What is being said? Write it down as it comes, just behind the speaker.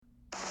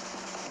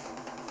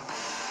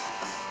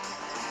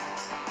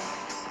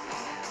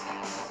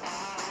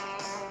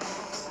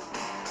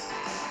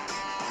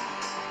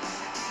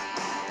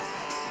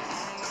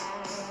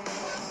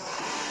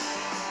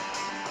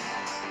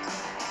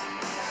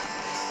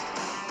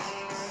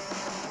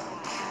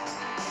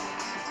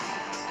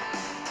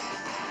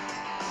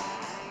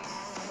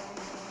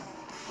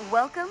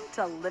Welcome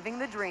to Living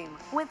the Dream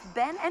with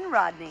Ben and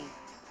Rodney.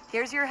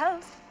 Here's your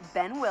host,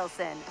 Ben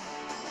Wilson.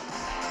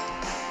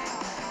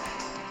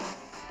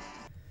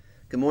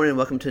 Good morning.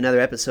 Welcome to another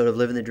episode of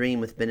Living the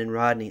Dream with Ben and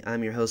Rodney.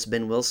 I'm your host,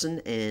 Ben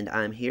Wilson, and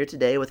I'm here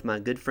today with my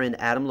good friend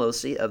Adam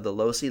Losey of the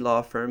Losey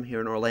Law Firm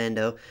here in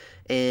Orlando.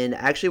 And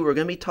actually, we're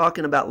going to be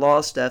talking about law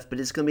stuff, but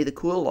it's going to be the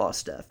cool law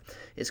stuff.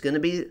 It's going to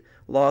be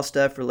law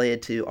stuff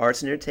related to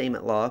arts and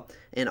entertainment law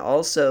and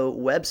also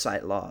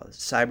website law,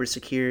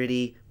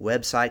 cybersecurity,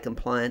 website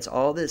compliance,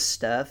 all this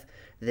stuff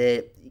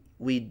that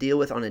we deal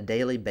with on a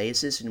daily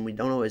basis, and we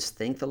don't always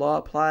think the law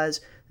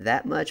applies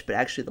that much, but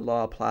actually the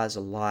law applies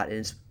a lot, and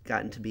it's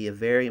gotten to be a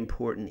very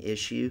important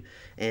issue.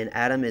 And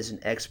Adam is an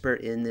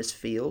expert in this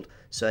field,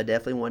 so I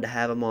definitely wanted to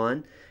have him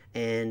on.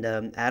 And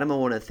Adam, I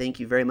want to thank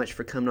you very much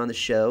for coming on the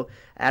show.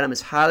 Adam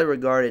is highly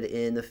regarded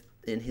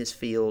in his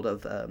field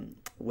of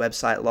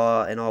website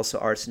law and also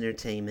arts and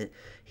entertainment.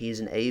 He's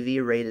an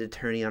AV rated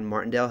attorney on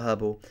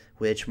Martindale-Hubbell,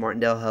 which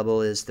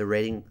Martindale-Hubbell is the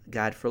rating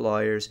guide for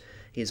lawyers.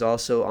 He's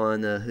also on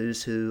the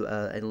Who's Who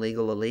and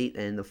Legal Elite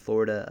and the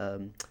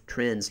Florida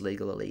Trends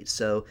Legal Elite.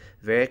 So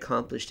very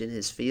accomplished in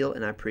his field,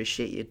 and I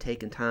appreciate you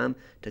taking time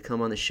to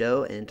come on the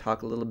show and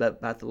talk a little bit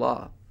about the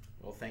law.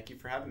 Well, thank you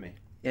for having me.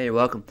 Yeah, you're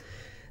welcome.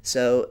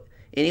 So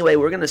anyway,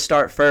 we're going to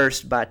start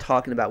first by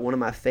talking about one of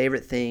my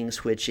favorite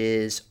things, which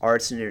is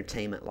arts and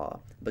entertainment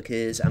law,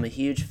 because I'm a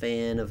huge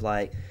fan of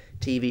like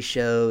TV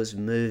shows,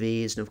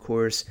 movies, and of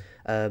course,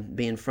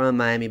 being from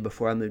Miami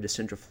before I moved to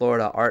Central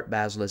Florida, Art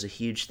Basel is a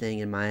huge thing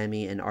in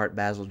Miami, and Art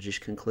Basel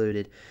just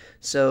concluded.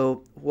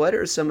 So what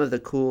are some of the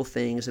cool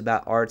things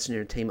about arts and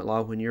entertainment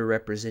law when you're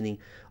representing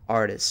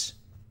artists?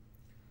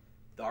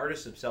 The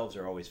artists themselves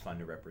are always fun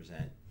to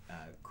represent.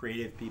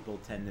 Creative people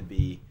tend to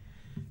be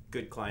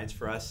good clients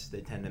for us.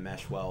 They tend to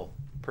mesh well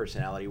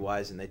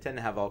personality-wise, and they tend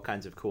to have all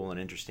kinds of cool and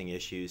interesting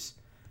issues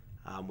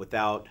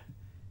without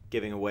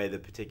giving away the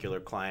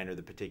particular client or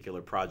the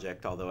particular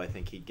project, although I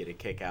think he'd get a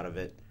kick out of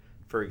it.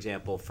 For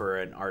example, for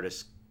an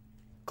artist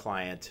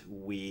client,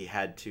 we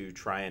had to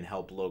try and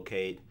help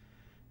locate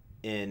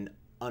an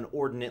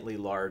inordinately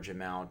large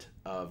amount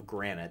of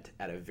granite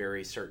at a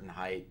very certain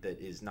height that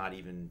is not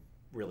even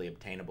really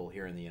obtainable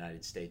here in the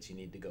United States. You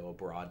need to go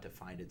abroad to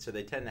find it. So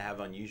they tend to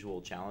have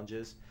unusual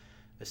challenges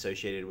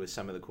associated with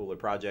some of the cooler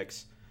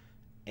projects.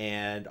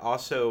 And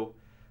also,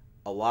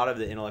 a lot of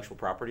the intellectual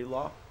property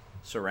law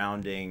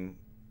surrounding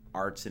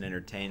arts and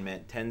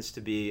entertainment tends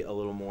to be a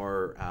little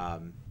more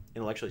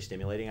intellectually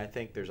stimulating, I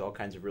think. There's all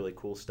kinds of really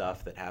cool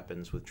stuff that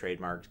happens with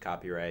trademarks,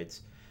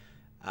 copyrights,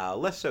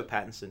 less so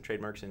patents than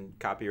trademarks and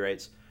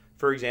copyrights.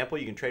 For example,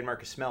 you can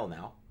trademark a smell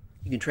now.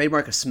 You can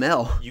trademark a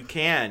smell. You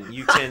can.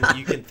 You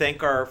can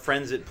thank our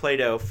friends at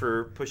Play-Doh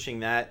for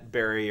pushing that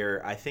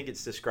barrier. I think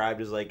it's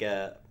described as like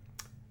a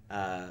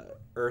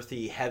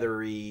earthy,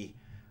 heathery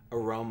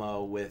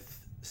aroma with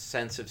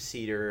sense of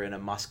cedar and a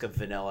musk of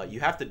vanilla.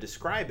 You have to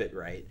describe it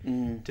right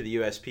to the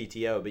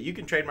USPTO, but you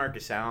can trademark a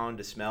sound,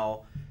 a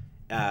smell.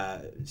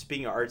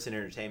 Speaking of arts and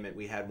entertainment,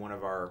 we had one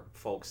of our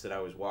folks that I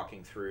was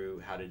walking through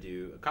how to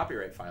do a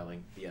copyright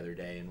filing the other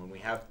day, and when we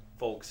have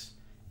folks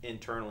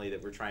internally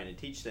that we're trying to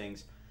teach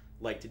things,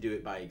 like to do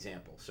it by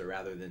example. So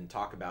rather than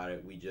talk about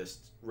it, we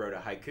just wrote a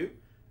haiku,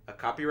 a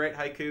copyright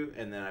haiku,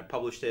 and then I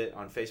published it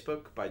on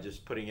Facebook by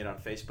just putting it on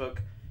Facebook,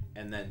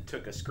 and then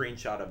took a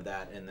screenshot of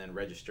that and then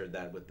registered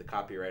that with the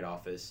Copyright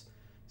Office.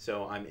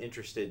 So I'm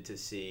interested to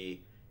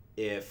see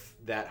if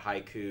that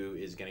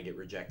haiku is going to get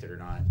rejected or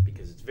not,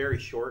 because it's very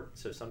short.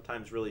 So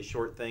sometimes really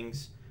short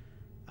things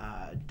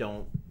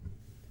don't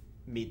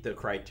meet the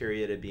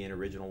criteria to be an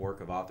original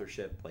work of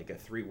authorship. Like a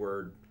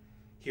 3-word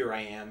 "here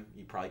I am,"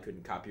 you probably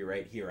couldn't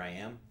copyright "here I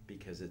am"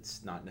 because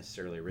it's not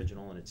necessarily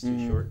original and it's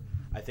too short.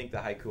 I think the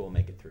haiku will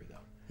make it through, though.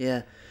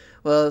 Yeah.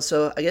 Well,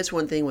 so I guess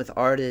one thing with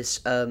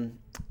artists,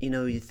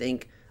 you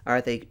think, all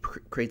right, they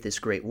create this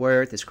great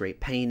work, this great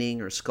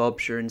painting or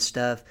sculpture and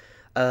stuff.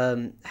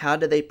 How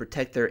do they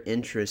protect their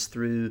interests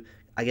through,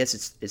 I guess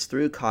it's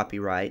through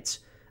copyrights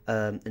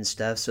and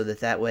stuff, so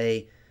that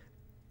way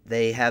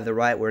they have the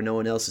right where no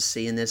one else is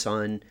seeing this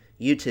on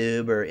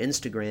YouTube or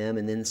Instagram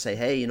and then say,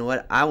 hey, you know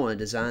what, I want to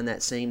design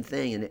that same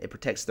thing, and it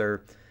protects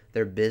their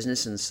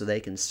business and so they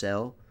can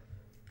sell.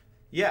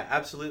 Yeah,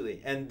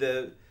 absolutely. And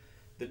the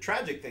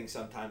tragic thing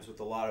sometimes with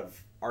a lot of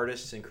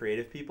artists and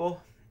creative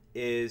people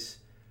is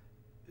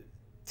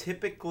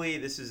typically,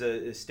 this is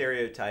a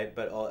stereotype,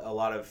 but a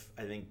lot of,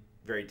 I think,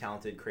 very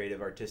talented,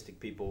 creative, artistic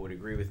people would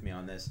agree with me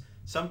on this.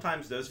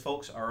 Sometimes those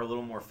folks are a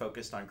little more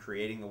focused on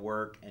creating the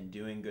work and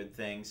doing good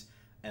things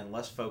and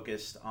less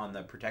focused on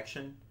the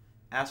protection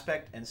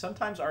aspect. And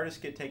sometimes artists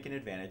get taken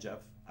advantage of.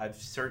 I've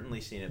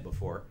certainly seen it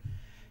before.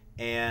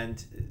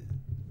 And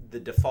the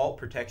default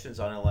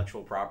protections on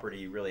intellectual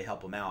property really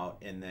help them out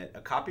in that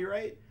a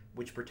copyright,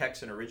 which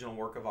protects an original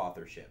work of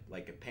authorship,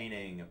 like a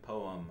painting, a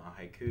poem,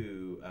 a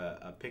haiku,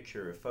 a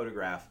picture, a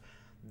photograph,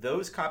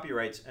 those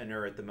copyrights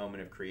inure at the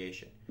moment of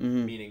creation.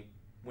 Meaning,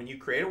 when you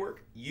create a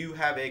work, you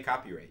have a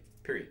copyright,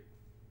 period.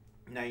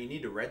 Now, you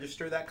need to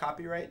register that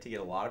copyright to get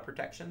a lot of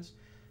protections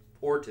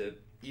or to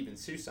even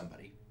sue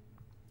somebody.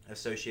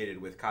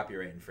 associated with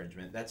copyright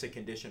infringement. That's a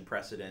condition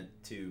precedent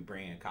to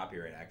bringing a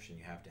copyright action.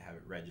 You have to have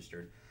it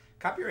registered.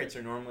 Copyrights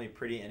are normally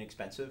pretty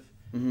inexpensive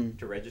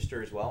to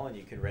register as well, and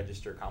you can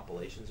register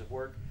compilations of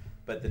work.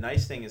 But the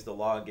nice thing is the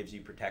law gives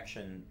you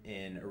protection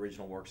in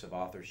original works of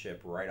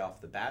authorship right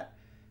off the bat.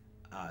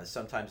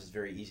 Sometimes it's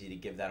very easy to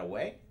give that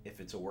away if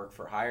it's a work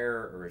for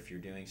hire or if you're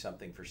doing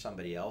something for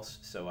somebody else.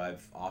 So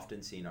I've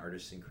often seen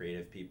artists and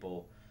creative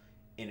people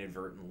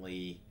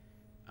inadvertently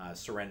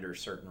surrender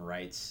certain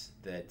rights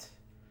that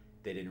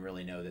they didn't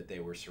really know that they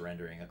were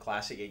surrendering. A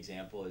classic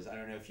example is, I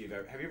don't know if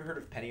have you ever heard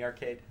of Penny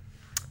Arcade?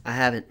 I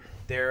haven't.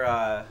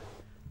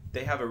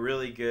 They have a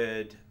really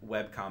good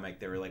webcomic.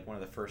 They were like one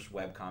of the first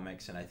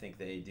webcomics, and I think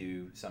they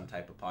do some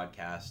type of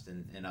podcast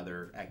and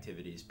other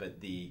activities.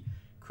 But the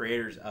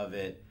creators of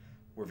it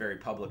were very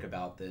public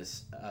about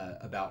this,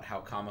 about how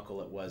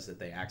comical it was that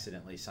they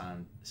accidentally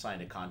signed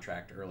a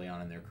contract early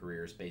on in their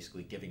careers,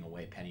 basically giving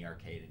away Penny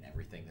Arcade and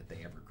everything that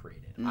they ever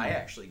created. I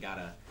actually got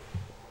a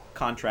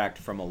contract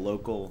from a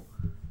local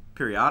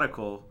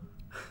periodical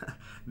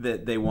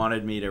that they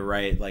wanted me to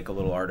write like a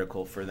little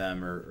article for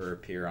them or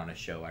appear on a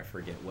show. I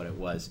forget what it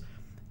was.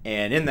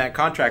 And in that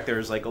contract, there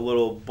was like a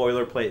little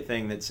boilerplate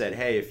thing that said,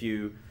 hey, if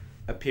you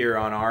appear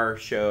on our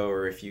show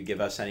or if you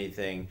give us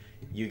anything,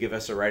 you give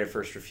us a right of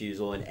first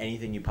refusal in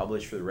anything you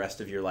publish for the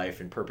rest of your life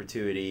in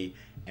perpetuity,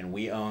 and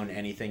we own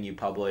anything you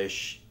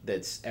publish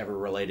that's ever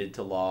related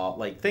to law,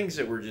 like things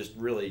that were just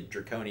really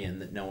draconian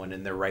that no one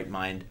in their right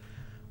mind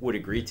would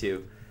agree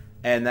to.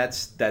 And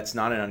that's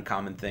not an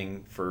uncommon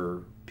thing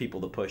for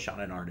people to push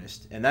on an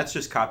artist. And that's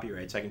just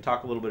copyrights. I can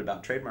talk a little bit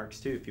about trademarks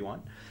too if you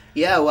want.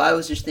 Yeah, well, I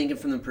was just thinking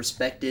from the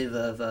perspective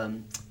of,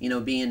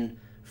 being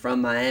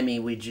from Miami,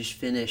 we just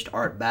finished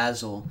Art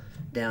Basel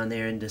down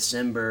there in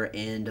December,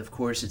 and of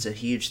course it's a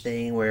huge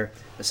thing where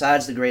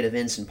besides the great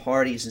events and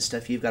parties and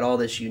stuff, you've got all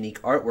this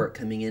unique artwork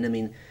coming in. I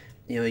mean,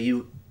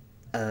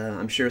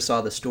 I'm sure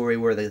saw the story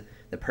where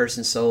the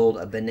person sold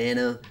a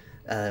banana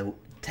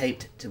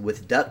taped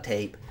with duct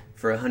tape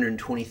for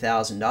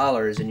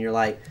 $120,000, and you're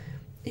like,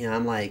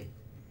 I'm like,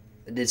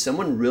 did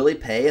someone really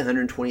pay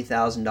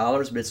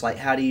 $120,000? But it's like,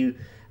 how do you,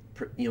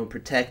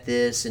 protect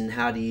this, and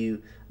how do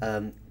you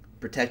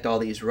protect all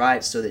these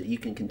rights so that you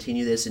can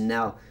continue this, and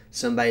now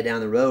somebody down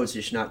the road is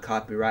just not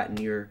copyrighting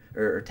your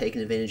or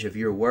taking advantage of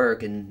your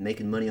work and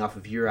making money off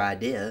of your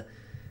idea.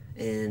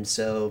 And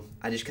so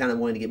I just kind of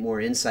wanted to get more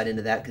insight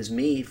into that, because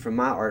me, from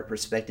my art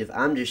perspective,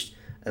 I'm just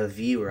a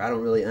viewer. I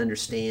don't really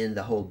understand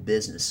the whole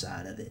business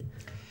side of it.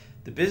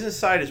 The business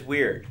side is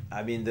weird.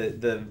 I mean,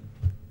 the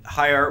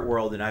high art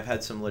world, and I've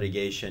had some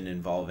litigation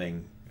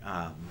involving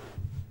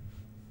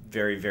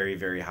very, very,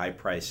 very high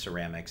priced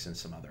ceramics and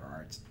some other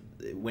arts.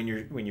 When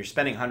you're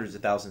spending hundreds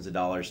of thousands of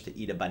dollars to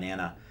eat a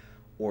banana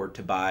or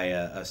to buy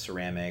a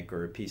ceramic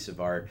or a piece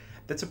of art,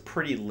 that's a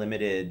pretty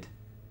limited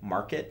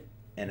market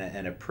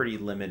and a pretty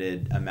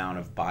limited amount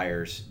of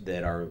buyers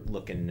that are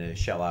looking to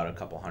shell out a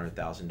couple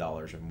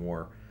 $100,000 or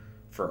more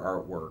for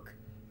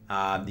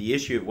artwork. The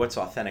issue of what's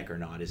authentic or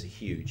not is a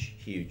huge,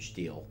 huge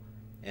deal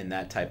in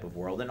that type of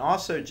world. And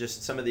also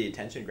just some of the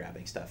attention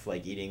grabbing stuff,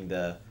 like eating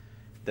the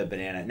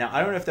banana. Now,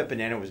 I don't know if that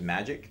banana was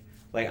magic.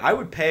 Like, I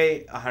would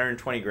pay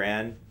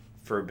 $120,000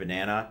 for a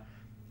banana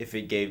if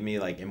it gave me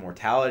like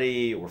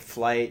immortality or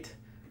flight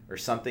or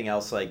something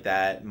else like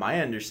that.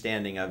 My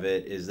understanding of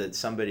it is that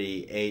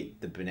somebody ate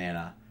the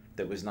banana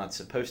that was not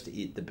supposed to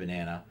eat the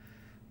banana,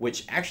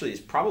 which actually is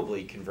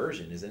probably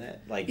conversion, isn't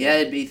it? Like, yeah,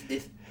 it'd be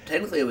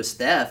technically it was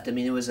theft. I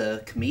mean, it was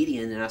a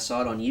comedian, and I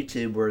saw it on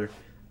YouTube or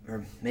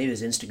maybe it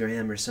was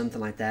Instagram or something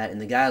like that, and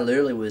the guy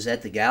literally was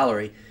at the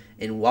gallery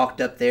and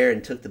walked up there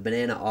and took the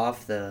banana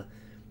off the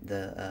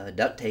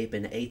duct tape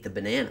and ate the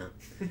banana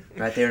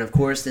right there. And of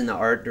course, then the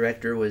art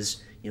director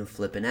was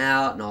flipping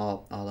out and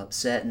all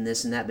upset and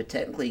this and that. But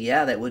technically,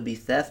 yeah, that would be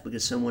theft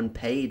because someone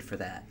paid for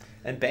that.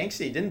 And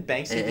Banksy didn't do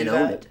and that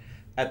owned it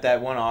at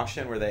that one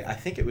auction where I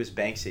think it was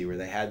Banksy, where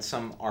they had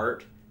some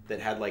art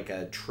that had like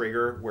a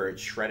trigger where it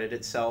shredded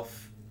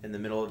itself in the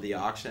middle of the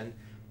auction.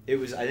 It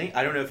was, I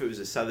don't know if it was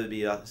a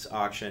Sotheby's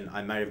auction.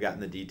 I might have gotten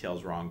the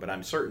details wrong, but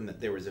I'm certain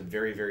that there was a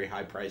very, very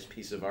high priced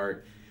piece of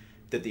art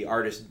that the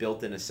artist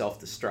built in a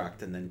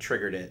self-destruct and then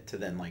triggered it to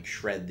then like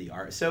shred the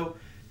art. So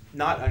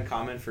not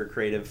uncommon for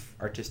creative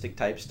artistic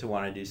types to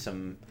want to do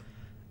some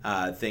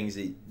things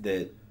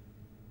that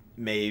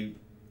may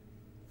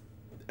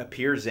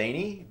appear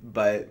zany,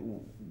 but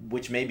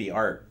which may be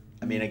art.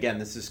 I mean, again,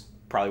 this is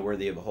probably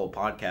worthy of a whole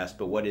podcast,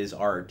 but what is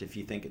art? If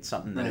you think it's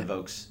something that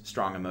evokes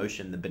strong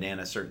emotion, the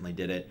banana certainly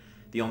did it.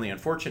 The only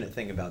unfortunate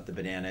thing about the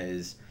banana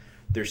is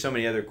there's so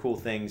many other cool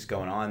things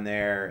going on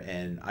there,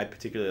 and I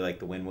particularly like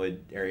the Wynwood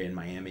area in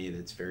Miami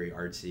that's very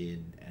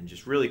artsy and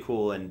just really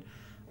cool, and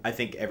I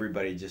think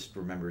everybody just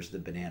remembers the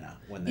banana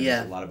when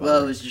there's a lot of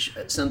it was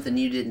just something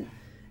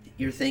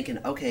you're thinking,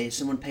 okay,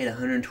 someone paid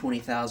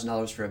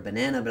 $120,000 for a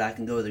banana, but I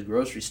can go to the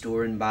grocery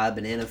store and buy a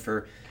banana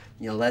for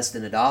less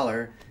than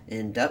 $1.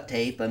 And duct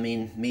tape, I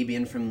mean, me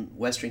being from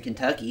Western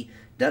Kentucky,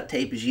 duct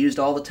tape is used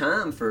all the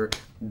time for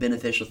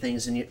beneficial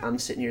things, and I'm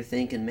sitting here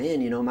thinking,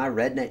 man, my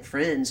redneck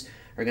friends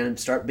are going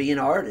to start being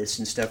artists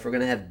and stuff. We're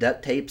going to have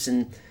duct tapes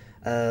and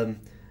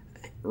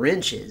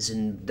wrenches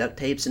and duct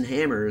tapes and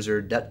hammers,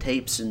 or duct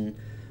tapes and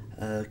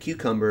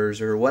cucumbers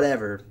or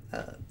whatever.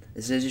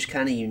 This is just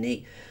kind of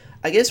unique.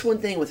 I guess one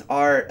thing with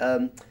art,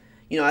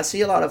 I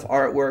see a lot of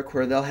artwork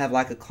where they'll have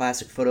like a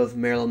classic photo of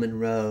Marilyn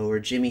Monroe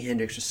or Jimi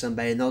Hendrix or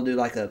somebody, and they'll do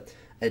like a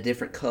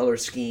different color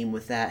scheme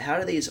with that. How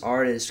do these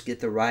artists get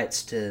the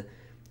rights to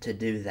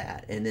do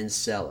that and then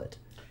sell it?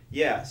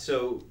 Yeah,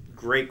 so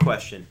great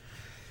question.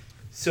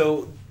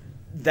 So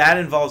that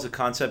involves a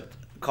concept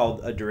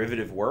called a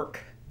derivative work.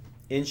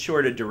 In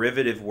short, a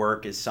derivative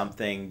work is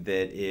something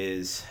that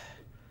is,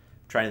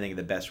 I'm trying to think of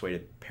the best way to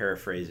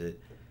paraphrase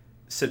it,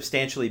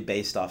 substantially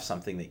based off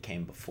something that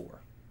came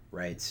before,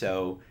 right?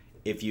 So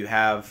if you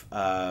have,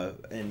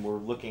 and we're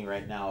looking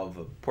right now of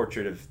a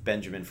portrait of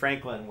Benjamin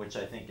Franklin, which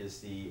I think is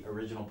the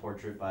original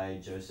portrait by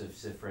Joseph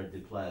Siffred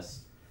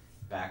Duplessis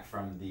back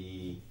from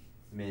the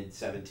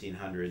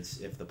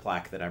mid-1700s, if the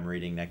plaque that I'm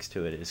reading next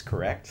to it is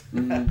correct.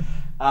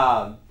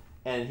 Mm-hmm.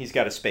 And he's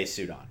got a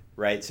spacesuit on,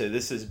 right? So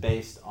this is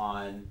based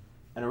on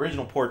an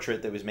original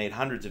portrait that was made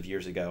hundreds of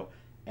years ago,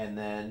 and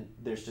then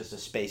there's just a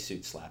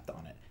spacesuit slapped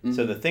on it. Mm-hmm.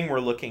 So the thing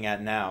we're looking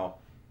at now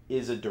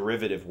is a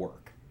derivative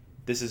work.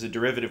 This is a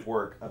derivative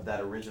work of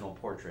that original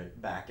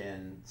portrait back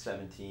in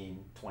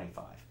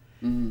 1725.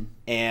 Mm-hmm.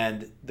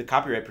 And the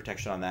copyright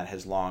protection on that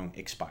has long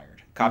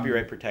expired.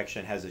 Copyright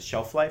protection has a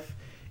shelf life.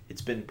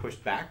 It's been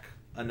pushed back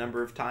a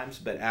number of times,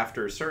 but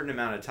after a certain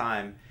amount of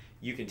time,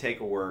 you can take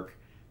a work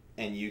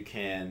and you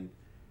can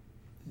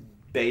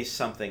base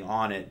something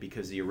on it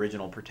because the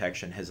original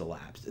protection has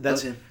elapsed.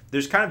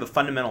 There's kind of a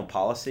fundamental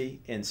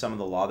policy in some of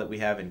the law that we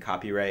have in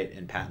copyright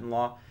and patent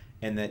law,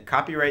 and that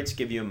copyrights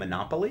give you a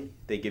monopoly.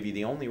 They give you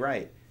the only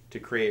right to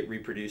create,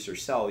 reproduce, or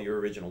sell your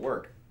original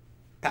work.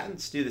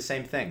 Patents do the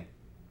same thing,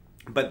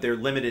 but they're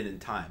limited in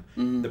time.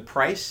 Mm-hmm. The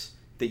price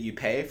that you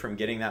pay from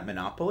getting that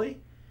monopoly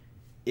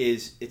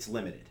it's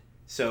limited.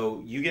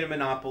 So you get a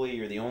monopoly,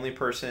 you're the only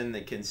person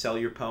that can sell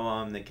your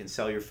poem, that can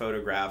sell your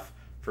photograph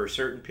for a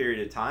certain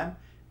period of time,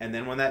 and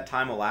then when that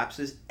time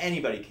elapses,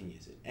 anybody can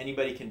use it.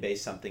 Anybody can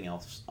base something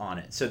else on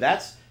it. So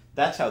that's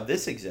how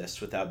this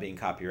exists without being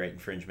copyright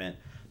infringement.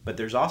 But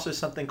there's also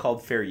something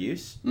called fair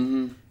use.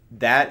 Mm-hmm.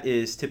 That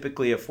is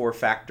typically a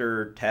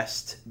 4-factor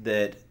test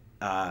that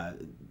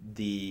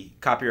the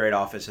Copyright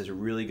Office has a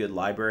really good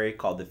library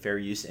called the Fair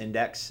Use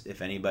Index,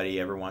 if anybody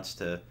ever wants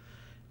to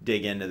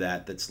dig into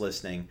that's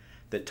listening,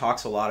 that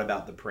talks a lot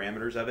about the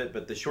parameters of it.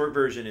 But the short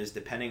version is,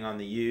 depending on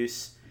the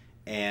use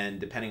and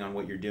depending on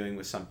what you're doing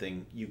with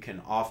something, you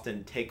can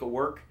often take a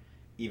work,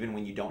 even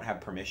when you don't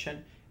have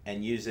permission,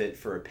 and use it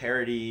for a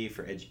parody,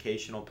 for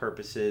educational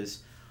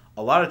purposes.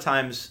 A lot of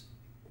times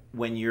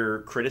when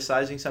you're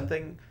criticizing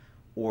something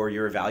or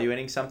you're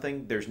evaluating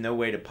something, there's no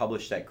way to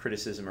publish that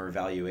criticism or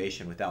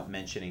evaluation without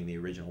mentioning the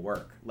original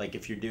work. Like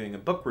if you're doing a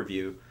book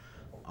review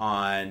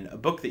on a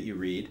book that you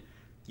read,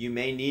 you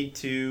may need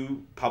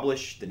to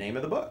publish the name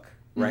of the book,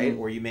 right? Mm-hmm.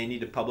 Or you may need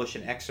to publish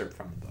an excerpt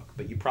from the book,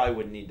 but you probably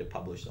wouldn't need to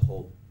publish the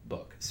whole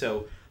book.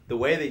 So the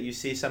way that you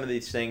see some of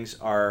these things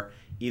are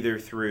either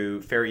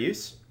through fair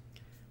use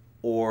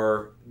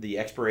or the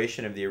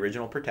expiration of the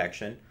original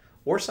protection,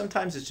 or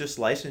sometimes it's just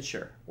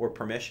licensure or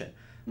permission.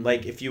 Mm-hmm.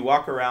 Like if you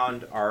walk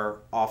around our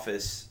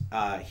office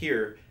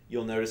here,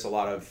 you'll notice a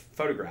lot of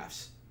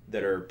photographs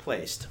that are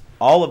placed.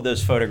 All of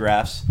those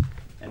photographs,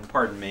 and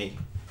pardon me,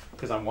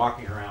 because I'm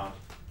walking around,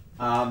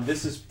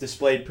 this is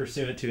displayed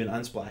pursuant to an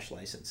Unsplash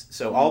license.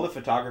 So all the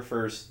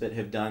photographers that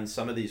have done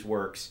some of these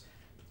works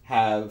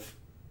have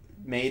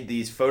made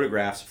these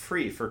photographs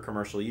free for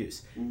commercial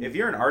use. Mm-hmm. If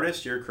you're an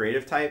artist, you're a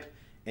creative type,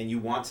 and you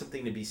want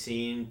something to be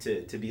seen,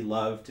 to be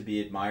loved, to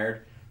be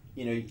admired,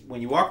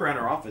 when you walk around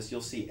our office,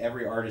 you'll see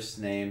every artist's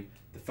name,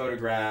 the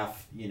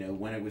photograph,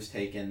 when it was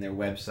taken, their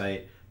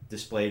website,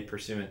 displayed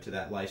pursuant to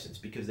that license,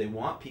 because they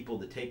want people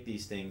to take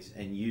these things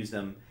and use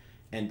them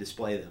and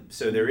display them.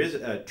 So there is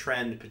a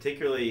trend,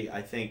 particularly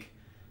I think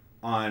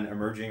on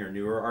emerging or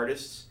newer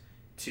artists,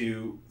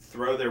 to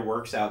throw their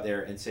works out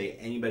there and say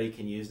anybody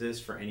can use this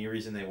for any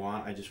reason they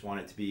want. I just want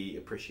it to be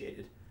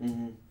appreciated.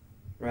 Mm-hmm.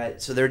 Right.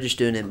 So they're just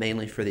doing it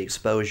mainly for the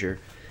exposure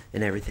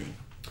and everything.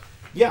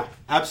 Yeah,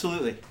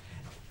 absolutely.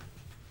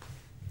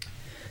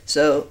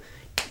 So,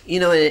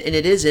 and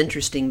it is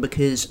interesting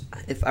because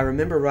if I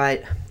remember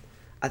right,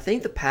 I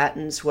think the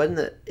patents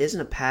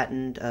isn't a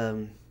patent.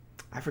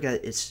 I forgot,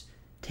 it's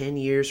 10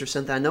 years or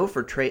something. I know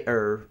for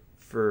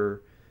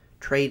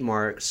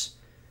trademarks,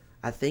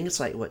 I think it's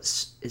like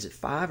is it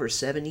 5 or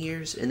 7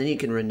 years, and then you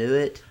can renew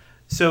it.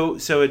 So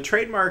a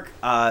trademark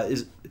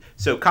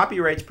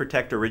copyrights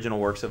protect original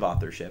works of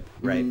authorship,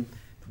 right? Mm-hmm.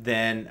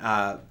 Then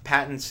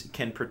patents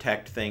can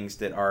protect things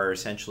that are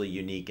essentially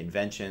unique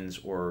inventions,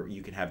 or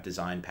you can have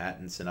design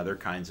patents and other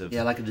kinds of...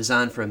 Yeah, like a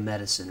design for a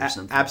medicine or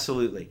something.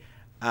 Absolutely.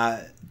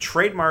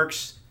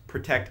 Trademarks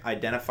protect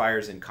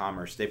identifiers in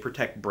commerce. They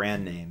protect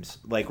brand names.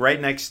 Like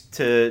right next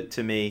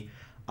to me,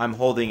 I'm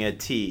holding a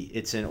T.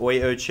 It's an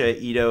Oyocha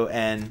Ito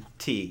N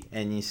T,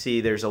 and you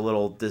see there's a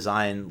little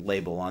design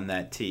label on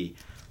that T.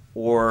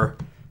 Or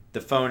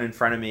the phone in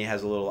front of me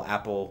has a little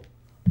Apple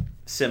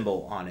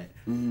symbol on it.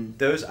 Mm-hmm.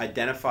 Those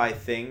identify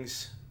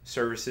things,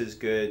 services,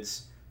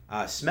 goods,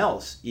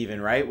 smells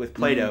even, right, with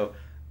Play-Doh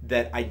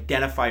that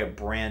identify a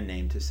brand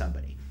name to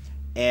somebody.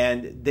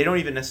 And they don't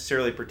even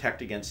necessarily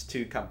protect against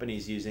two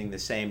companies using the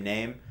same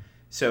name.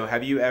 So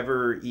have you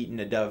ever eaten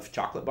a Dove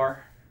chocolate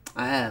bar?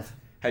 I have.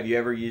 Have you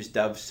ever used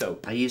Dove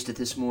soap? I used it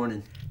this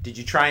morning. Did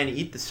you try and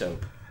eat the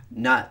soap?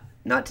 Not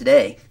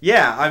today.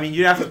 Yeah, I mean,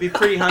 you'd have to be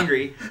pretty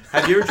hungry.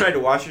 Have you ever tried to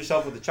wash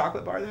yourself with a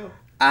chocolate bar, though?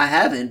 I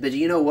haven't, but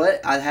you know what?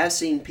 I have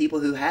seen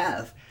people who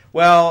have.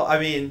 Well, I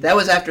mean... That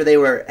was after they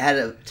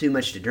had too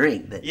much to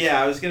drink. But...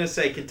 Yeah, I was going to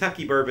say,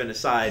 Kentucky bourbon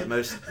aside,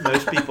 most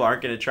people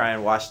aren't going to try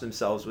and wash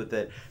themselves with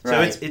it. So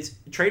Right. it's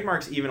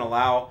trademarks even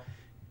allow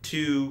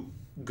two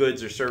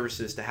goods or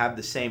services to have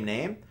the same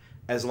name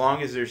as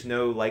long as there's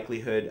no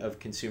likelihood of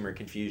consumer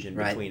confusion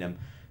Right. between them.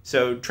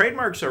 So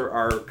trademarks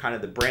are kind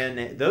of the brand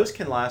name. Those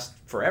can last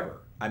forever.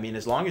 I mean,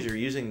 as long as you're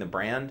using the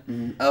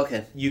brand,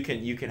 Okay. you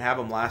can have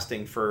them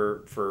lasting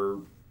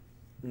for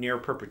near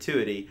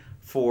perpetuity.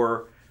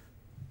 For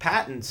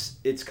patents,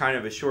 it's kind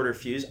of a shorter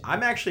fuse.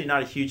 I'm actually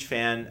not a huge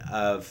fan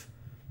of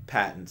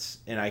patents,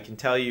 and I can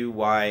tell you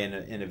why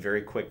in a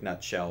very quick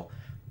nutshell.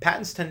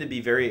 Patents tend to be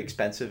very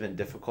expensive and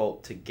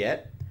difficult to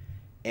get,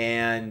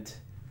 and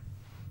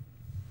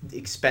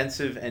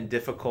expensive and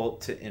difficult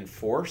to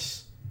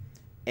enforce.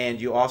 And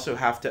you also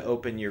have to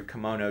open your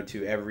kimono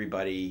to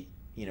everybody,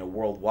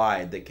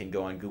 worldwide that can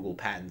go on Google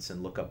Patents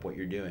and look up what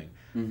you're doing.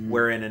 Mm-hmm.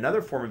 Wherein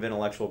another form of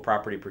intellectual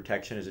property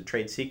protection is a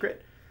trade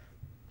secret,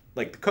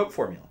 like the Coke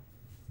formula.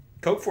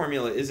 Coke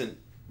formula isn't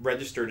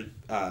registered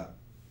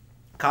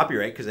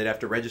copyright because they'd have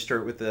to register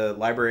it with the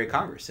Library of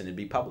Congress and it'd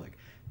be public.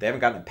 They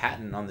haven't gotten a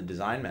patent on the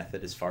design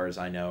method as far as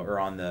I know, or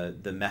on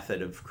the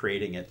method of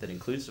creating it that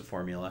includes the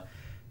formula,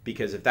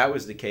 because if that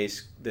was the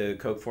case, the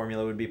Coke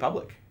formula would be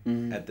public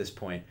at this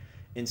point.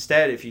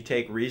 Instead, if you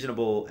take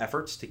reasonable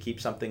efforts to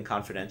keep something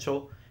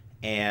confidential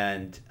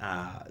and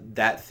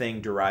that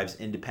thing derives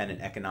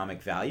independent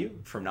economic value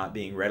from not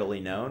being readily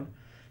known,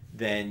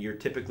 then you're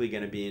typically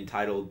going to be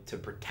entitled to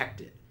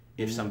protect it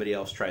if somebody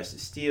else tries to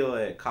steal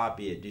it,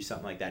 copy it, do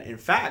something like that. In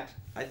fact,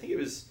 I think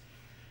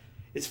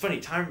it's funny,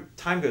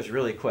 time goes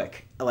really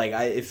quick.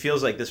 It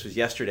feels like this was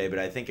yesterday, but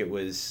I think it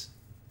was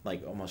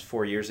like almost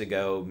 4 years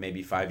ago,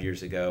 maybe 5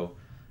 years ago,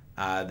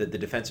 that the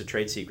Defense of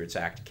Trade Secrets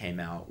Act came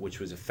out, which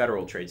was a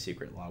federal trade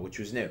secret law, which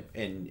was new.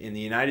 In the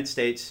United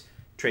States,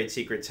 trade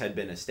secrets had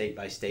been a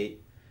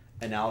state-by-state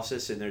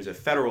analysis, and there's a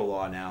federal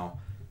law now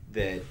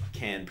that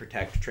can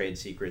protect trade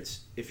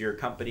secrets. If you're a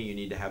company, you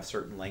need to have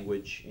certain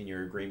language in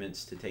your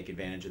agreements to take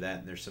advantage of that,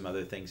 and there's some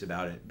other things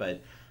about it.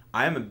 But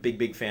I am a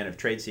big fan of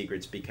trade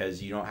secrets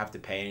because you don't have to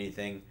pay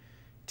anything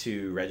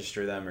to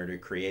register them or to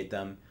create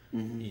them.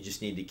 You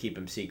just need to keep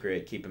them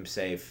secret, keep them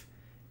safe,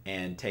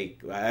 and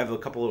I have a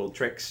couple little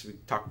tricks we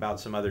talk about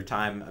some other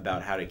time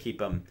about how to keep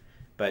them.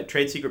 But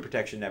trade secret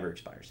protection never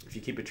expires. If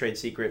you keep a trade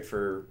secret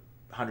for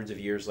hundreds of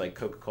years like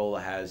Coca-Cola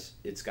has,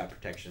 it's got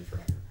protection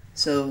forever.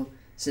 So,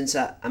 since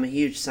I'm a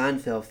huge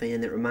Seinfeld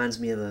fan, that reminds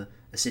me of a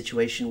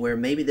situation where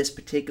maybe this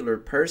particular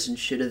person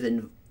should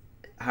have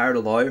hired a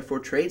lawyer for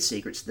trade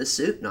secrets, the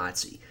soup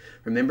Nazi.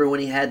 Remember when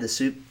he had the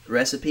soup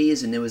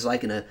recipes and it was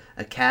like in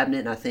a cabinet,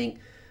 and I think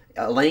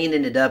Elaine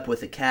ended up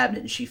with a cabinet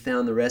and she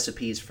found the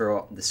recipes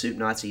for the soup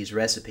Nazi's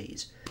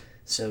recipes.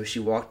 So she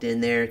walked in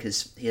there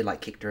because he had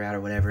like kicked her out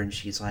or whatever, and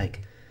she's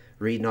like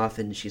reading off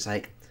and she's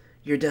like,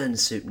 "You're done,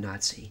 soup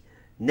Nazi.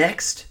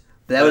 Next."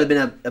 That would have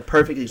been a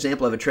perfect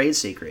example of a trade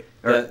secret.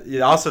 You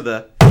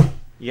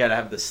gotta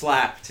have the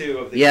slap too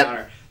of the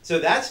counter. So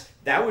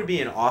that would be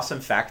an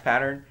awesome fact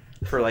pattern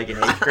for like an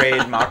 8th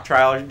grade mock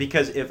trial,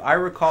 because if I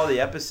recall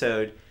the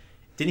episode,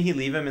 didn't he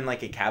leave him in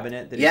like a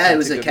cabinet? It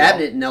was a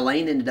cabinet, and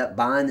Elaine ended up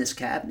buying this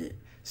cabinet.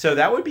 So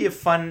that would be a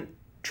fun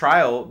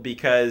trial,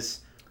 because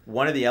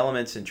one of the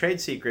elements in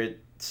trade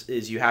secrets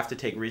is you have to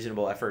take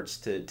reasonable efforts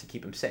to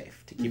keep them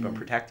safe, to keep them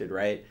protected,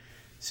 right?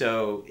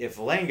 So if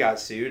Elaine got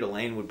sued,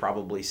 Elaine would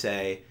probably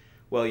say,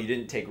 well, you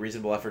didn't take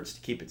reasonable efforts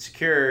to keep it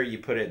secure. You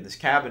put it in this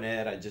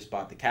cabinet. I just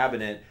bought the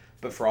cabinet.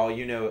 But for all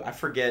you know, I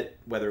forget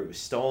whether it was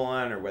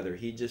stolen or whether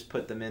he just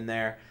put them in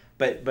there.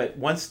 But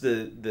once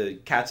the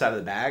cat's out of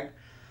the bag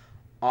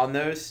on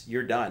those,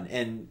 you're done.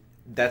 And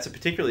that's a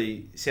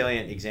particularly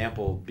salient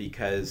example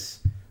because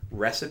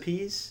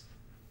recipes,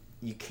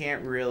 you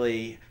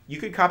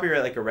could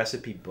copyright like a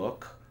recipe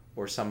book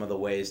or some of the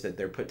ways that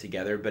they're put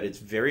together, but it's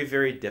very,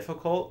 very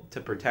difficult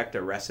to protect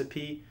a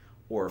recipe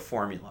or a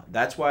formula.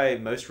 That's why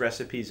most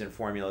recipes and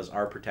formulas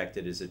are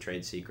protected as a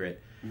trade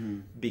secret,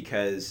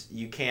 because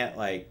you can't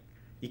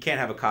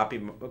have a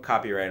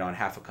copyright on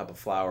half a cup of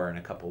flour and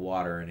a cup of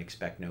water and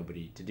expect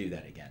nobody to do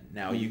that again.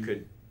 Now you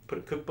could put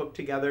a cookbook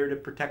together to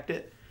protect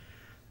it,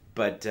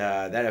 but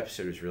that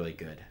episode was really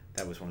good.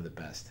 That was one of the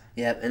best.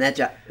 Yeah, and that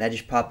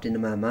just popped into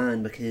my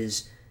mind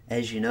because,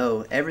 as you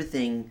know,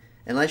 everything,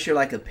 unless you're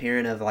like a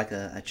parent of like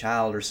a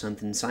child or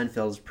something,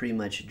 Seinfeld's pretty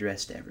much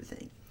addressed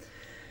everything.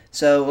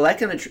 So, well, that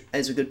kind of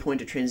is a good point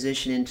to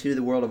transition into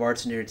the world of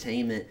arts and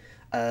entertainment.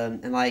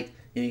 And like,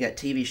 you got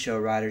TV show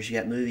writers, you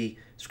got movie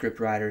script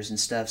writers and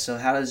stuff. So,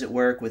 how does it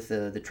work with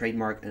the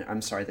trademark?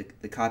 I'm sorry,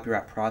 the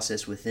copyright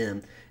process with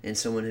them and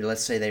someone who,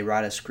 let's say, they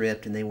write a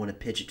script and they want to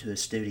pitch it to a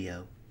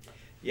studio?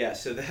 Yeah.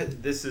 So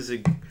this is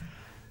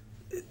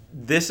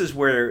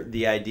where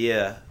the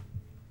idea,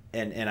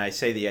 and I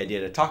say the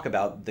idea to talk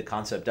about the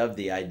concept of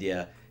the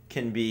idea,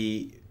 can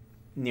be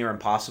near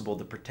impossible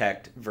to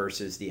protect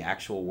versus the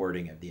actual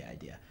wording of the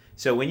idea.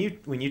 So when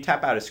you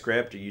tap out a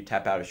script or you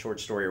tap out a short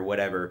story or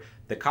whatever,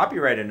 the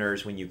copyright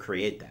inures when you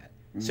create that.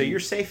 Mm-hmm. So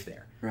you're safe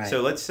there. Right.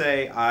 So let's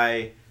say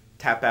I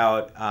tap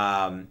out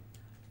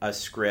a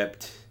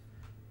script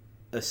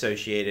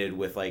associated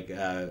with like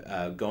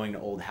going to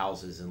old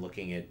houses and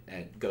looking at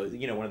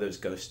one of those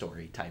ghost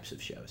story types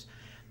of shows,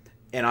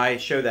 and I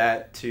show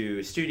that to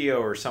a studio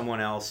or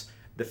someone else.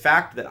 The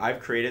fact that I've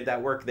created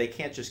that work, they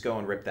can't just go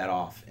and rip that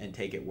off and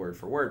take it word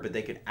for word, but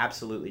they could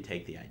absolutely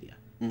take the idea.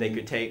 Mm-hmm. They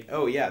could take,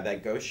 oh yeah,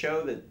 that ghost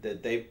show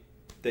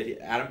that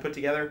Adam put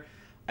together,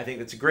 I think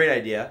that's a great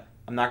idea.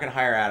 I'm not going to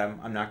hire Adam.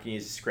 I'm not going to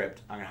use the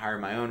script. I'm going to hire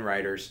my own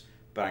writers,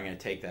 but I'm going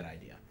to take that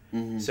idea.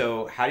 Mm-hmm.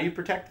 So how do you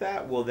protect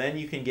that? Well, then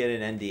you can get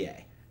an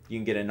NDA. You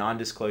can get a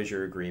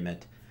non-disclosure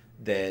agreement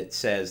that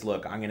says,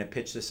 look, I'm going to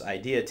pitch this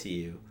idea to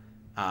you.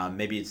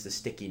 Maybe it's the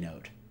sticky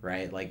note.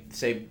 Right? Like,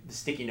 say the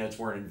sticky notes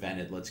weren't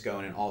invented. Let's go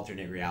in an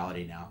alternate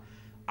reality now.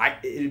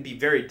 It would be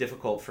very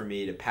difficult for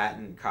me to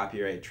patent,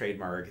 copyright,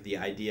 trademark the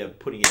idea of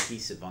putting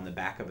adhesive on the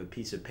back of a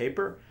piece of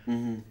paper.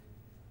 Mm-hmm.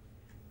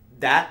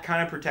 That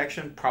kind of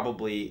protection,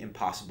 probably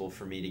impossible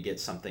for me to get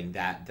something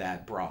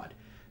that broad.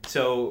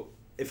 So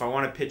if I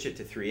want to pitch it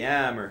to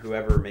 3M or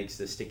whoever makes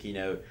the sticky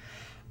note,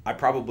 I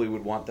probably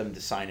would want them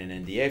to sign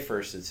an NDA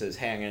first that says,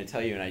 hey, I'm going to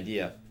tell you an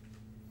idea.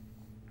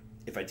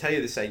 If I tell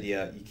you this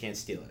idea, you can't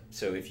steal it.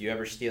 So if you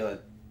ever steal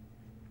it,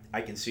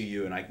 I can sue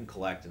you and I can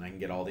collect and I can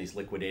get all these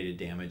liquidated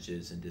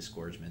damages and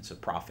disgorgements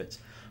of profits.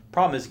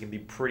 Problem is, it can be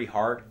pretty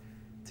hard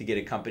to get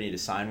a company to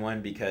sign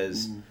one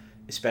because,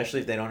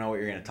 especially if they don't know what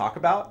you're going to talk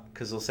about,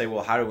 because they'll say,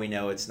 well, how do we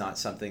know it's not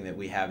something that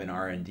we have in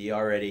R&D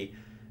already?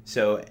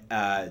 So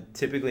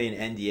typically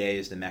an NDA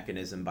is the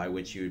mechanism by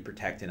which you would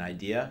protect an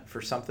idea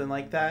for something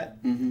like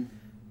that. Mm-hmm.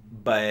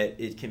 But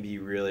it can be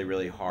really,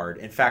 really hard.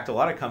 In fact, a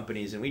lot of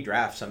companies, and we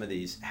draft some of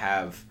these,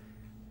 have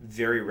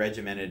very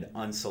regimented,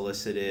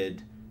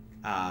 unsolicited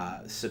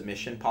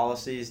submission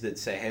policies that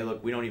say, hey,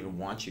 look, we don't even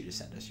want you to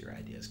send us your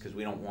ideas because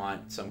we don't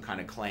want some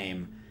kind of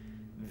claim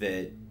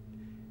that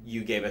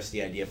you gave us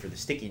the idea for the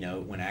sticky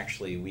note when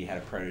actually we had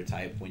a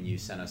prototype when you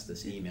sent us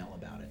this email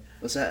about it.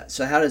 Well,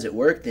 so how does it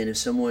work then if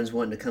someone's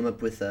wanting to come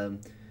up with a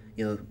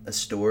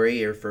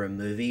story or for a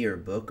movie or a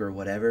book or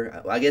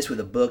whatever? I guess with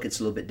a book it's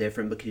a little bit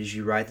different because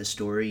you write the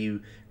story,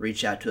 you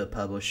reach out to a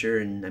publisher,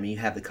 and I mean you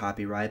have the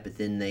copyright, but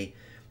then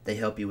they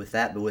help you with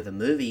that. But with a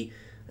movie,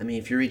 I mean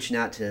if you're reaching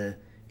out to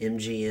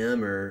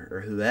MGM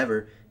or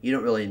whoever, you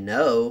don't really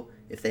know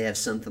if they have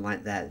something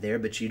like that there,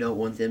 but you don't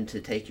want them to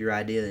take your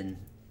idea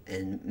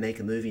and make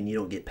a movie and you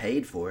don't get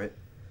paid for it.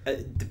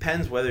 It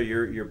depends whether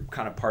you're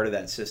kind of part of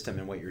that system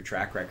and what your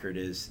track record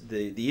is.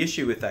 The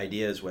issue with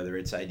ideas, whether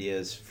it's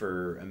ideas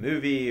for a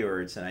movie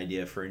or it's an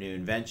idea for a new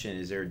invention,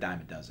 is they're a dime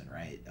a dozen,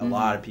 right? A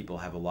lot of people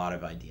have a lot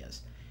of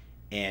ideas.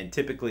 And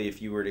typically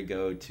if you were to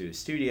go to a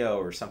studio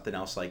or something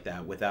else like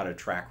that without a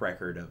track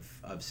record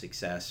of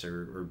success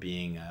or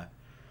being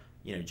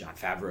Jon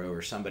Favreau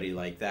or somebody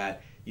like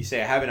that, you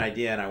say, I have an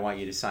idea and I want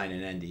you to sign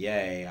an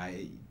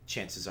NDA,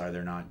 chances are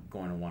they're not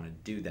going to want to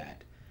do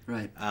that.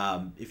 Right.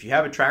 If you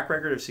have a track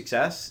record of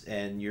success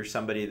and you're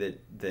somebody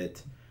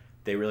that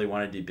they really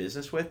want to do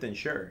business with, then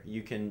sure,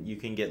 you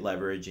can get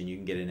leverage and you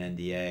can get an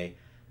NDA.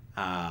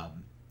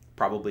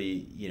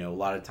 Probably, a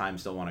lot of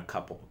times they'll want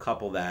to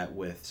couple that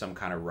with some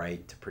kind of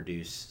right to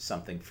produce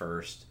something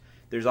first.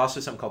 There's also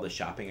something called a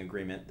shopping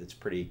agreement that's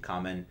pretty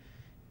common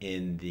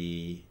in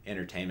the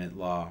entertainment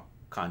law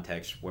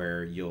context,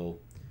 where you'll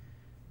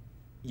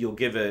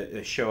give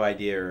a show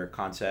idea or a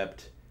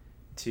concept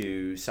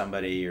to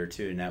somebody or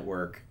to a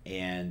network,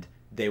 and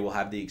they will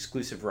have the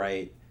exclusive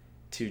right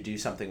to do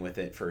something with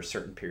it for a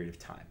certain period of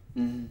time.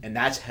 Mm-hmm. And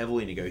that's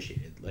heavily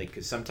negotiated.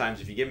 Because sometimes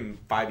if you give them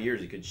 5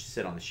 years, it could just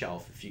sit on the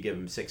shelf. If you give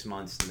them 6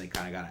 months, then they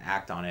kind of got to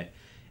act on it.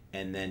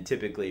 And then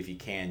typically, if you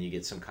can, you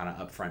get some kind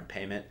of upfront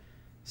payment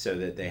so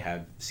that they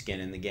have skin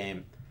in the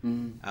game.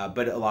 Mm-hmm.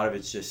 But a lot of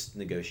it's just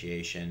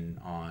negotiation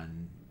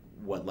on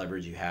what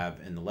leverage you have.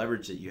 And the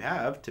leverage that you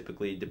have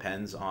typically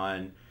depends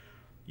on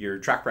your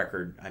track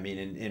record. I mean,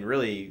 in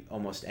really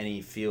almost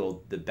any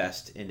field, the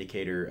best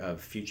indicator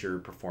of future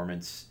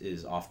performance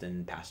is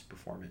often past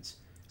performance.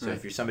 So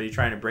If you're somebody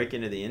trying to break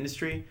into the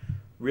industry,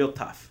 real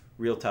tough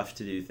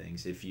to do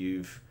things. If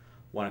you've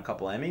won a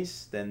couple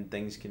Emmys, then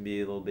things can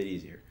be a little bit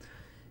easier.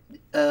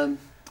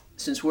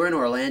 Since we're in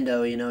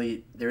Orlando,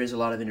 there is a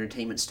lot of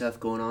entertainment stuff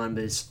going on,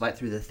 but it's like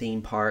through the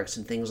theme parks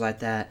and things like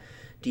that.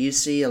 Do you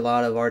see a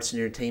lot of arts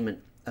and entertainment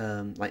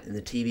like in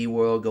the TV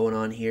world going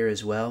on here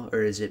as well,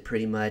 or is it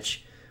pretty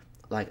much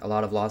like a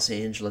lot of Los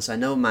Angeles? I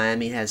know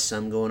Miami has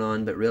some going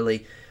on, but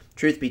really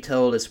truth be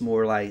told, it's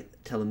more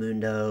like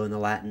Telemundo and the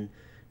Latin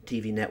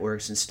TV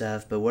networks and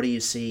stuff. But what do you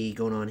see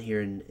going on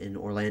here in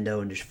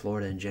Orlando and just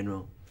Florida in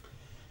general?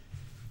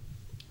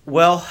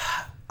 Well,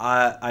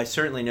 I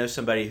certainly know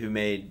somebody who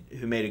made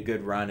a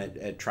good run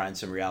at trying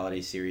some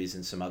reality series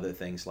and some other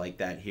things like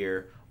that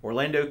here.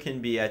 Orlando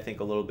can be, I think,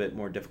 a little bit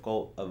more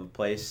difficult of a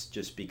place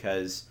just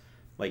because,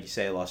 like you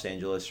say, Los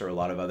Angeles or a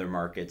lot of other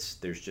markets,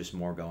 there's just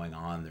more going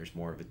on. There's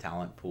more of a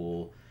talent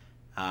pool.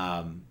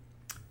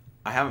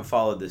 I haven't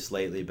followed this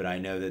lately, but I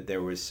know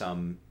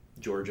that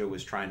Georgia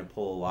was trying to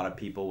pull a lot of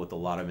people with a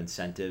lot of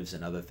incentives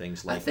and other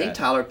things like that. I think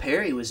Tyler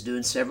Perry was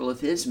doing several of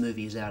his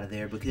movies out of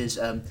there because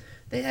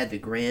they had the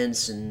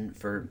grants and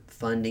for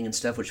funding and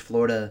stuff, which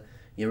Florida,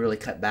 really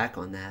cut back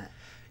on that.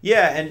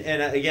 Yeah,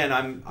 and again,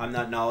 I'm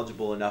not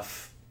knowledgeable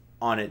enough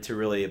on it to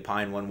really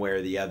opine one way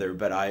or the other,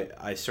 but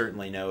I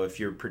certainly know if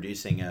you're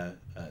producing a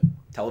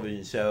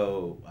television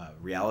show, a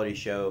reality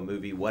show, a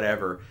movie,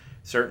 whatever,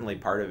 certainly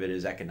part of it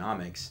is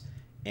economics.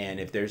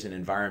 And if there's an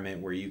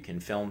environment where you can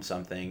film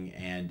something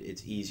and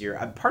it's easier,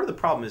 part of the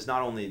problem is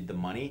not only the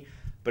money,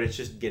 but it's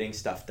just getting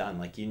stuff done.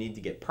 Like you need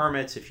to get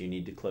permits if you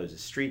need to close a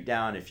street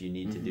down, if you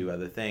need to do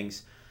other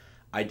things.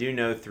 I do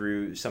know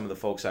through some of the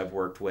folks I've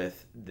worked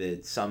with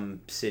that some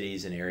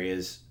cities and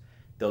areas,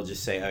 they'll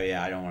just say, oh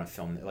yeah, I don't want to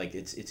film it. Like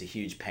it's a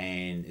huge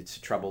pain. It's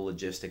trouble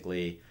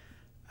logistically.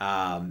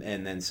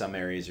 And then some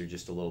areas are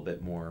just a little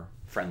bit more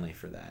friendly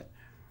for that.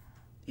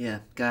 Yeah,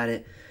 got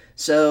it.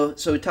 So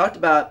we talked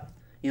about,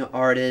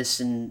 artists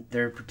and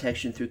their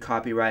protection through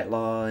copyright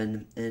law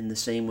and the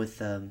same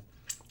with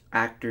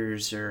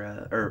actors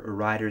or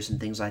writers and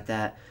things like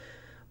that.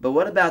 But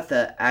what about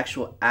the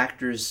actual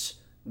actors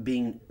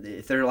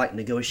if they're like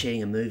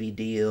negotiating a movie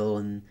deal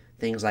and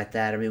things like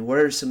that? I mean, what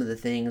are some of the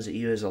things that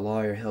you as a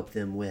lawyer help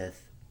them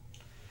with?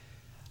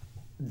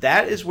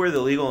 That is where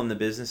the legal and the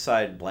business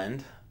side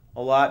blend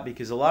a lot,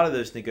 because a lot of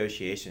those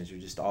negotiations are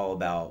just all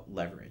about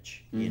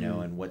leverage, and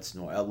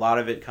a lot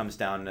of it comes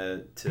down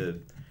to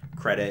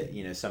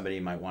credit. Somebody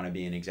might want to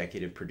be an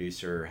executive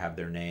producer or have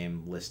their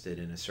name listed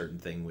in a certain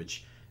thing,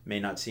 which may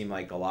not seem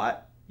like a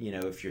lot,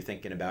 if you're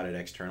thinking about it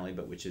externally,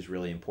 but which is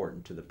really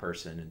important to the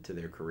person and to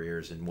their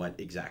careers and what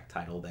exact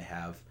title they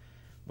have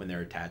when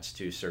they're attached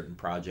to a certain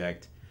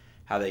project,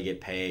 how they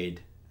get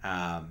paid.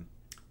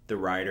 The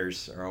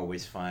writers are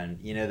always fun.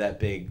 That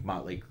big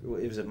Motley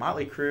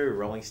Crue or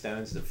Rolling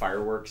Stones, the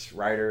fireworks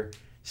writer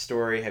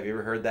story. Have you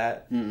ever heard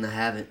that? I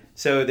haven't.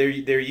 So there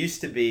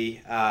used to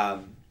be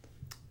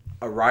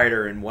a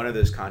writer in one of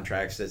those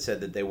contracts that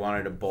said that they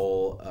wanted a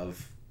bowl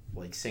of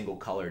like single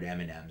colored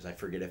M&Ms. I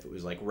forget if it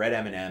was like red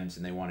M&Ms,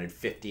 and they wanted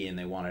 50 and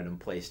they wanted them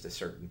placed a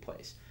certain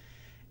place.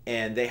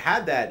 And they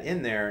had that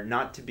in there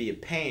not to be a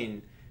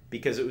pain,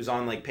 because it was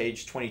on like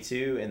page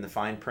 22 in the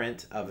fine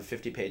print of a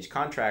 50-page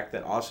contract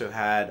that also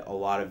had a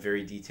lot of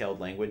very detailed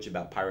language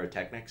about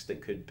pyrotechnics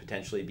that could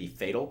potentially be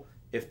fatal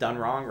if done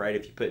wrong, right?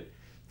 If you put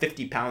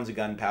 50 pounds of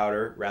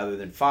gunpowder rather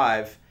than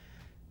 5,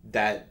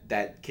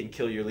 that can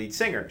kill your lead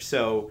singer.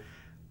 So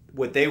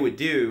what they would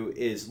do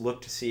is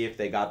look to see if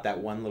they got that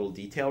one little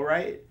detail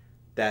right,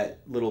 that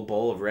little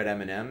bowl of red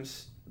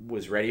M&Ms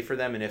was ready for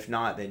them, and if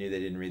not, they knew they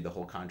didn't read the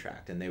whole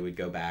contract, and they would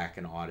go back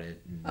and audit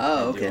and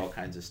do all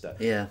kinds of stuff.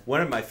 Yeah.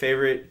 One of my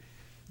favorite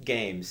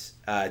games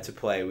to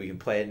play, we can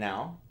play it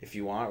now if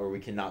you want, or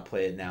we cannot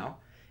play it now,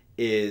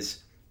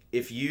 is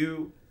if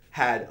you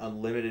had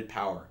unlimited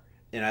power,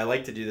 and I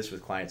like to do this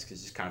with clients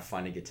because it's kind of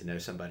fun to get to know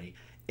somebody,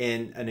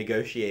 in a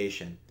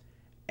negotiation,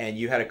 and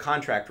you had a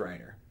contract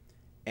writer,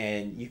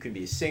 and you can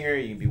be a singer,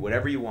 you can be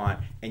whatever you want,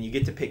 and you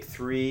get to pick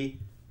 3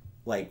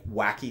 like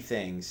wacky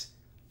things,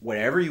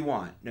 whatever you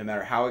want, no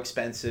matter how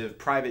expensive,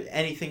 private,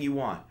 anything you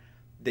want,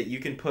 that you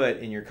can put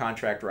in your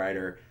contract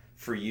writer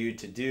for you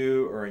to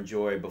do or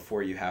enjoy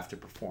before you have to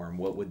perform.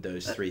 What would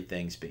those 3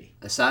 things be?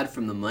 Aside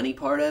from the money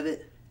part of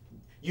it?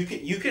 You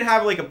could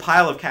have like a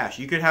pile of cash.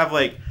 You could have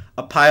like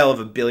a pile of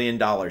 $1 billion.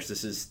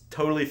 This is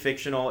totally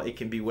fictional. It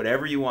can be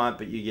whatever you want,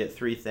 but you get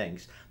 3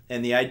 things.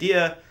 And the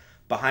idea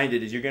behind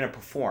it is you're going to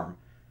perform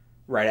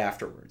right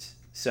afterwards.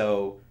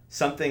 So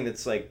something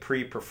that's like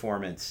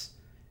pre-performance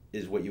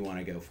is what you want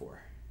to go for.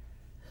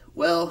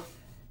 Well,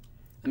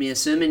 I mean,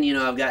 assuming,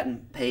 I've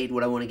gotten paid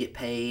what I want to get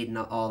paid and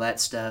all that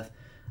stuff,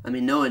 I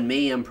mean, knowing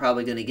me, I'm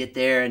probably going to get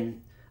there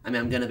and,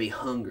 I'm going to be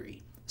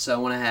hungry. So I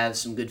want to have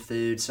some good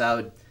food.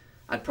 So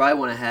I'd probably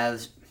want to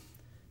have,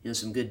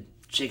 some good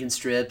chicken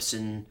strips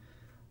and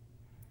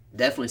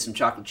definitely some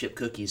chocolate chip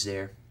cookies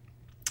there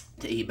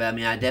to eat. But,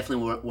 I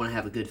definitely want to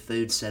have a good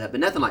food set up. But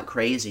nothing like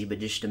crazy, but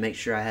just to make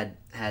sure I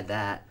had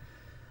that.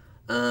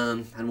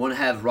 I'd want to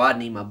have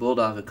Rodney, my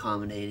bulldog,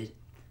 accommodated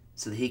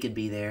so that he could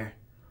be there.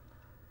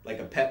 Like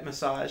a pet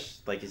massage?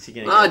 Like, is he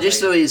going to just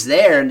so he's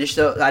there, and just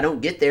so I don't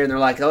get there and they're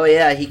like, oh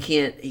yeah, he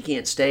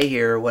can't stay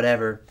here or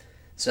whatever.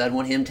 So I'd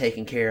want him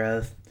taken care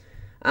of.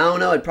 I don't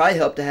know, it'd probably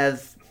help to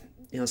have,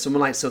 someone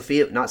like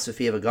not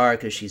Sofia Vergara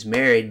because she's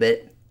married,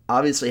 but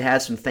obviously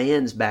has some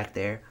fans back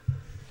there.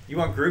 You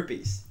want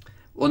groupies?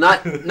 Well,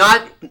 not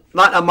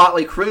a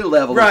Motley Crue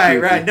level.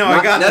 Right. No,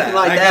 I got nothing that.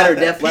 like that or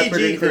Def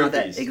Leppard or anything groupies. like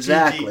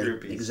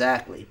that.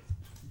 Exactly.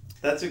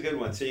 That's a good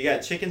one. So you got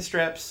chicken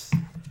strips.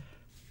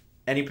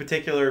 Any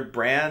particular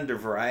brand or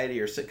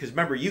variety, or because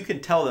remember, you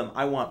can tell them,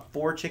 I want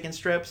 4 chicken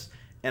strips,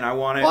 and I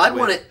want it. Well, I'd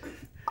want it.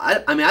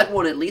 I'd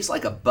want at least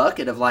like a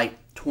bucket of like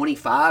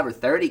 25 or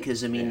 30,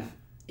 because you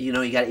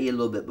know, you got to eat a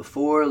little bit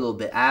before, a little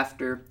bit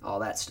after, all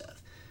that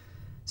stuff.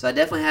 So I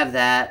definitely have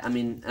that. I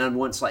mean, and I'd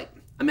want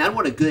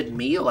a good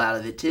meal out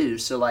of it too.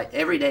 So like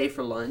every day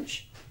for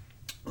lunch,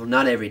 well,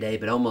 not every day,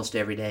 but almost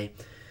every day,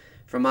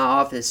 from my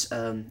office,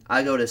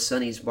 I go to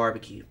Sonny's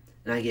Barbecue,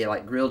 and I get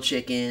like grilled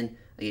chicken.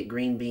 I get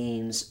green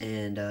beans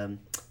and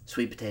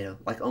sweet potato,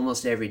 like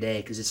almost every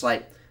day, because it's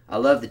like I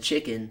love the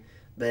chicken,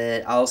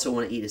 but I also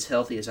want to eat as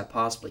healthy as I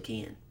possibly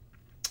can.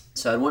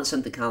 So I'd want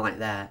something kind of like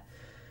that.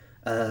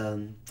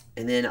 And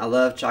then I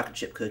love chocolate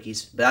chip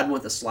cookies, but I'd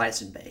want the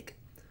slice and bake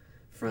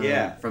from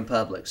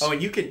Publix. Oh,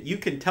 and you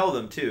can tell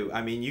them too.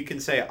 I mean, you can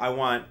say, I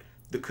want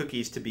the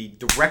cookies to be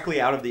directly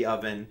out of the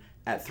oven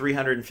at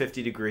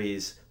 350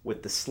 degrees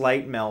with the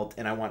slight melt,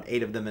 and I want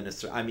 8 of them in a...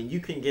 I mean,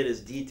 you can get as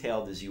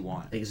detailed as you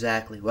want.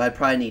 Exactly. Well, I'd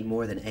probably need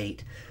more than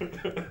 8.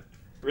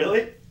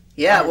 Really?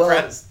 Yeah, I'm well,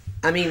 impressed.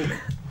 I mean,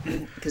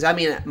 because I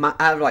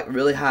have like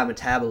really high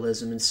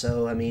metabolism, and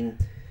so, I mean,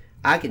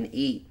 I can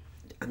eat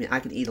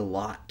a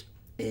lot,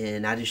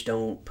 and I just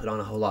don't put on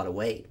a whole lot of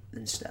weight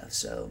and stuff.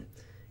 So,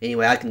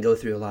 anyway, I can go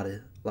through a lot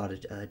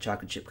of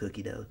chocolate chip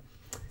cookie dough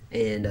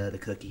and the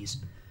cookies.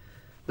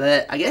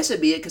 But I guess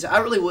it'd be it, because I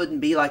really wouldn't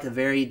be like a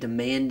very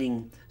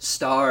demanding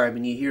star. I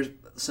mean, you hear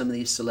some of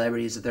these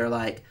celebrities that they're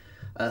like,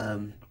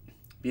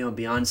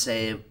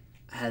 Beyonce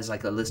has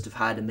like a list of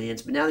high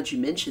demands. But now that you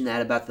mention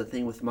that about the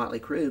thing with Motley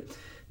Crue,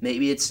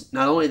 maybe it's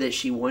not only that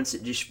she wants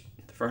it just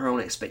for her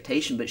own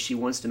expectation, but she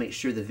wants to make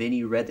sure the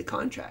venue read the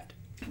contract.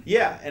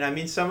 Yeah, and I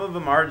mean, some of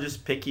them are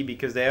just picky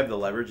because they have the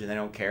leverage and they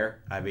don't care.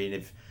 I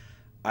mean,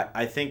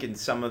 I think in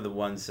some of the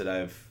ones that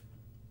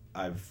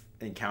I've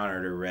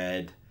encountered or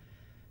read,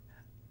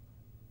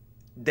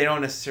 they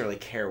don't necessarily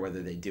care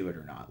whether they do it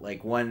or not.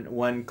 Like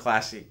one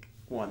classic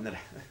one that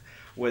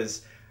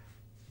was,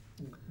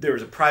 there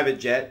was a private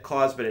jet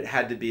clause, but it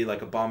had to be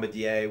like a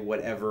Bombardier,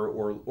 whatever,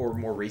 or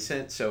more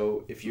recent.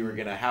 So if you were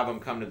going to have them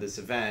come to this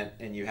event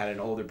and you had an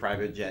older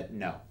private jet,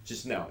 no.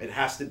 It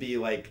has to be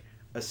like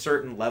a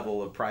certain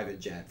level of private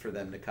jet for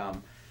them to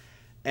come.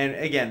 And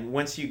again,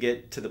 once you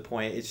get to the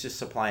point, it's just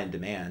supply and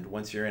demand.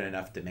 Once you're in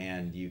enough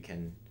demand, you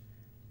can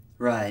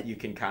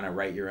kind of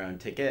write your own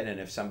ticket. And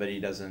if somebody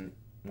doesn't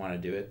want to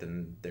do it,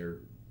 then they're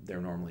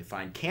normally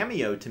fine.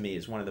 Cameo to me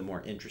is one of the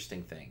more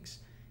interesting things.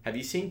 Have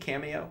you seen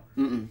Cameo?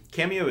 Mm-mm.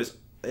 Cameo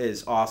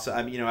is awesome.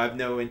 I mean, I have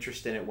no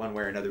interest in it one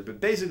way or another,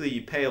 but basically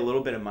you pay a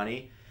little bit of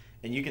money,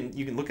 and you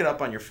can look it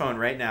up on your phone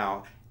right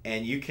now,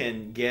 and you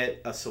can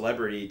get a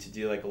celebrity to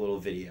do like a little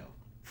video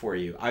for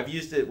you. I've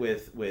used it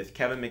with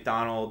Kevin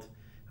McDonald,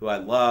 who I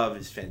love,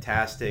 is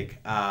fantastic.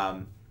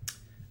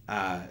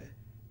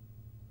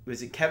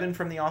 Was it Kevin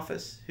from The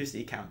Office? Who's the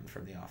accountant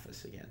from The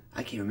Office again?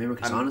 I can't remember,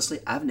 because honestly,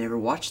 I've never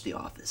watched The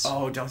Office.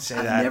 Oh, don't say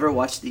that. I've never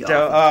watched The Office.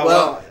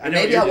 Well,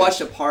 maybe I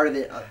watched a part of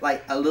it,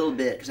 like a little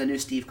bit, because I knew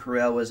Steve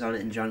Carell was on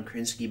it and John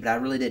Krasinski, but I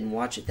really didn't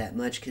watch it that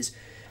much, because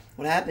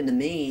what happened to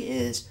me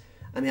is,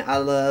 I mean, I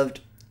loved,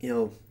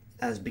 I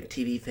was a big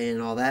TV fan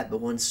and all that, but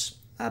once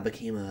I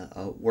became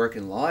a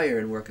working lawyer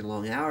and working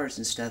long hours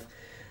and stuff,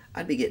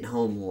 I'd be getting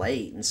home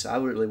late, and so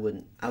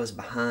I was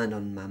behind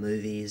on my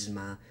movies and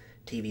my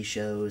TV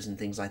shows and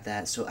things like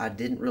that, so I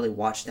didn't really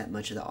watch that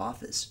much of The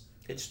Office.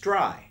 It's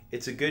dry.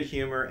 It's a good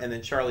humor, and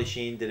then Charlie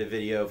Sheen did a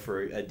video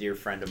for a dear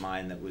friend of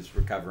mine that was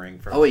recovering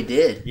from... Oh, he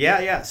did?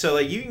 Yeah. So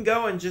like you can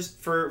go and just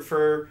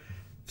for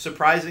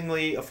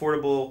surprisingly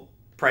affordable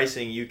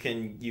pricing, you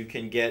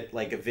can get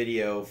like a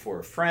video for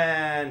a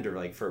friend or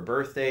like for a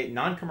birthday.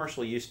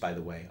 Non-commercial use, by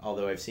the way,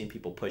 although I've seen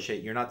people push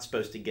it. You're not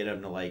supposed to get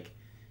them to like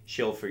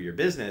shill for your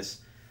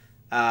business.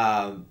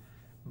 But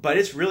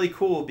it's really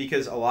cool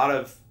because a lot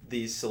of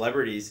these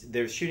celebrities,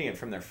 they're shooting it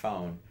from their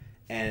phone,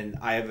 and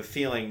I have a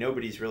feeling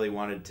nobody's really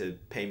wanted to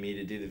pay me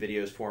to do the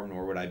videos for them,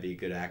 nor would I be a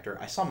good actor.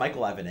 I saw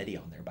Michael Avenatti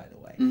on there, by the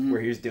way,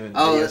 where he was doing the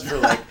videos for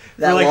like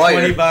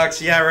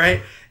 $20. Yeah,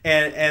 right.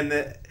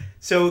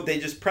 So they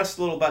just press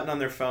the little button on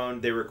their phone,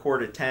 they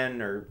record a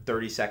 10 or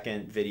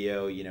 30-second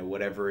video,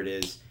 whatever it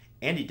is.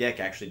 Andy Dick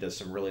actually does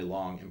some really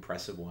long,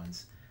 impressive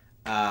ones.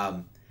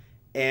 And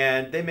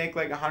they make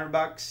like $100,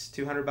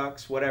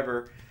 $200,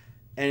 whatever.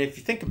 And if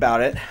you think about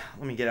it,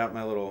 let me get out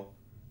my little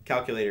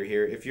calculator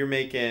here. If you're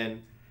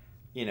making,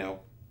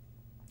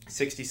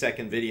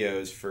 60-second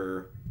videos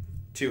for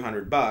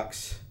 $200,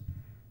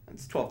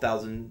 that's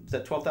 $12,000. Is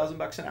that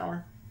 $12,000 an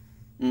hour?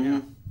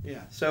 Mm-hmm.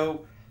 Yeah.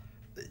 So,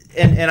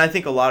 and I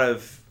think a lot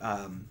of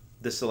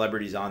the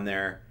celebrities on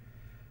there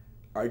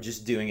are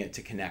just doing it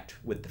to connect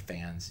with the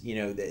fans.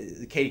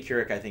 Katie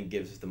Couric, I think,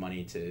 gives the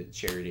money to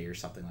charity or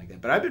something like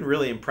that. But I've been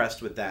really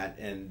impressed with that,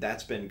 and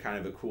that's been kind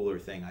of a cooler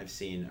thing I've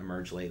seen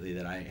emerge lately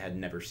that I had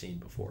never seen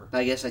before.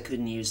 I guess I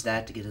couldn't use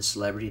that to get a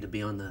celebrity to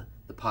be on the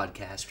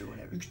podcast or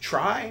whatever. You could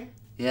try.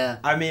 Yeah.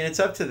 I mean, it's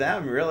up to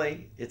them,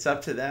 really. It's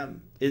up to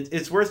them.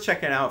 It's worth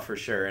checking out for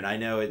sure. And I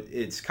know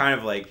it's kind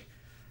of like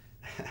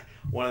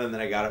one of them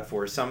that I got it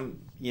for. Some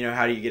you know,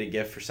 how do you get a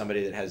gift for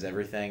somebody that has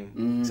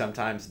everything?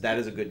 Sometimes that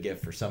is a good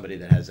gift for somebody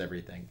that has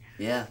everything.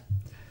 Yeah.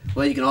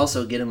 Well, you can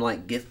also get them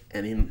like gift.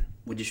 I mean,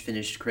 we just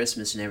finished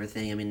Christmas and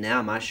everything. I mean,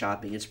 now my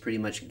shopping is pretty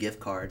much gift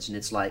cards, and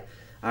it's like,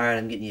 all right,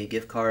 I'm getting you a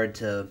gift card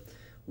to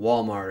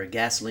Walmart or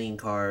gasoline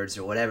cards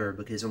or whatever,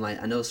 because I'm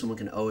like, I know someone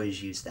can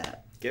always use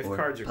that. Gift or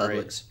cards are Publix.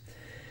 great.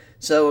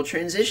 So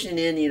transitioning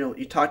in, you know,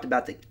 you talked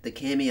about the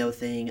Cameo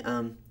thing.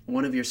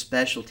 One of your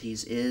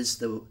specialties is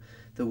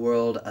the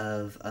world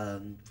of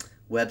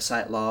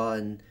website law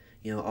and,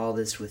 you know, all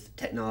this with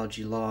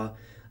technology law.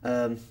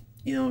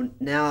 You know,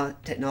 now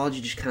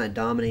technology just kind of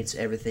dominates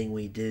everything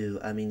we do.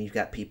 I mean, you've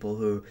got people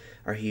who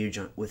are huge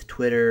with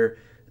Twitter,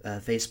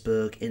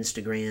 Facebook,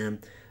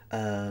 Instagram,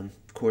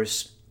 of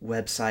course,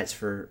 websites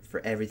for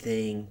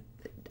everything,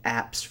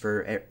 apps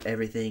for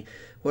everything.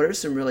 What are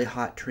some really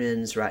hot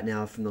trends right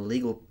now from the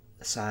legal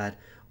side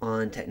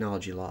on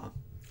technology law?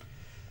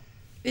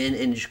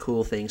 And just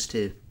cool things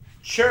too.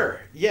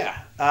 Sure,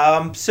 yeah.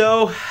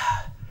 So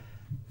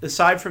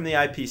aside from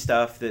the IP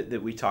stuff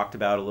that we talked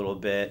about a little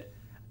bit,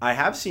 I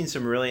have seen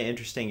some really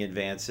interesting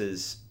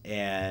advances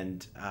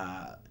and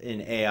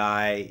in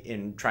AI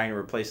in trying to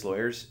replace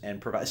lawyers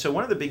and provide. So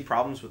one of the big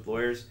problems with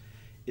lawyers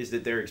is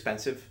that they're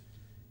expensive.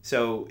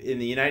 So in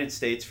the United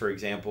States, for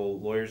example,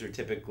 lawyers are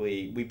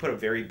typically, we put a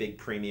very big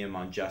premium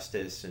on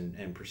justice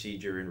and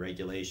procedure and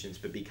regulations,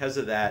 but because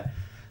of that,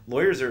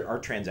 lawyers are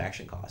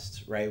transaction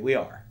costs, right? We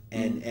are.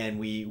 And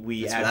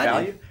we That's add what I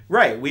value. do.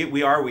 Right,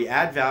 we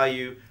add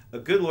value. A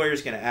good lawyer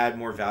is going to add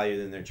more value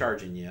than they're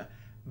charging you.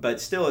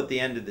 But still, at the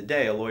end of the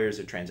day, a lawyer is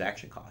a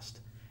transaction cost.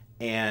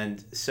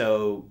 And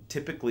so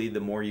typically, the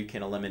more you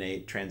can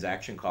eliminate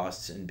transaction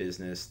costs in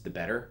business, the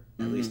better,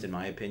 at least in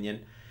my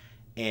opinion.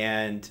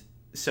 And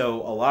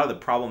so a lot of the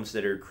problems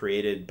that are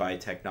created by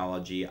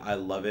technology, I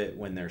love it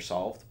when they're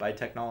solved by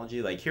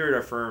technology. Like here at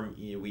our firm,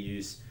 you know, we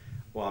use,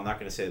 well, I'm not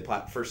going to say the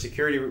platform. For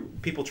security,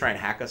 people try and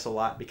hack us a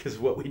lot because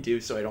of what we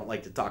do, so I don't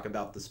like to talk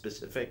about the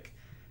specific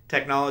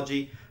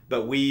technology.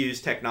 But we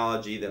use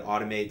technology that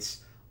automates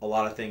a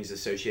lot of things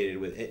associated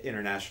with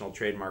international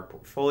trademark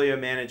portfolio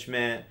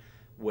management,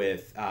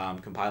 with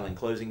compiling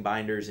closing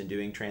binders and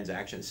doing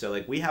transactions. So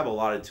like we have a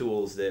lot of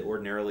tools that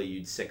ordinarily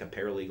you'd sick a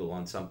paralegal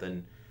on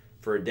something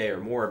for a day or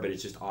more, but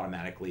it's just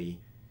automatically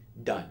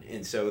done.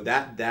 And so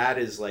that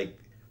is like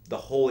the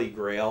holy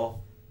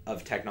grail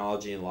of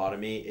technology and law to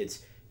me.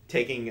 It's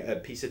taking a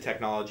piece of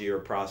technology or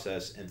a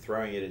process and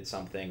throwing it at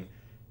something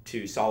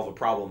to solve a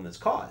problem that's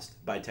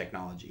caused by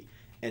technology.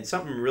 And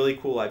something really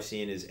cool I've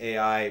seen is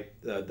AI,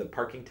 the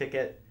parking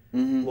ticket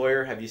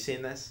lawyer. Have you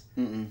seen this?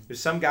 There's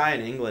some guy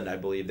in England, I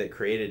believe, that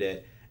created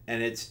it.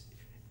 And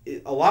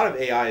a lot of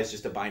AI is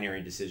just a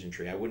binary decision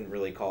tree. I wouldn't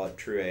really call it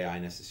true AI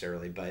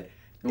necessarily, but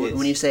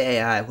when you say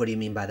AI, what do you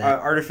mean by that?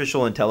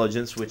 Artificial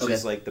intelligence, which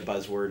is like the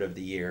buzzword of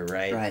the year,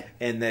 right? Right.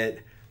 And that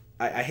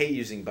I hate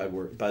using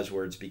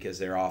buzzwords because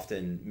they're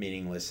often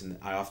meaningless, and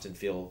I often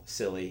feel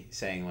silly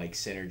saying like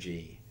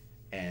synergy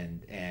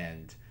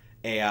and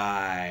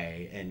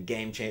AI and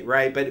game change,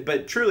 right?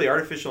 But truly,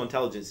 artificial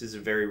intelligence is a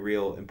very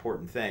real,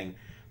 important thing,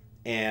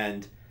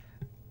 and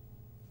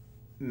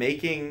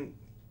making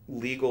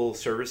legal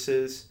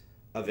services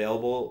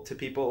available to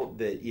people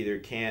that either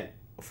can't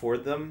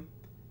afford them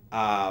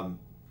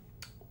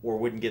or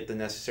wouldn't get the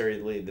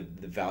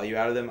value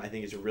out of them, I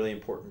think is a really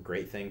important,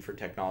 great thing for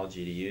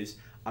technology to use.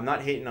 I'm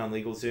not hating on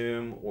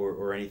LegalZoom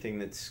or anything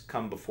that's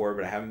come before,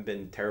 but I haven't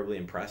been terribly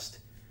impressed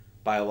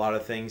by a lot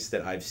of things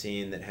that I've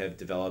seen that have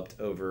developed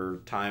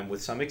over time,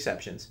 with some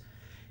exceptions.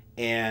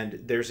 And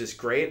there's this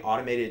great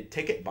automated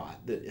ticket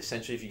bot that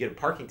essentially, if you get a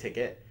parking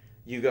ticket,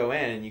 you go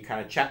in and you kind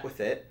of chat with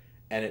it,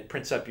 and it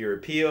prints up your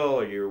appeal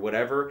or your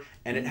whatever,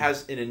 and it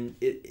has an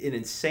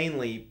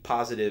insanely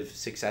positive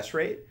success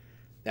rate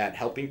at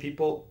helping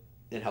people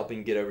and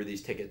helping get over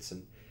these tickets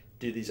and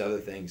do these other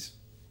things.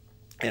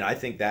 And I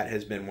think that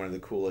has been one of the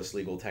coolest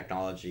legal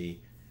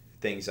technology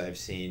things I've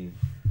seen.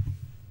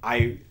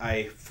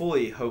 I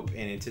fully hope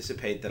and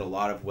anticipate that a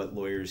lot of what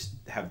lawyers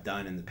have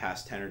done in the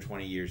past 10 or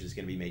 20 years is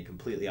going to be made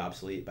completely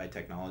obsolete by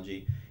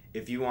technology.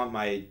 If you want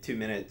my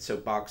 2-minute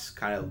soapbox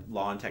kind of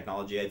law and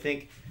technology, I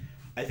think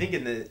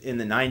in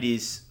the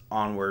 90s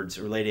onwards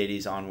or late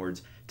 80s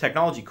onwards,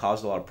 technology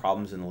caused a lot of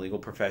problems in the legal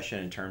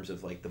profession in terms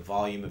of like the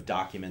volume of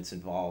documents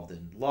involved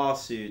in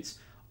lawsuits,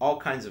 all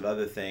kinds of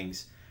other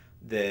things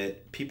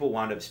that people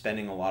wound up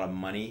spending a lot of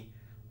money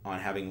on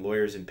having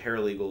lawyers and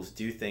paralegals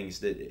do things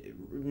that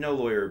no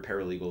lawyer or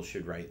paralegal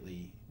should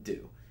rightly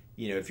do.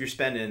 You know, if you're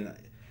spending,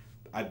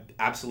 I've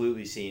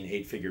absolutely seen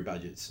 8-figure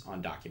budgets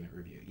on document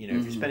review. You know,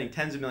 if you're spending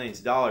tens of millions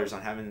of dollars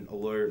on having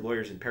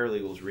lawyers and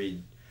paralegals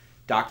read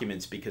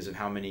documents because of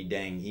how many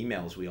dang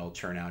emails we all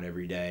churn out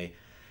every day,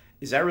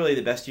 is that really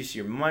the best use of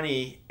your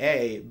money?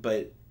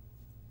 But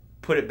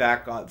put it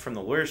back on from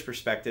the lawyer's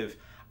perspective,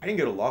 I didn't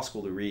go to law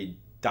school to read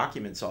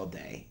documents all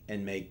day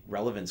and make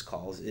relevance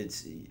calls.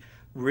 It's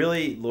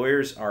really,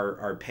 lawyers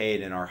are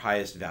paid, and our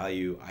highest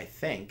value, I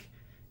think,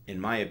 in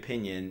my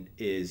opinion,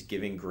 is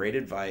giving great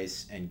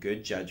advice and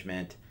good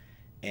judgment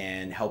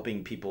and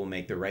helping people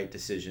make the right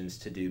decisions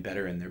to do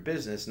better in their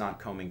business, not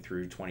combing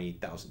through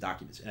 20,000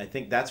 documents. And I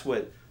think that's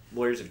what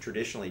lawyers have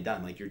traditionally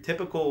done. Like your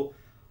typical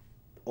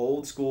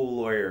old school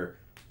lawyer,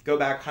 go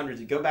back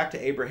to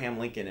Abraham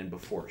Lincoln and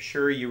before.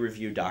 Sure, you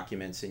review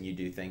documents and you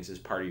do things as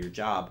part of your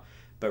job,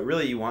 but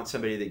really you want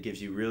somebody that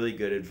gives you really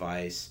good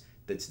advice,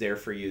 that's there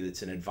for you,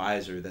 that's an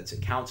advisor, that's a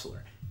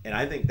counselor. And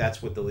I think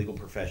that's what the legal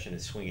profession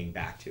is swinging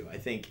back to. I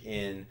think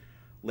in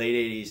late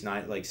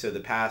 80s, so the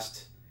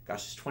past,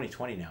 gosh, it's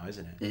 2020 now,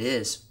 isn't it? It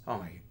is. Oh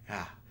my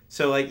God.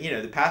 So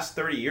the past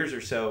 30 years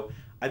or so,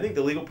 I think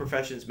the legal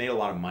profession's made a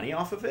lot of money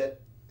off of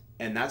it.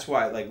 And that's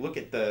why, look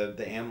at the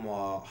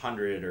AmLaw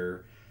 100,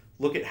 or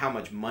look at how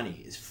much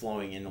money is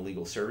flowing into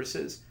legal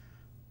services.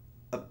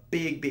 A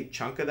big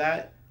chunk of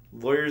that,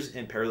 lawyers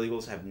and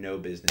paralegals have no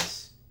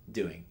business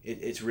doing.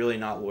 It's really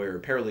not lawyer or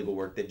paralegal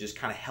work. They've just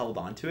kind of held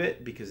onto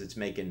it because it's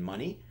making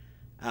money.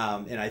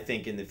 And I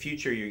think in the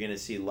future, you're going to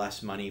see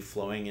less money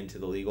flowing into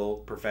the legal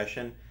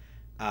profession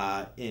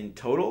in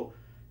total.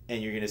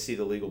 And you're going to see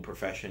the legal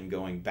profession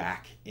going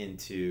back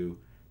into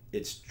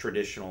its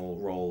traditional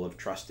role of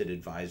trusted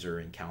advisor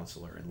and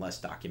counselor and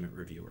less document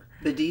reviewer.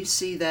 But do you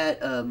see that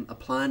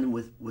applying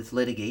with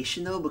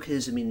litigation, though?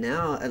 Because,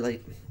 now,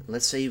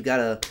 let's say you've got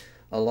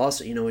a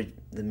lawsuit.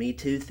 The Me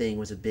Too thing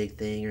was a big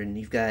thing, and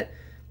you've got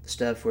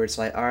stuff where it's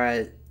like, all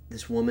right,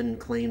 this woman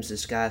claims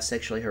this guy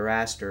sexually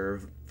harassed her,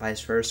 or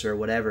vice versa, or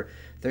whatever.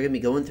 They're going to be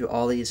going through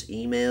all these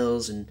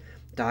emails and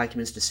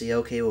documents to see,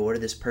 okay, well, what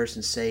did this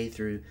person say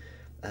through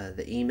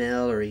the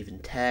email or even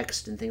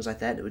text and things like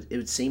that. It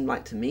would seem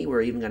like to me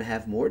we're even going to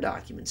have more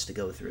documents to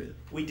go through.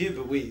 We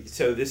do, but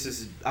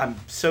I'm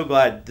so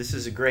glad this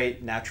is a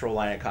great natural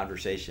line of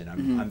conversation.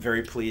 I'm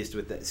very pleased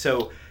with that.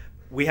 So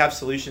we have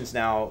solutions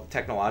now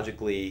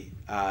technologically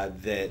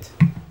that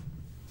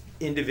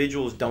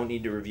individuals don't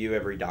need to review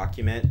every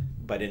document,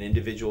 but an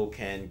individual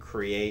can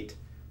create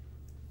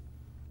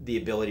the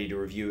ability to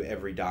review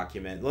every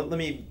document. Let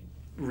me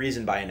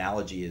reason by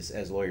analogy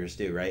as lawyers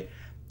do, right?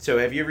 So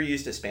have you ever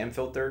used a spam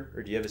filter,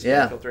 or do you have a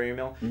spam filter in your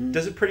email? Mm-hmm.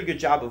 Does a pretty good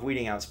job of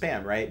weeding out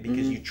spam, right?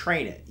 Because you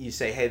train it. You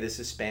say, hey, this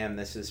is spam,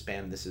 this is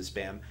spam, this is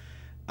spam.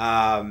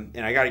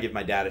 And I got to give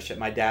my dad a shit.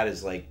 My dad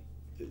is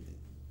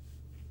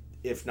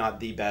if not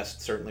the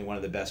best, certainly one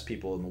of the best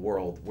people in the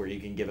world, where you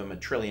can give him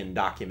 1 trillion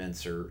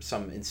documents or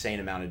some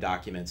insane amount of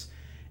documents,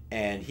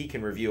 and he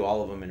can review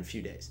all of them in a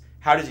few days.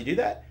 How does he do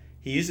that?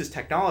 He uses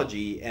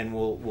technology and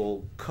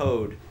will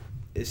code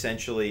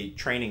essentially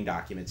training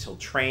documents. He'll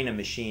train a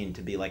machine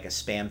to be like a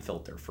spam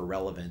filter for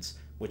relevance,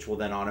 which will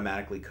then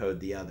automatically code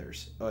the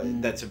others.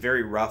 That's a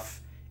very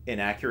rough,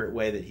 inaccurate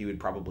way that he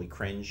would probably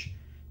cringe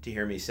to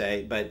hear me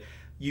say, but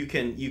you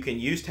can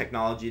use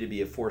technology to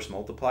be a force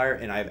multiplier,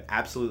 and I've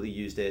absolutely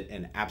used it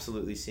and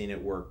absolutely seen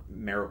it work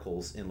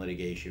miracles in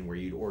litigation, where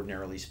you'd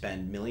ordinarily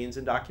spend millions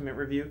in document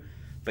review,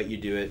 but you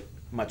do it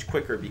much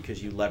quicker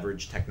because you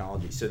leverage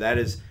technology. So that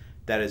is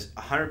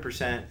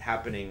 100%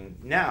 happening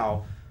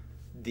now.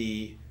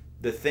 The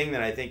thing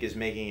that I think is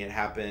making it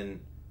happen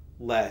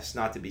less,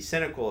 not to be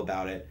cynical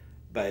about it,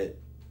 but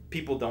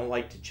people don't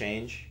like to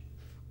change,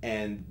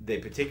 and they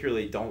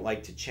particularly don't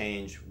like to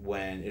change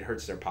when it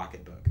hurts their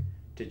pocketbook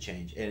to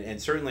change.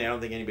 And certainly I don't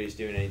think anybody's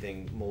doing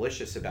anything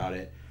malicious about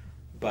it,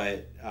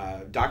 but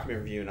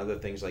document review and other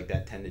things like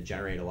that tend to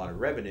generate a lot of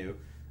revenue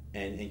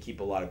and keep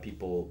a lot of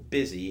people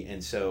busy.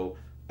 And so,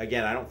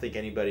 again, I don't think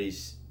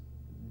anybody's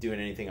doing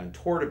anything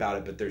untoward about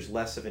it, but there's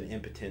less of an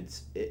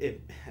impetus,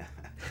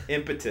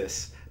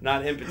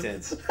 not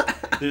impotence.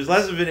 There's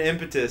less of an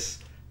impetus,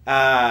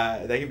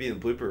 that can be the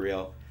blooper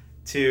reel,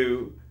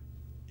 to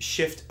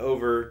shift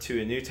over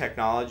to a new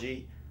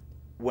technology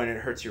when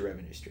it hurts your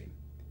revenue stream.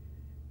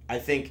 I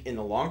think in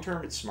the long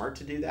term, it's smart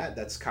to do that.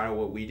 That's kind of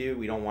what we do.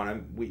 We don't want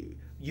to,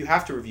 you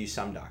have to review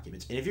some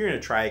documents. And if you're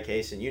going to try a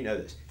case, and you know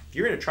this, if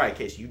you're going to try a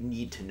case, you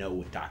need to know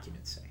what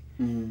documents say.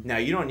 Mm-hmm. Now,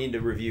 you don't need to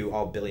review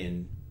all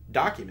billion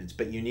documents,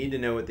 but you need to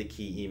know what the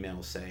key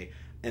emails say.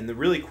 And the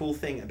really cool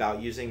thing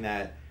about using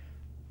that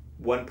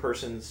one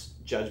person's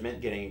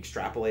judgment getting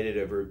extrapolated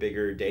over a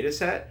bigger data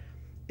set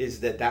is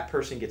that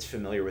person gets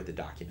familiar with the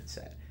document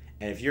set.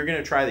 And if you're going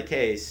to try the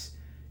case,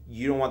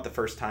 you don't want the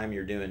first time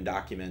you're doing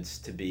documents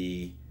to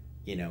be,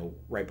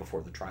 right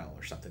before the trial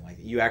or something like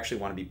that. You actually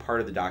want to be part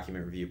of the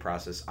document review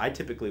process. I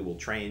typically will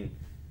train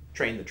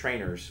the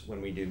trainers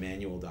when we do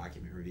manual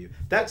document review.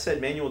 That said,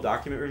 manual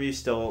document review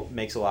still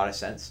makes a lot of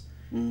sense.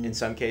 In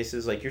some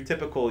cases, like your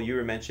typical, you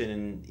were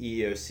mentioning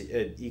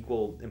EEOC,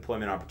 Equal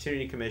Employment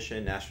Opportunity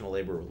Commission, National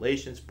Labor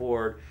Relations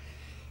Board,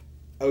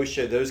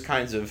 OSHA, those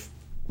kinds of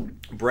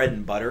bread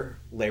and butter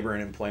labor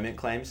and employment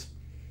claims.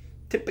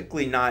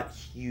 Typically not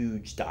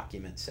huge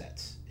document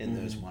sets in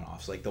those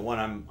one-offs. Like the one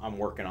I'm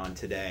working on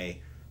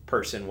today,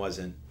 person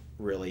wasn't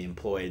really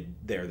employed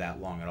there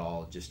that long at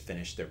all, just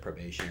finished their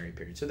probationary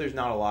period. So there's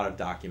not a lot of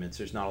documents,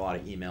 there's not a lot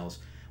of emails.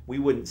 We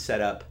wouldn't set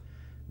up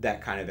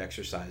that kind of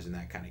exercise in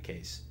that kind of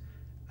case.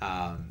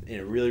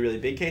 In a really, really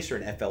big case or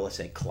an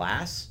FLSA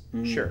class,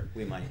 sure,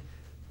 we might.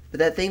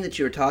 But that thing that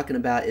you were talking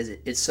about,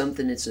 it's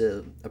something, it's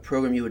a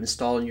program you would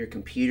install in your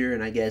computer,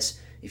 and I guess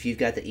if you've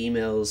got the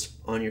emails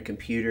on your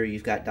computer,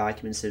 you've got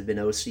documents that have been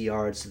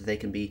OCR'd so that they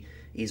can be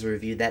easily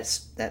reviewed.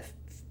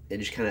 It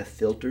just kind of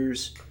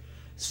filters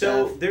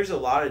So stuff. there's a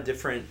lot of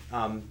different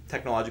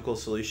technological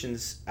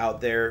solutions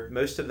out there.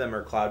 Most of them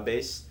are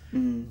cloud-based,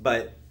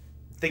 but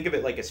think of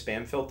it like a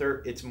spam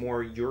filter. It's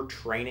more you're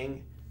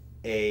training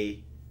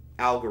a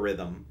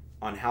algorithm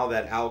on how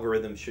that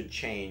algorithm should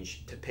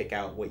change to pick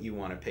out what you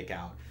want to pick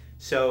out.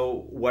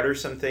 So what are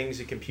some things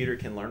a computer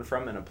can learn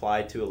from and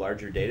apply to a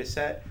larger data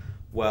set?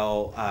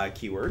 Well,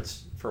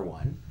 keywords for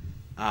one.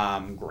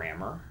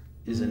 Grammar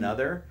is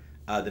another.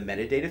 The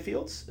metadata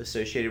fields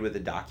associated with a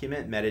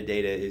document.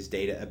 Metadata is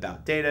data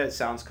about data. It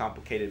sounds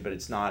complicated, but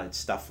it's not. It's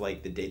stuff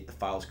like the date the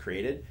file's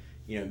created.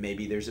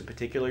 Maybe there's a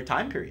particular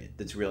time period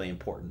that's really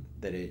important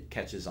that it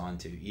catches on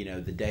to.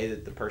 The day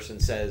that the person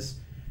says,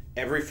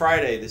 every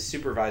Friday the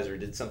supervisor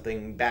did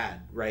something bad,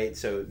 right?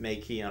 So it may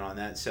key in on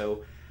that.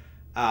 So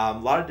a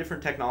lot of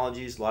different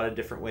technologies, a lot of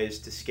different ways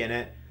to skin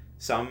it.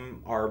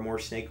 Some are more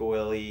snake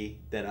oily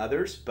than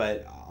others,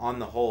 but on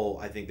the whole,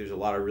 I think there's a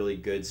lot of really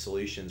good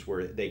solutions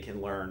where they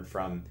can learn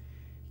from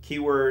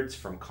keywords,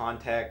 from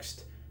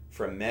context,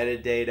 from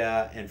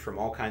metadata, and from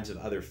all kinds of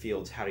other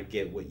fields how to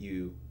get what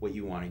you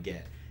want to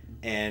get.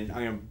 And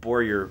I'm going to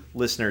bore your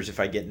listeners if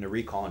I get into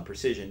recall and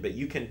precision, but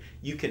you can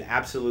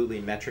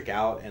absolutely metric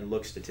out and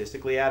look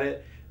statistically at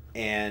it,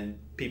 and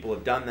people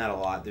have done that a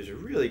lot. There's a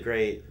really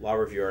great law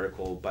review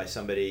article by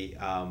somebody,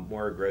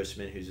 Maura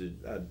Grossman, who's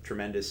a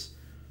tremendous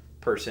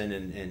person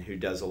and who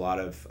does a lot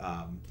of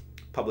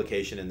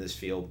publication in this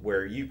field,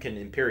 where you can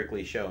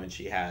empirically show, and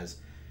she has,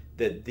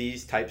 that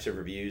these types of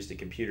reviews, the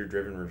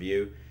computer-driven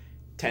review,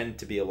 tend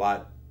to be a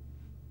lot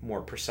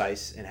more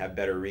precise and have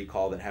better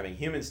recall than having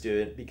humans do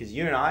it, because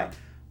you and I,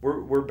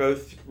 we're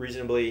both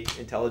reasonably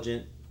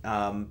intelligent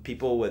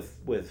people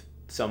with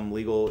some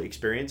legal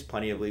experience,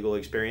 plenty of legal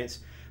experience.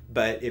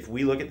 But if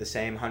we look at the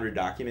same 100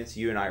 documents,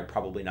 you and I are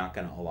probably not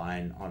going to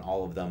align on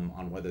all of them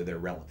on whether they're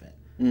relevant.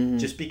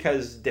 Just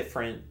because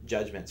different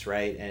judgments,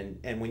 right?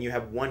 And when you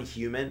have one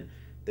human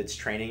that's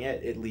training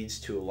it, it leads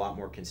to a lot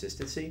more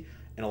consistency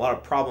and a lot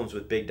of problems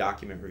with big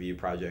document review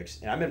projects.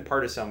 And I've been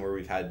part of some where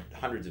we've had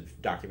hundreds of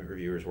document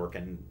reviewers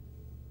working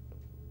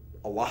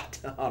a lot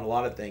on a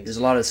lot of things. There's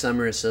a lot of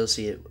summer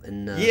associate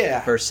and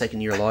first,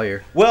 second year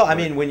lawyer. Well, I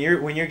mean, when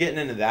you're getting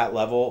into that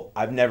level,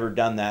 I've never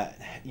done that.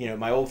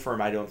 My old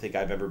firm, I don't think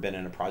I've ever been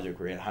in a project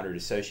where we had 100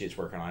 associates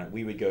working on it.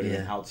 We would go to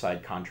an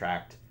outside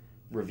contract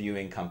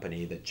reviewing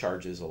company that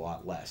charges a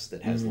lot less,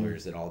 that has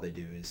lawyers that all they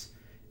do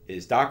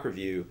is doc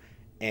review,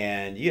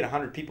 and you get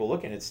 100 people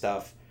looking at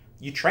stuff.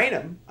 You train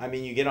them. I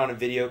mean, you get on a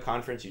video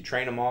conference, you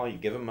train them all, you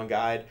give them a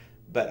guide,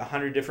 but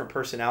 100 different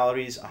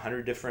personalities,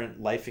 100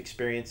 different life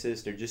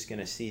experiences, they're just going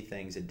to see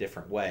things a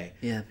different way.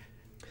 Yeah.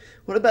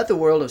 What about the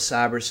world of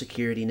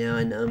cybersecurity now?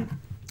 And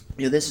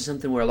this is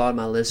something where a lot of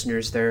my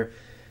listeners, they're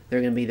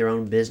going to be their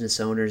own business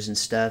owners and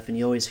stuff, and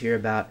you always hear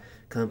about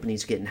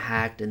companies getting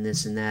hacked and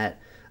this and that.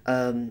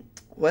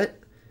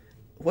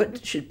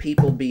 What should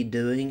people be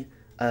doing,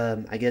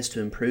 I guess,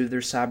 to improve their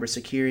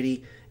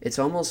cybersecurity? It's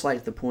almost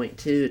like the point,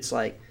 too. It's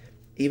like,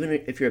 even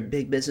if you're a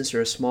big business or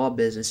a small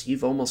business,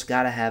 you've almost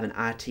got to have an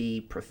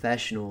IT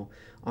professional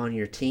on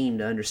your team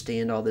to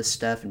understand all this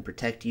stuff and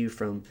protect you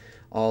from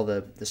all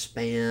the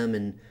spam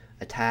and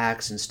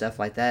attacks and stuff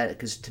like that.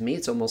 Because to me,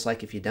 it's almost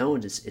like if you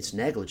don't, it's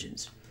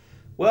negligence.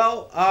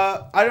 Well,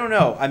 I don't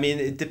know. I mean,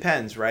 it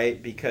depends, right?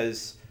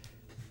 Because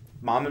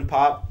mom and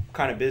pop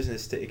kind of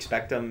business, to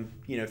expect them,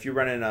 if you're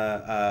running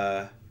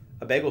a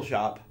bagel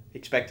shop,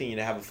 expecting you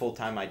to have a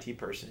full-time IT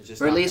person is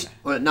just, or at least,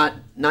 not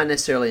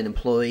necessarily an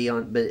employee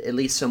but at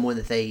least someone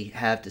that they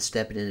have to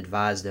step in and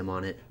advise them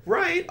on it.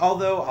 Right.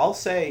 Although I'll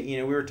say,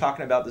 we were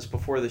talking about this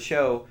before the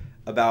show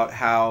about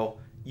how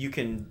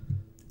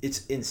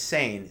it's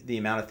insane the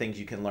amount of things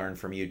you can learn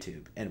from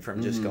YouTube and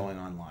from just going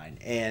online.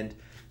 And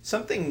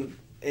something,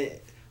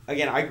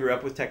 again, I grew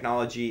up with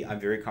technology. I'm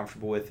very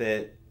comfortable with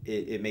it.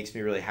 It makes me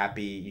really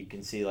happy. You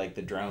can see like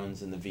the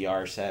drones and the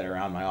VR set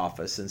around my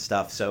office and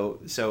stuff.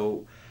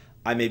 So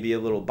I may be a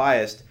little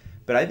biased,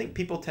 but I think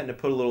people tend to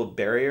put a little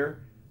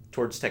barrier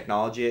towards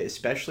technology,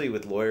 especially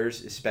with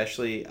lawyers,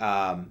 especially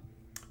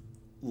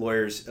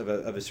lawyers of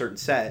a certain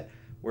set,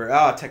 where,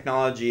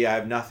 technology, I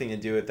have nothing to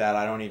do with that.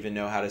 I don't even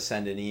know how to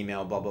send an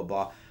email, blah, blah,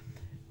 blah.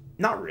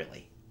 Not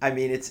really. I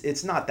mean,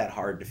 it's not that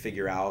hard to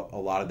figure out a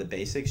lot of the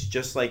basics,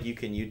 just like you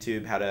can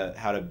YouTube how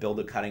to build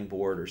a cutting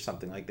board or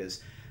something like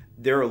this.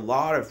 There are a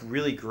lot of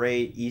really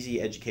great,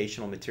 easy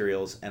educational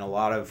materials and a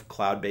lot of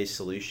cloud-based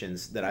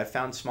solutions that I've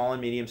found small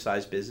and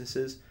medium-sized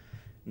businesses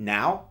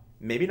now,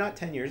 maybe not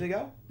 10 years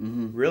ago,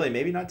 really,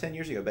 maybe not 10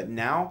 years ago, but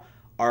now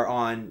are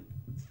on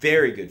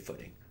very good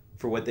footing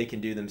for what they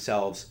can do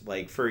themselves.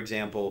 Like, for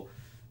example,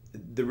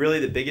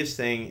 the biggest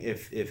thing,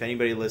 if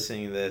anybody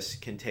listening to this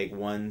can take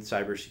one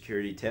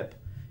cybersecurity tip,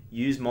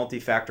 use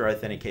multi-factor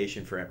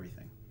authentication for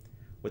everything.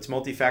 What's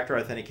multi-factor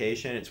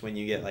authentication? It's when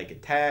you get like a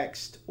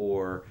text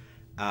or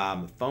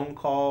a phone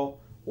call,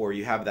 or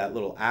you have that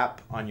little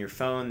app on your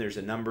phone. There's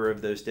a number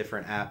of those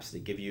different apps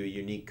that give you a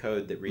unique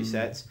code that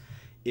resets.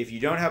 If you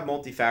don't have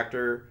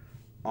multi-factor,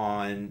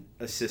 on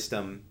a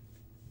system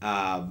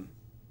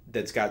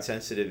that's got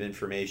sensitive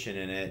information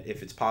in it,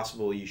 if it's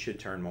possible, you should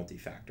turn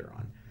multi-factor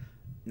on.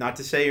 Not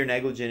to say you're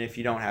negligent if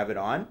you don't have it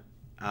on.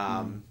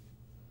 I'm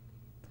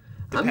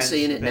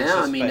seeing it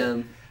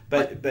now.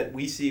 But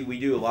we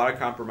do a lot of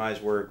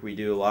compromise work. We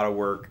do a lot of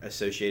work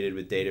associated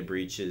with data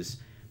breaches,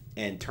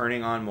 and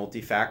turning on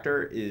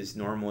multi-factor is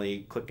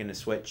normally clicking a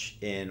switch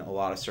in a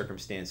lot of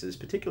circumstances,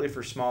 particularly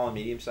for small and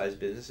medium-sized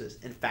businesses.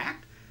 In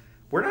fact,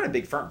 we're not a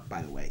big firm,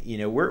 by the way.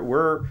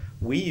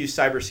 We use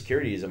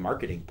cybersecurity as a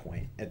marketing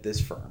point at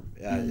this firm,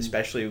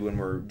 especially when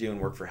we're doing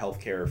work for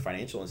healthcare or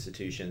financial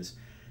institutions.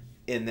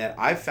 In that,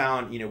 I've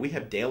found, we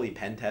have daily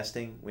pen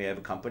testing. We have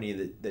a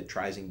company that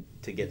tries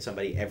to get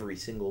somebody every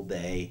single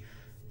day.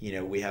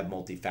 We have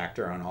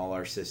multi-factor on all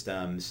our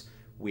systems.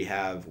 We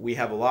have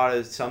a lot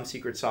of some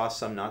secret sauce,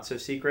 some not so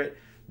secret,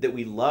 that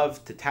we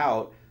love to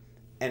tout,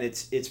 and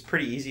it's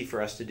pretty easy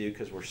for us to do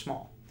because we're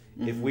small.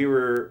 Mm-hmm. If we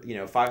were,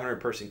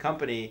 500-person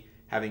company,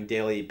 having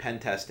daily pen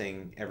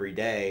testing every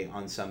day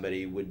on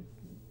somebody would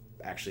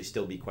actually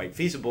still be quite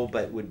feasible,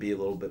 but would be a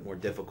little bit more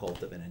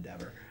difficult of an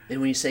endeavor.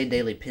 And when you say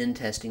daily pen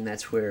testing,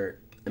 that's where,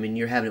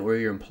 you're having it where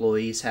your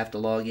employees have to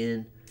log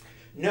in?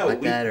 No,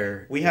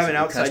 we have an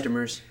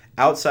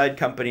outside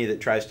company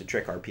that tries to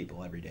trick our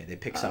people every day. They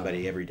pick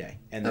somebody every day,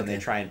 and then they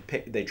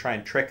try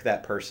and trick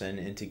that person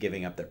into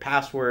giving up their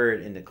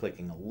password, into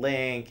clicking a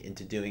link,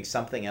 into doing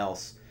something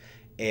else.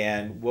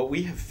 And what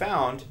we have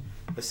found,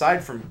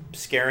 aside from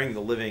scaring the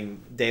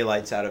living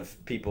daylights out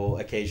of people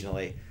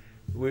occasionally,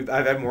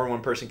 I've had more than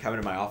one person come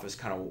into my office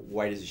kind of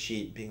white as a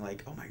sheet, being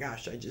like, "Oh my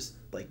gosh, I just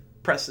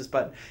press this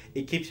button."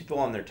 It keeps people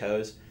on their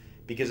toes,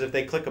 because if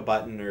they click a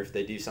button or if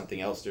they do something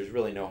else, there's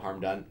really no harm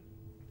done.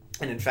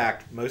 And in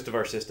fact, most of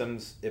our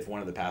systems, if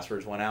one of the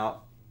passwords went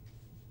out,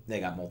 they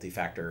got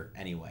multi-factor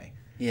anyway.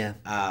 Yeah.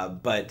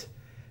 But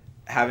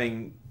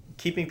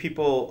keeping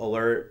people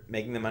alert,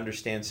 making them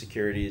understand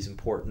security is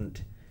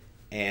important,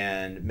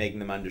 and making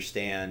them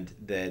understand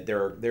that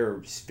there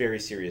are very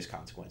serious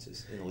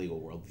consequences in the legal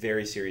world,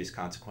 very serious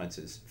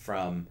consequences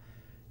from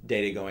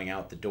data going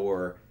out the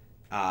door.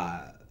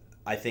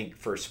 I think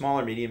for a small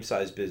or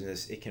medium-sized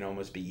business, it can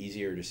almost be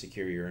easier to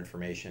secure your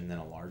information than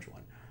a large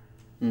one.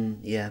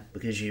 Yeah,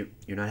 because you're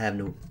not having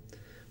to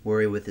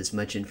worry with as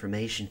much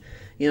information.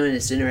 And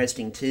it's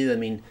interesting too.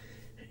 I'm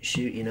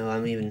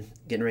even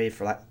getting ready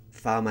for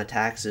file my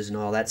taxes and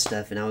all that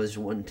stuff, and I was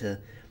wanting to.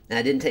 And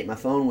I didn't take my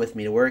phone with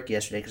me to work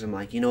yesterday because I'm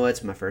like,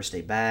 it's my first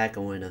day back. I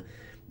want to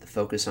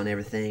focus on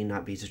everything,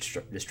 not be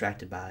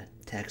distracted by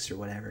text or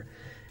whatever.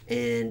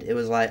 And it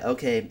was like,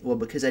 okay, well,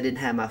 because I didn't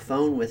have my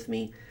phone with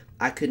me,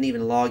 I couldn't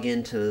even log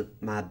into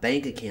my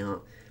bank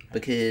account,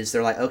 because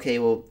they're like, okay,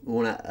 well, we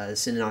want to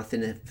send an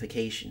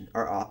authentication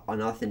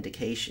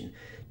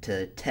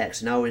to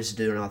text. And I always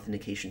do an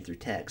authentication through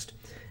text.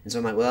 And so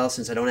I'm like, well,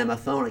 since I don't have my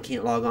phone, I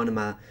can't log on to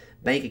my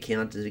bank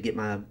account to get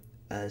my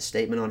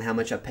statement on how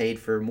much I paid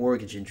for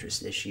mortgage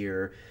interest this year,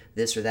 or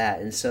this or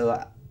that. And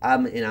so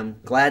I'm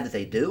glad that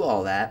they do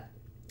all that.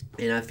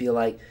 And I feel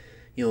like,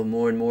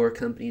 more and more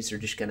companies are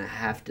just going to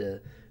have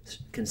to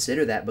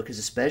consider that, because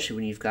especially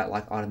when you've got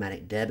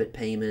automatic debit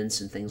payments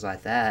and things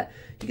like that,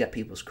 you got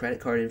people's credit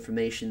card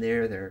information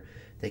there.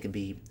 They can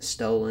be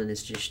stolen.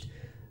 It's just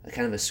a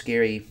kind of a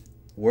scary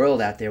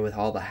world out there with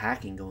all the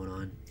hacking going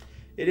on.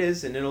 It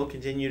is, and it'll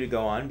continue to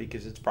go on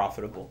because it's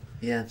profitable.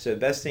 Yeah. So the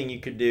best thing you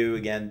could do,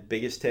 again,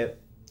 biggest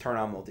tip, turn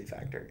on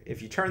multi-factor.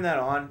 If you turn that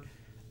on,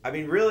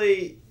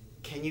 really,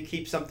 can you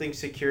keep something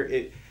secure?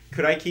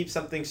 Could I keep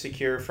something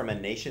secure from a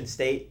nation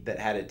state that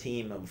had a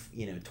team of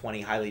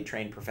 20 highly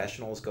trained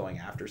professionals going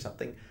after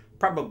something?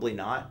 Probably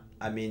not.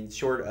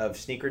 Short of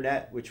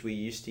SneakerNet, which we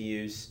used to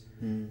use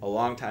a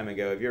long time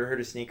ago. Have you ever heard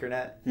of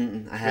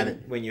SneakerNet? I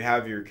haven't. When you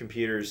have your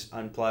computers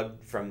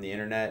unplugged from the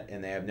internet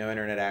and they have no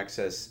internet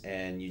access,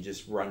 and you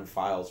just run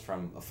files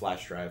from a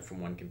flash drive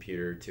from one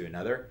computer to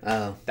another.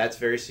 Oh. That's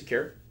very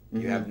secure.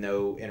 You have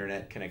no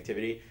internet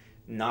connectivity.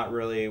 Not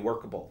really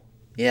workable.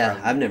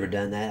 Yeah, I've never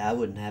done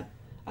that.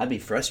 I'd be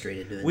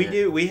frustrated doing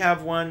that. We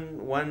have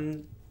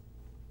one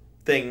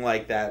thing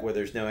like that where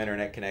there's no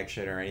internet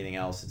connection or anything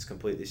else. It's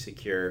completely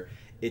secure.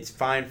 It's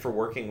fine for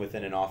working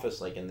within an office,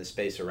 like in the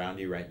space around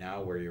you right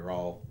now where you're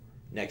all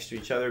next to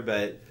each other.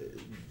 But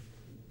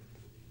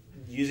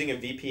using a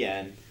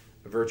VPN,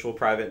 a virtual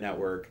private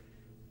network,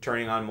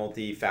 turning on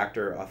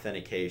multi-factor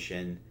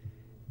authentication,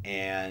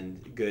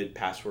 and good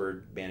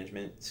password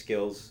management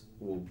skills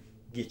will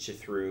get you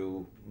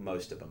through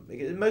most of them.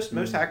 Because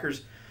most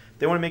hackers,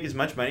 they want to make as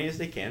much money as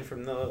they can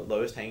from the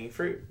lowest hanging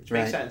fruit, which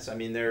makes sense.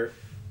 There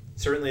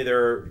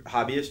are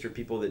hobbyists or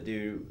people that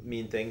do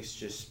mean things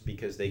just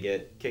because they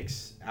get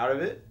kicks out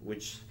of it,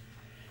 which,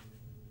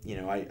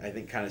 I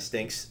think kind of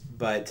stinks.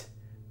 But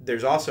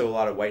there's also a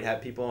lot of white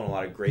hat people and a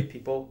lot of great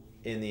people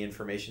in the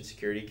information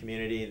security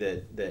community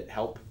that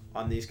help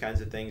on these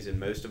kinds of things, and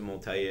most of them will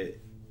tell you,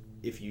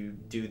 if you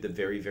do the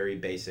very, very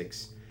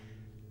basics,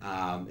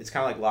 it's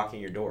kind of like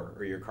locking your door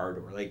or your car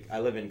door. Like,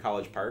 I live in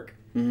College Park,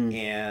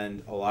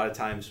 and a lot of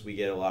times we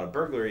get a lot of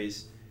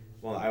burglaries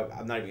well,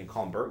 I'm not even going to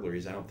call them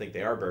burglaries. I don't think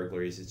they are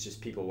burglaries. It's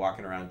just people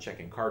walking around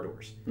checking car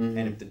doors. And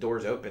if the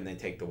door's open, they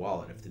take the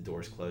wallet. If the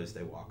door's closed,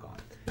 they walk on.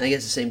 I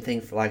guess the same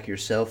thing for like your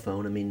cell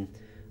phone. I mean,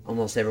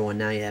 almost everyone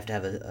now, you have to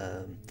have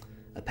a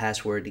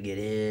password to get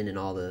in and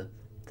all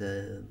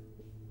the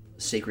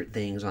secret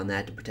things on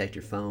that to protect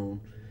your phone.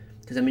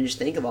 Because, I mean, just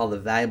think of all the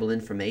valuable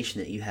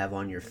information that you have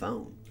on your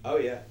phone. Oh,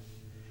 yeah.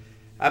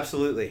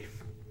 Absolutely.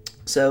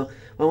 So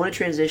I want to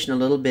transition a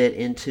little bit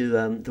into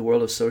the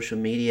world of social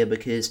media,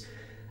 because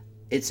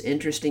it's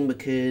interesting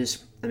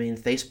because, I mean,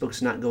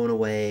 Facebook's not going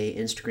away,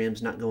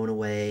 Instagram's not going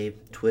away,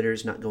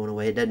 Twitter's not going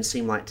away. It doesn't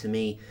seem like to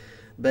me.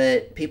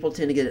 But people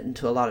tend to get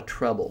into a lot of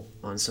trouble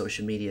on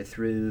social media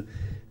through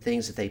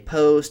things that they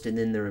post, and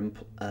then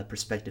their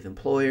prospective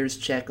employers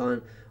check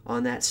on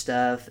that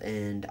stuff.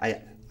 And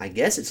I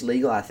guess it's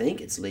legal. I think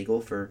it's legal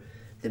for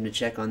them to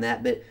check on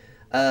that. But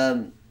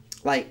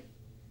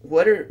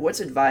what's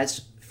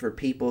advice for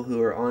people who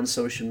are on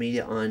social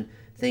media on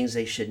things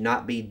they should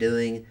not be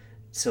doing,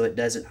 so it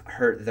doesn't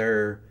hurt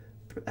their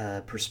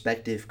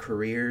prospective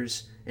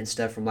careers and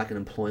stuff from like an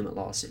employment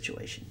law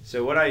situation?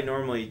 So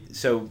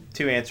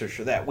two answers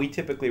for that. We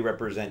typically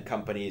represent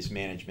companies,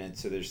 management.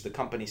 So there's the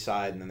company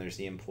side, and then there's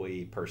the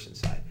employee person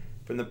side.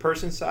 From the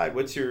person side,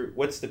 what's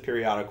the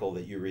periodical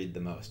that you read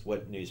the most?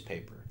 What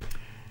newspaper?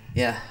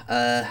 Yeah,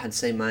 I'd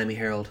say Miami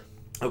Herald.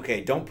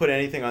 Okay, don't put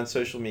anything on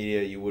social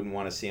media you wouldn't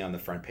want to see on the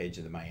front page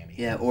of the Miami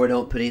Herald. Yeah, or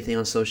don't put anything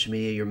on social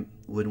media you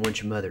wouldn't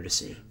want your mother to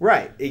see.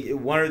 Right,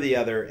 one or the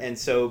other. And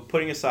so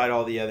putting aside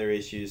all the other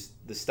issues,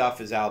 the stuff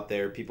is out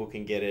there. People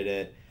can get at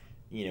it.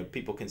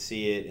 People can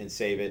see it and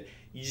save it.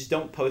 You just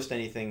don't post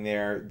anything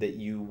there that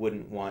you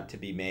wouldn't want to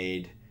be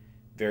made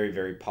very,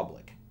 very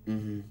public.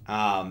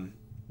 Mm-hmm.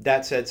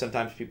 That said,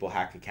 sometimes people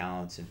hack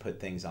accounts and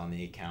put things on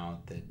the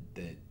account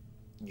that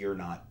you're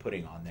not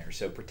putting on there.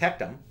 So protect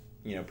them.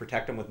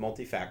 Protect them with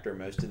multi-factor.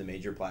 Most of the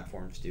major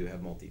platforms do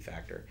have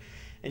multi-factor.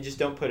 And just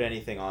don't put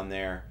anything on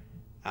there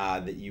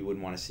that you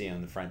wouldn't want to see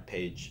on the front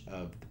page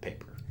of the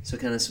paper. So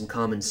kind of some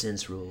common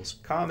sense rules.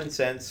 Common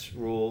sense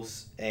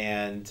rules.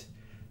 And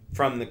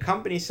from the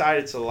company side,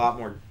 it's a lot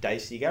more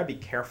dicey. You got to be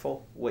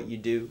careful what you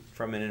do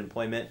from an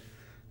employment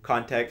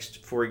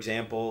context. For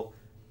example,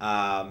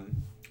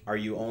 are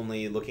you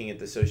only looking at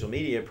the social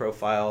media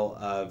profile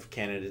of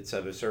candidates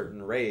of a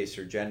certain race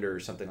or gender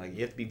or something like that?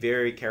 You have to be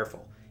very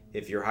careful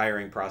if your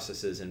hiring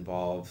processes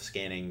involve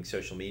scanning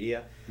social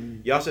media.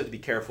 You also have to be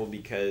careful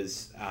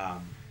because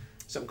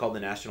something called the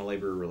National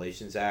Labor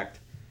Relations Act,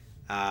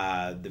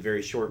 the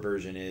very short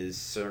version is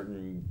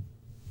certain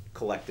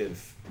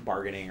collective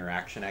bargaining or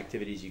action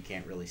activities you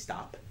can't really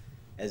stop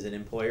as an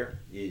employer.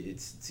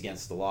 It's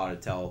against the law to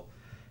tell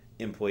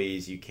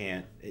employees you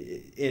can't,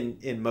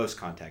 in most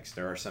contexts,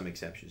 there are some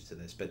exceptions to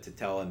this, but to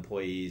tell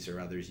employees or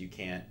others you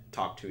can't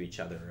talk to each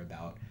other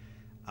about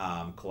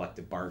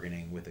collective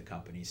bargaining with a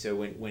company. So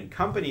when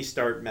companies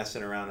start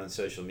messing around on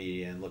social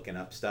media and looking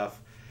up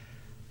stuff,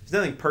 there's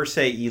nothing per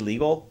se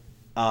illegal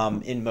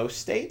in most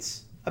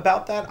states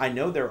about that. I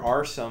know there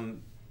are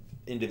some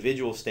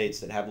individual states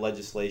that have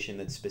legislation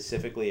that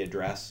specifically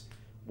address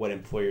what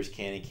employers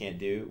can and can't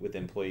do with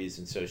employees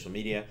in social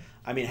media.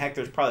 I mean, heck,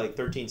 there's probably like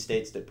 13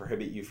 states that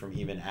prohibit you from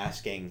even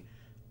asking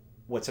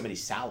what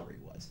somebody's salary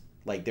was.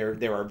 Like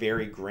there are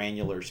very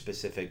granular,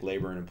 specific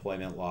labor and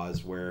employment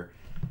laws where,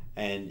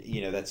 and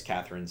that's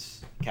Catherine.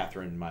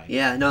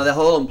 Yeah, no, the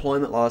whole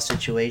employment law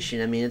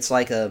situation. I mean, it's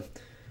like a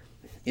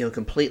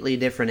completely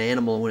different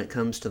animal when it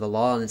comes to the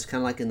law, and it's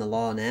kind of like in the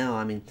law now.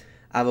 I mean,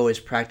 I've always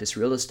practiced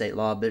real estate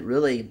law, but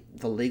really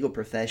the legal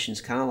profession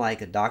is kind of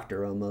like a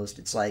doctor almost.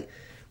 It's like,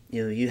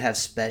 you have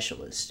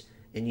specialists,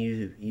 and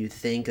you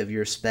think of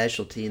your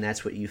specialty, and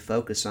that's what you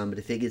focus on. But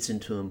if it gets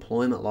into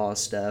employment law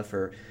stuff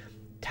or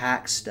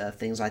tax stuff,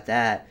 things like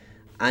that,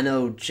 I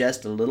know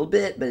just a little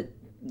bit, but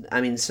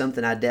I mean,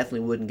 something I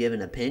definitely wouldn't give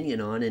an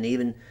opinion on. And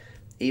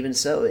even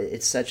so,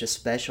 it's such a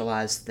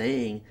specialized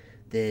thing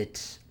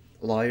that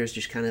lawyers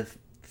just kind of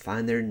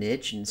find their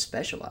niche and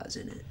specialize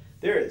in it.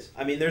 There is.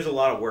 I mean, there's a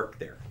lot of work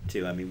there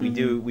too. I mean, we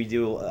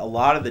do a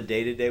lot of the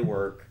day-to-day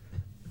work.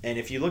 And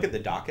if you look at the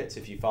dockets,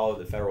 if you follow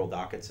the federal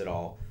dockets at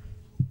all,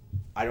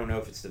 I don't know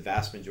if it's the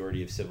vast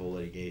majority of civil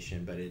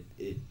litigation, but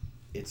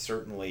it's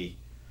certainly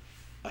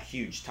a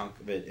huge chunk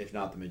of it, if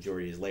not the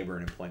majority, is labor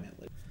and employment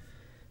litigation.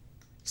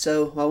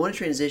 So I want to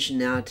transition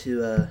now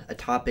to a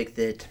topic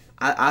that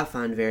I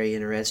find very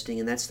interesting,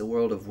 and that's the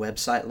world of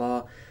website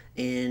law.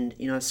 And,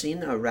 I've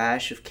seen a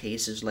rash of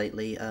cases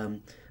lately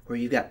where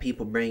you've got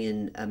people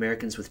bringing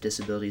Americans with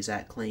Disabilities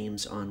Act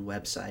claims on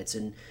websites.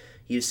 And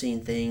you've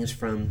seen things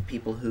from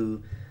people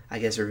who, I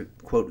guess, are,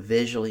 quote,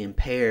 visually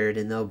impaired,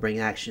 and they'll bring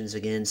actions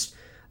against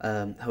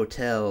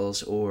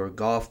hotels or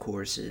golf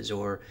courses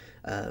or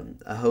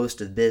a host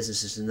of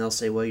businesses. And they'll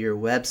say, well, your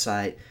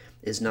website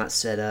is not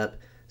set up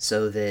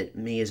so that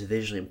me as a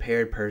visually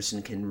impaired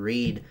person can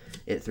read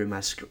it through my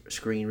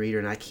screen reader,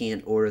 and I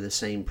can't order the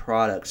same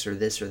products or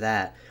this or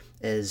that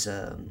as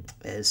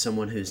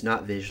someone who's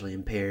not visually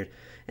impaired,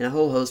 and a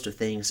whole host of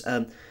things.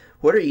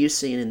 What are you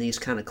seeing in these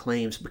kind of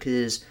claims?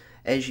 Because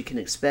as you can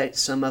expect,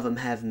 some of them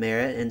have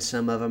merit and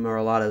some of them are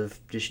a lot of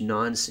just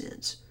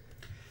nonsense.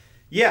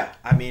 Yeah,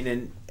 I mean,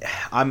 and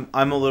I'm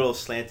a little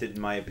slanted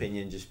in my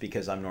opinion just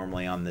because I'm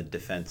normally on the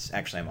defense.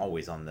 Actually, I'm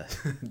always on the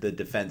the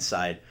defense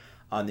side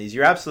on these.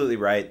 You're absolutely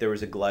right. There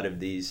was a glut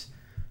of these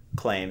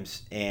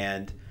claims,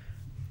 and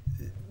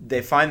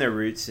they find their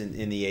roots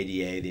in the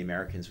ADA, the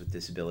Americans with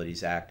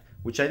Disabilities Act,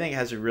 which I think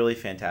has a really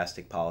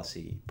fantastic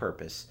policy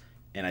purpose.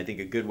 And I think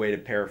a good way to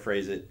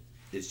paraphrase it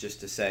is just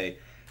to say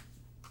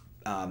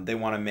they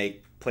want to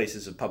make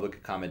places of public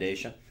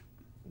accommodation,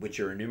 which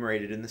are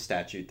enumerated in the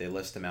statute. They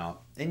list them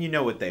out, and you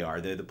know what they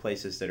are. They're the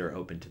places that are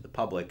open to the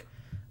public.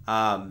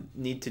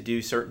 Need to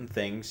do certain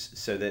things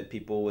so that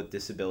people with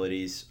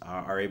disabilities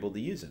are able to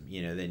use them.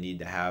 You know, they need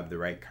to have the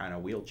right kind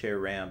of wheelchair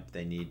ramp.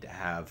 They need to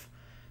have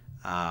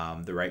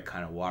the right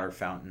kind of water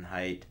fountain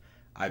height.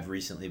 I've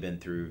recently been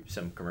through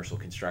some commercial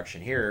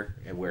construction here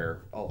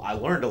where I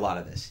learned a lot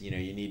of this. You know,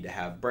 you need to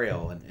have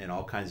Braille and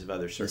all kinds of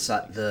other things.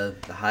 The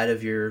height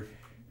of your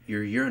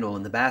urinal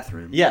in the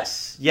bathroom.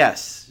 Yes. Yeah.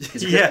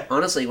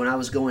 Honestly, when I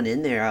was going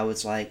in there, I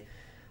was like,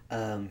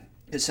 because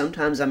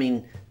sometimes, I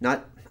mean,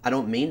 I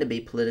don't mean to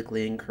be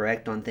politically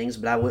incorrect on things,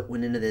 but I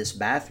went into this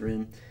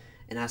bathroom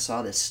and I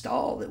saw this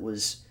stall that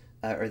was,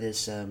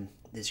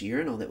 this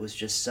urinal that was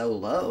just so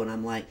low, and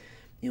I'm like,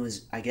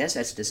 I guess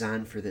that's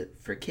designed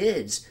for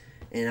kids.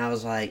 And I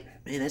was like,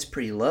 man, that's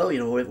pretty low. You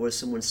know, where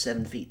someone's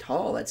 7 feet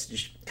tall, that's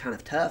just kind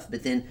of tough.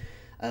 But then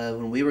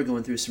when we were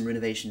going through some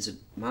renovations at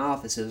my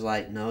office, it was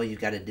like, no, you've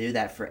got to do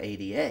that for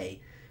ADA.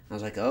 I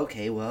was like,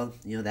 okay, well,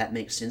 that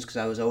makes sense, because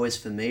I was always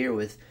familiar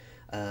with,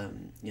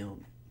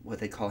 what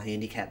they call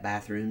handicap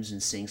bathrooms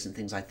and sinks and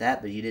things like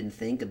that. But you didn't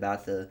think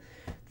about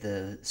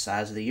the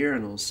size of the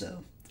urinals.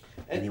 So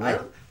anyway,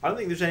 I don't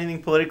think there's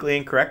anything politically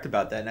incorrect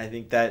about that, and I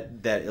think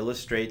that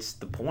illustrates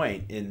the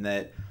point in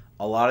that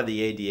a lot of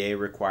the ADA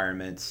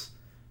requirements,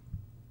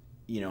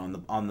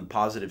 on the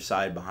positive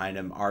side behind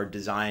them, are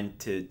designed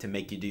to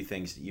make you do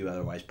things that you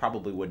otherwise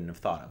probably wouldn't have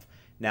thought of.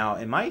 Now,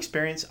 in my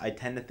experience, I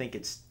tend to think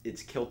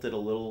it's kilted a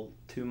little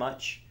too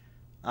much,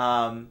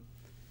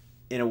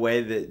 in a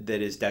way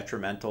that is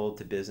detrimental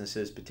to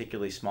businesses,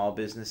 particularly small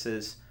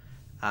businesses,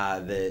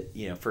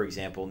 that for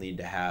example, need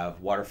to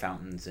have water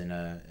fountains in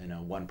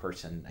a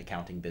one-person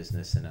accounting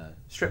business in a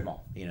strip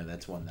mall.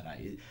 That's one that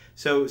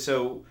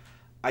so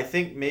I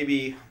think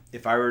maybe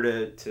if I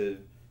were to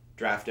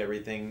draft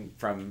everything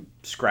from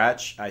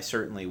scratch, I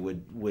certainly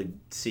would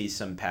see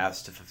some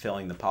paths to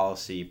fulfilling the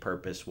policy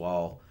purpose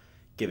while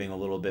giving a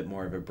little bit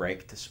more of a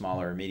break to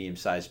smaller or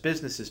medium-sized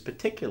businesses,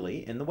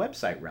 particularly in the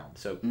website realm.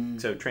 So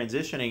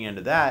transitioning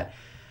into that,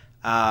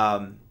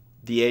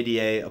 the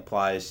ADA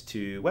applies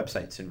to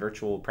websites and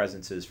virtual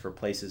presences for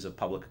places of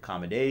public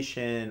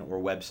accommodation or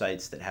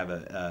websites that have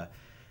a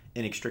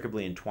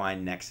inextricably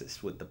entwined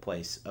nexus with the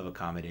place of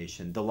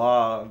accommodation. The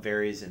law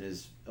varies and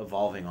is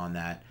evolving on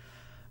that.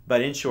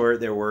 But in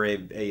short, there were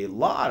a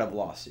lot of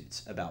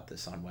lawsuits about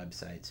this on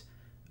websites.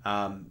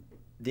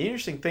 The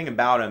interesting thing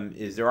about them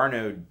is there are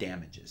no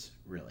damages,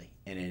 really,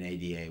 in an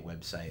ADA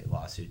website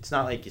lawsuit. It's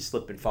not like you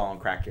slip and fall and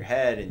crack your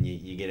head and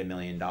you get $1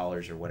 million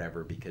or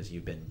whatever because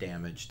you've been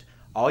damaged.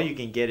 All you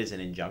can get is an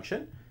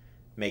injunction,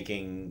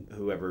 making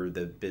whatever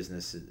the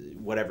business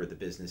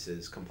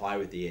is, comply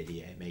with the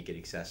ADA, make it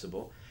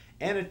accessible,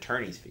 and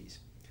attorney's fees.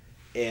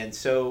 And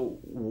so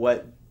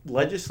what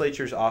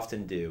legislatures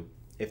often do,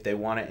 if they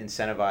want to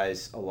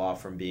incentivize a law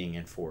from being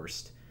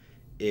enforced,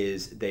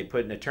 is they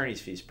put an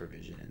attorney's fees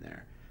provision in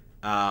there.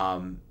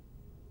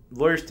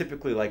 Lawyers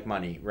typically like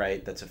money,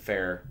 right? That's a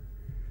fair...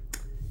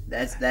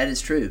 That is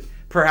true.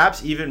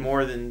 Perhaps even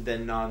more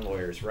than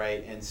non-lawyers,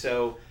 right? And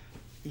so,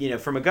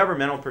 from a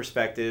governmental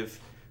perspective,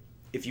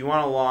 if you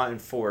want a law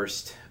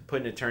enforced,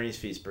 put an attorney's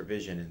fees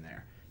provision in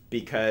there.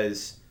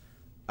 Because,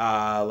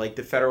 like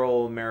the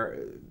federal...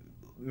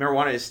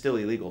 marijuana is still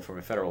illegal from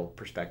a federal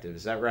perspective.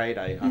 Is that right?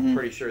 I'm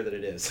pretty sure that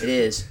it is. It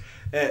is.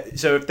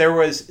 So if there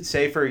was,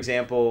 say, for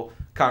example,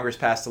 Congress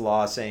passed a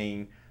law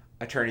saying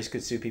attorneys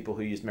could sue people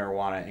who use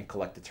marijuana and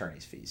collect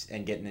attorney's fees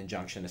and get an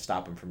injunction to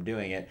stop them from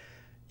doing it,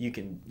 you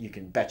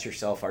can bet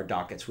yourself our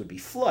dockets would be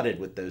flooded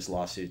with those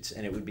lawsuits,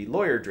 and it would be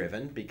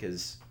lawyer-driven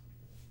because,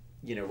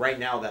 right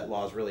now that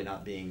law is really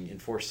not being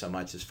enforced so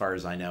much as far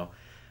as I know.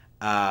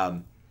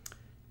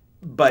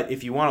 But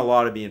if you want a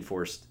law to be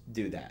enforced,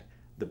 do that.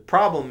 The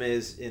problem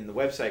is, in the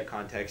website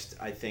context,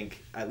 I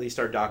think at least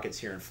our dockets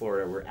here in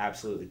Florida were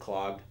absolutely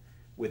clogged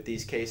with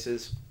these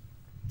cases.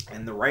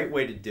 And the right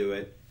way to do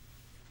it,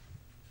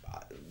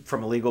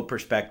 from a legal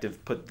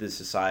perspective, put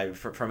this aside,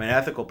 from an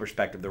ethical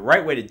perspective, the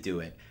right way to do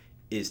it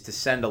is to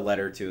send a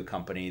letter to a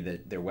company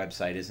that their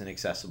website isn't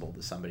accessible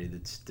to somebody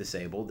that's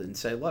disabled and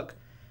say, look,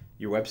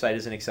 your website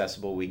isn't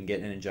accessible. We can get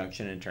an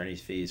injunction and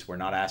attorney's fees. We're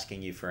not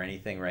asking you for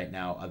anything right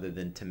now other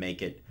than to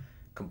make it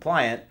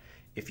compliant.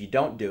 If you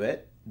don't do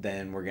it,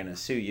 then we're going to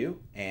sue you.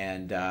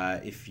 And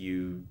if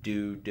you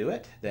do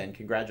it, then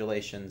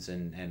congratulations,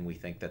 and we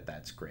think that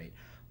that's great.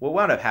 What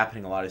wound up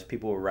happening a lot is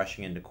people were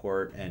rushing into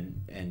court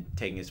and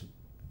taking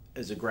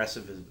as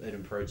aggressive an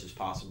approach as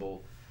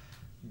possible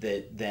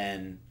that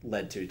then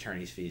led to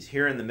attorney's fees.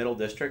 Here in the Middle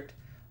District,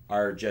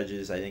 our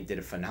judges, I think, did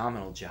a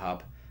phenomenal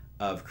job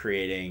of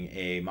creating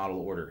a model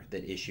order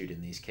that issued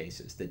in these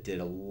cases that did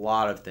a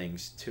lot of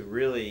things to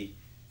really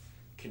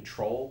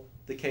control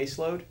the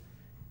caseload.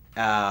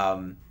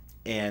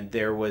 And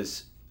there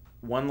was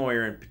one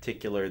lawyer in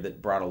particular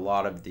that brought a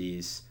lot of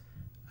these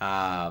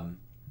that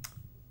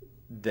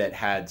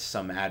had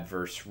some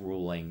adverse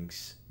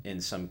rulings in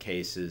some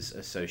cases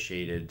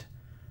associated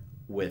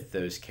with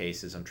those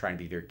cases. I'm trying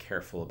to be very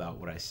careful about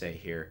what I say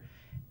here.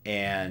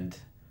 And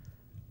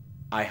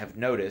I have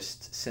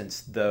noticed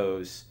since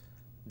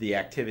the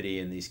activity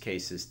in these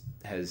cases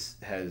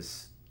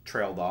has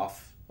trailed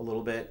off a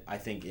little bit. I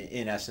think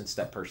in essence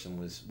that person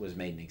was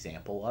made an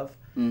example of.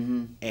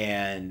 Mm-hmm.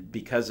 And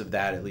because of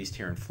that, at least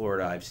here in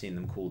Florida, I've seen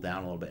them cool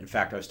down a little bit. In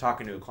fact, I was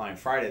talking to a client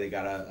Friday. They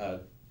got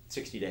a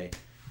 60-day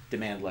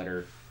demand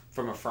letter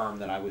from a firm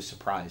that I was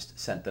surprised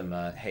sent them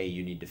a, hey,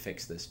 you need to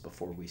fix this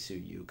before we sue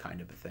you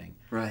kind of a thing.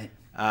 Right.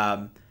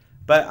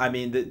 But I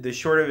mean, the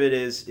short of it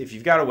is, if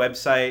you've got a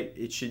website,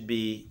 it should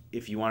be,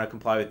 if you want to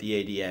comply with the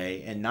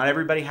ADA, and not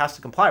everybody has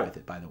to comply with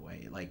it, by the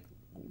way. Like,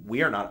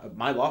 we are not,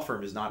 my law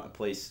firm is not a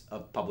place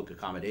of public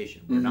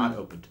accommodation. We're not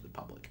open to the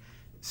public.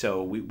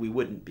 So we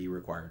wouldn't be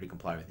required to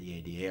comply with the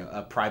ADA.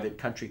 A private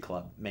country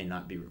club may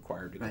not be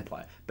required to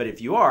comply. But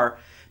if you are,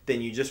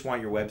 then you just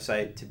want your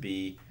website to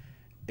be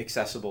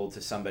accessible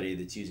to somebody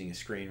that's using a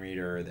screen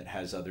reader or that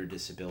has other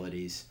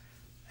disabilities.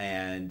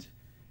 And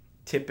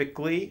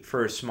typically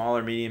for a small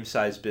or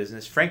medium-sized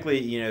business,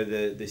 frankly,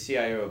 the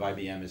CIO of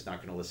IBM is not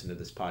going to listen to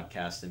this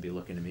podcast and be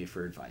looking to me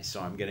for advice.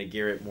 So I'm going to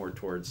gear it more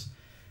towards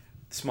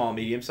small,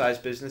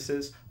 medium-sized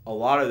businesses. A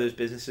lot of those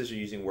businesses are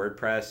using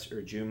WordPress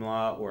or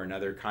Joomla or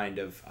another kind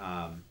of,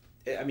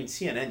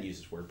 CNN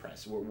uses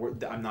WordPress.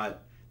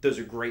 Those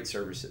are great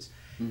services.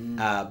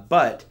 Mm-hmm.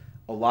 But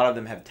a lot of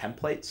them have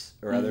templates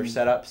or other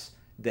setups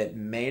that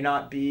may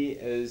not be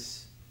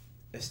as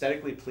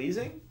aesthetically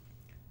pleasing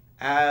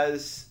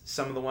as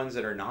some of the ones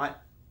that are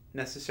not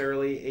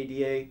necessarily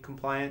ADA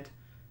compliant.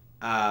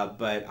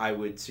 But I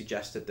would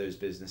suggest that those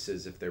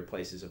businesses, if they're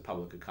places of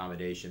public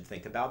accommodation,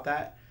 think about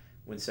that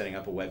when setting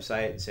up a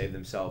website and save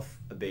themselves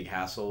a big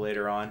hassle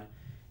later on.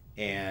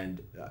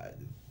 And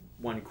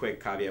one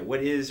quick caveat,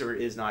 what is or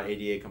is not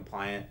ADA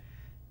compliant?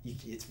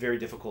 It's very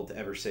difficult to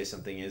ever say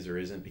something is or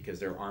isn't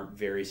because there aren't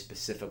very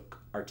specific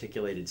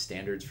articulated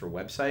standards for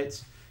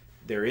websites.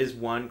 There is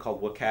one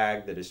called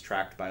WCAG that is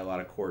tracked by a lot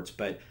of courts,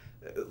 but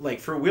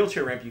like for a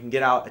wheelchair ramp, you can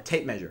get out a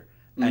tape measure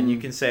and you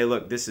can say,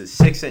 look, this is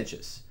 6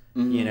 inches,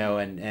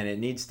 and it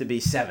needs to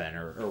be 7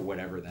 or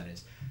whatever that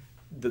is.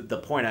 The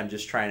point I'm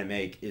just trying to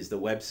make is the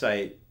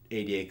website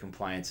ADA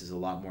compliance is a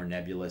lot more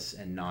nebulous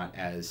and not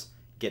as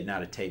getting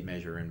out a tape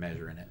measure and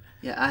measuring it.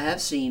 Yeah, I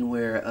have seen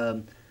where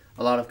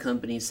a lot of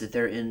companies that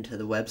they're into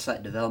the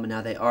website development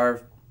now, they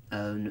are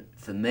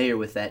familiar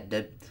with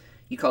that.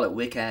 You call it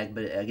WCAG,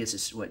 but I guess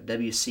it's what,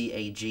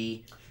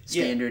 WCAG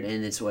standard,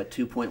 and it's what,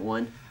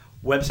 2.1?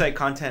 Website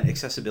Content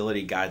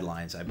Accessibility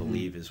Guidelines, I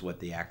believe, is what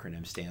the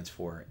acronym stands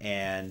for.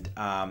 And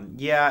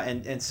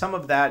and some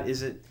of that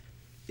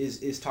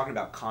is talking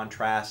about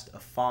contrast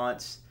of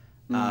fonts.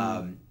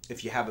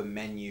 If you have a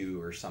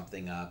menu or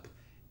something up,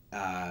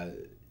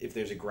 if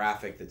there's a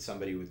graphic that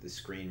somebody with the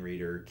screen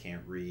reader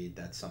can't read,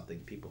 that's something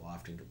people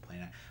often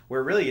complain at.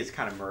 Where it really gets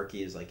kind of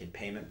murky is like in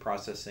payment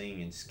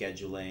processing and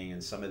scheduling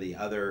and some of the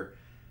other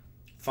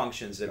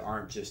functions that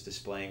aren't just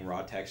displaying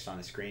raw text on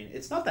a screen.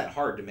 It's not that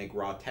hard to make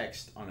raw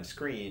text on a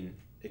screen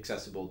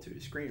accessible to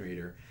a screen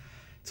reader.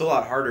 It's a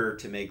lot harder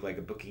to make like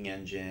a booking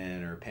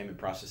engine or a payment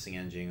processing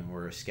engine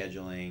or a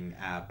scheduling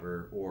app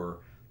or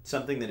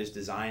something that is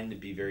designed to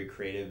be very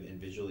creative and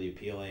visually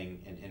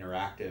appealing and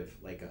interactive,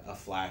 like a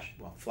Flash.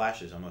 Well,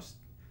 Flash is almost,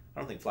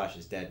 I don't think Flash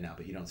is dead now,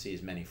 but you don't see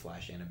as many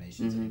Flash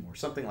animations anymore.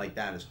 Something like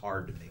that is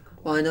hard to make.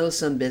 Well, I know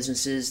some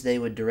businesses, they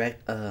would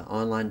direct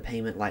online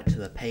payment like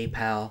to a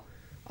PayPal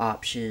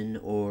option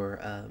or,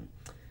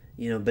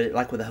 but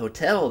like with a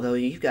hotel, though,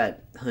 you've got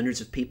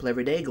hundreds of people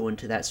every day going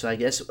to that. So I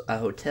guess a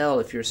hotel,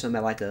 if you're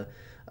somebody like a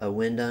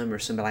Wyndham or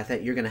somebody like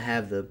that, you're going to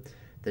have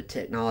the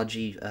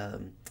technology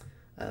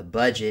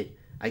budget,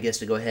 I guess,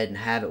 to go ahead and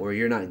have it where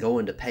you're not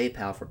going to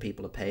PayPal for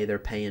people to pay. They're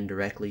paying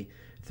directly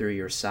through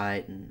your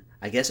site. And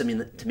I guess, to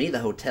me, the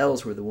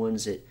hotels were the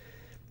ones that,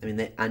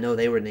 I know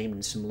they were named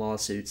in some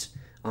lawsuits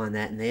on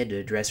that, and they had to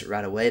address it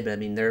right away. But,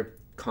 they're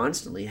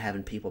constantly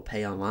having people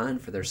pay online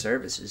for their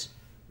services.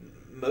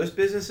 Most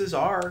businesses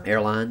are.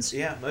 Airlines.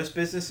 Yeah, most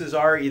businesses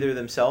are either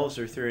themselves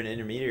or through an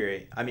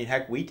intermediary.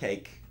 Heck, we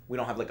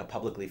don't have like a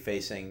publicly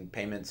facing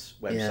payments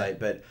website,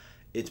 but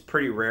it's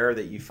pretty rare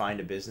that you find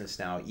a business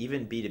now,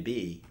 even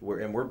B2B, we're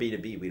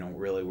B2B.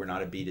 We're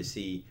not a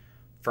B2C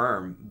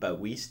firm, but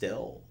we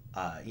still,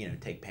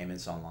 take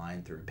payments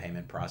online through a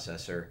payment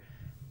processor.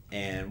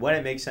 And when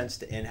it makes sense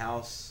to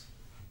in-house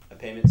a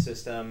payment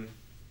system,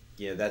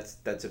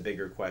 that's a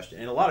bigger question.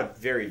 And a lot of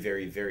very,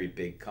 very, very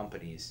big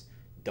companies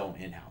don't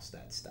in-house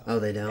that stuff. Oh,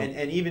 they don't?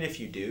 And even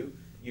if you do,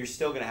 you're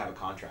still going to have a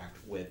contract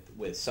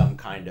with some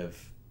kind of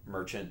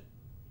merchant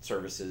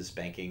services,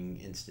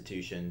 banking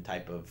institution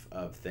type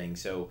of thing.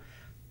 So,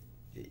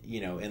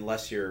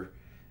 unless you're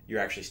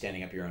actually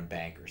standing up your own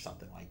bank or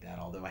something like that,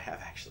 although I have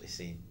actually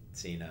seen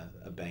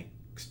a bank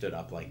stood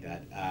up like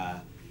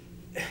that.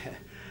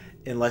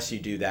 Unless you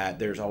do that,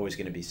 there's always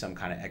going to be some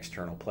kind of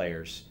external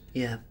players.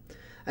 Yeah.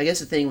 I guess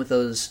the thing with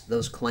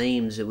those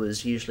claims, it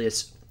was usually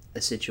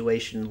a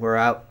situation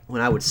where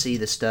when I would see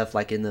the stuff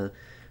like in the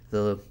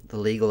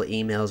legal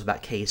emails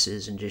about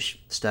cases and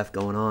just stuff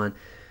going on,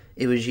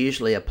 it was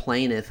usually a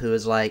plaintiff who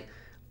was like,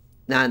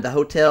 now in the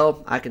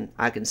hotel, I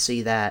can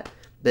see that,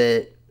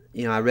 but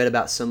I read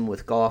about some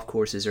with golf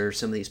courses or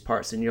some of these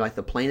parts, and you're like,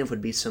 the plaintiff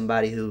would be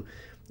somebody who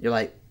you're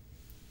like,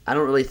 I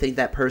don't really think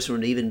that person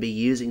would even be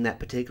using that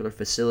particular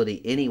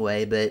facility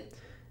anyway, but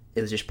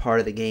it was just part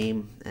of the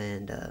game.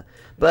 And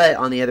but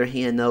on the other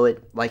hand, though,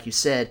 it, like you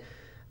said,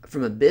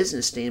 from a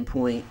business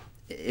standpoint,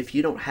 if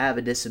you don't have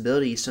a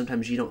disability,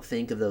 sometimes you don't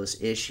think of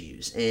those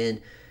issues,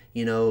 and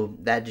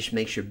that just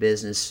makes your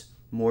business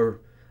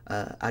more,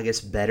 I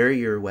guess, better.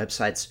 Your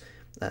website's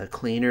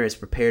cleaner, it's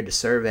prepared to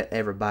serve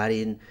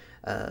everybody,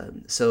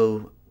 and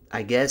so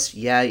I guess,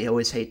 yeah, you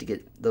always hate to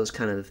get those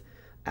kind of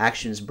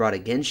actions brought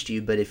against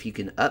you, but if you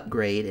can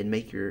upgrade and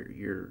make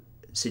your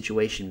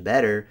situation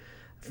better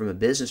from a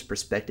business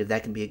perspective,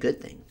 that can be a good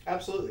thing.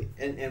 Absolutely.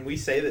 And we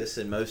say this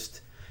in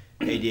most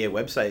ADA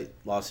website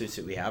lawsuits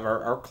that we have.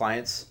 Our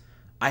clients,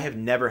 I have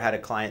never had a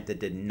client that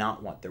did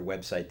not want their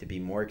website to be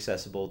more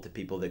accessible to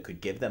people that could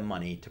give them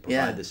money to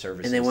provide the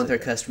services. And they want their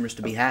customers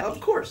to be happy. Of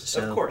course.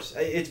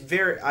 It's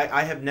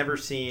I have never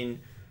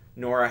seen,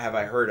 nor have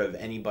I heard of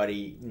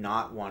anybody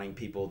not wanting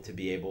people to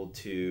be able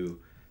to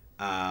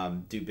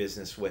do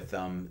business with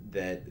them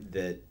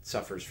that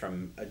suffers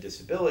from a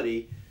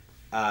disability.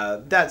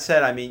 That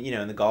said, I mean,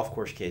 in the golf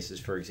course cases,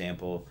 for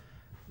example,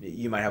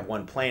 you might have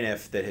one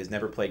plaintiff that has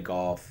never played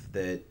golf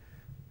that,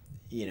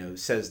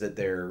 says that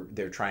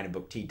they're trying to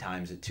book tee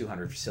times at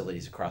 200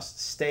 facilities across the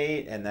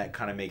state, and that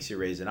kind of makes you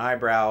raise an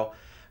eyebrow.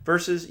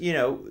 Versus,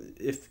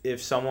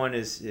 if someone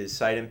is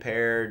sight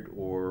impaired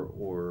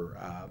or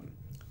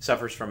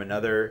suffers from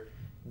another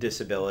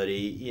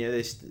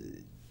disability,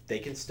 they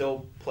can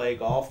still play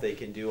golf. They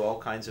can do all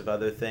kinds of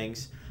other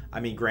things. I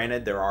mean,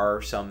 granted, there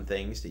are some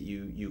things that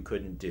you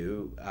couldn't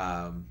do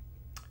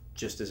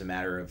just as a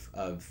matter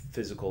of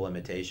physical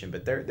limitation,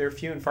 but they're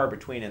few and far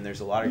between, and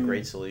there's a lot of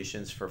great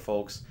solutions for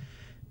folks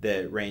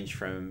that range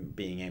from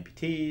being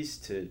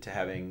amputees to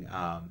having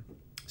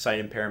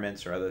sight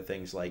impairments or other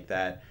things like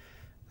that.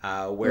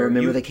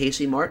 Remember the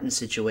Casey Martin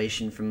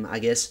situation from, I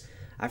guess,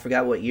 I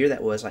forgot what year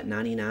that was, like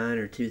 99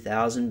 or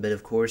 2000, but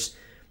of course,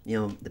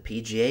 the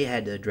PGA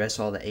had to address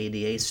all the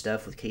ADA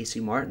stuff with Casey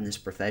Martin, this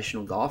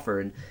professional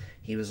golfer, and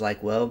he was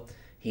like, well,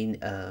 he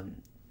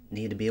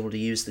needed to be able to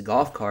use the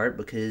golf cart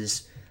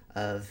because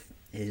of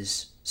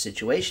his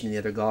situation. And the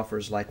other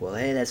golfer's like, well,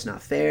 hey, that's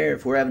not fair.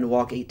 If we're having to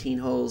walk 18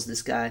 holes,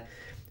 this guy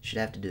should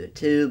have to do it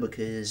too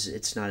because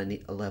it's not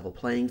a level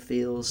playing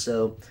field.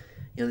 So,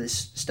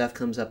 this stuff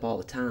comes up all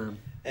the time.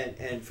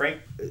 And Frank,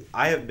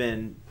 I have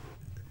been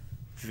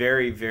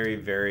very, very,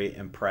 very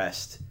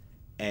impressed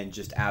and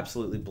just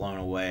absolutely blown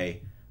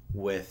away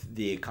with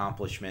the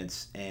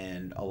accomplishments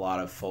and a lot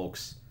of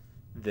folks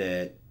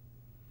that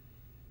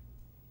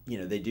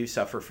they do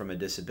suffer from a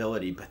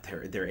disability, but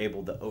they're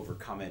able to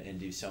overcome it and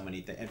do so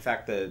many things. In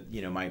fact,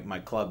 my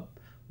club,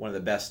 one of the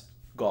best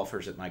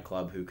golfers at my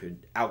club who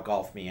could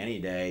out-golf me any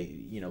day,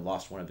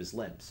 lost one of his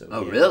limbs.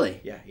 So really?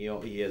 Yeah,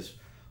 he has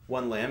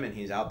one limb and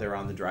he's out there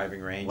on the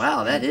driving range.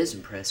 Wow, that is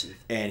impressive.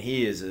 And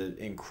he is an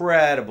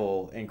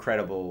incredible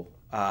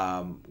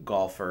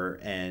golfer.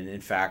 And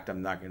in fact,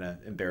 I'm not going to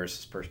embarrass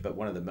this person, but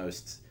one of the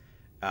most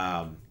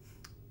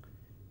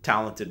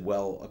talented,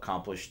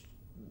 well-accomplished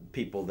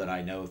people that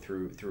I know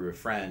through a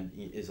friend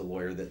is a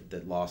lawyer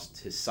that lost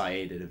his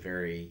sight at a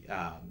very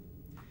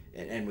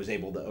and was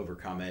able to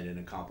overcome it and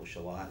accomplish a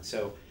lot.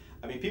 So,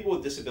 I mean, people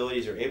with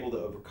disabilities are able to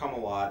overcome a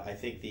lot. I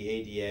think the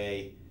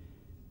ADA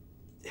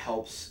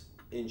helps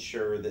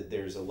ensure that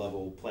there's a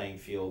level playing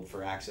field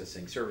for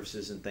accessing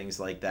services and things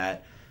like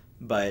that.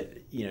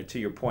 But, to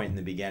your point in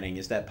the beginning,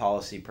 is that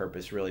policy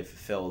purpose really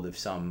fulfilled if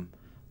some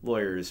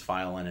lawyer is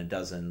filing a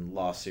dozen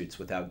lawsuits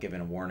without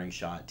giving a warning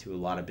shot to a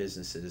lot of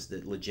businesses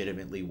that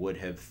legitimately would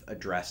have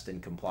addressed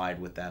and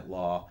complied with that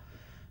law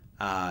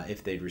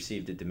if they'd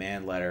received a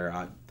demand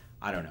letter?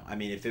 I don't know. I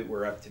mean, if it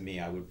were up to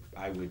me,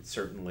 I would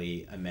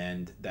certainly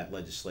amend that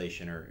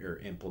legislation or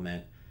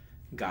implement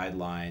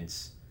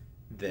guidelines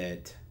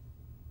that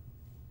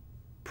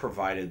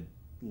provided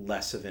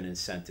less of an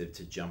incentive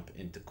to jump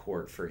into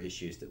court for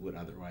issues that would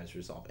otherwise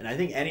resolve. And I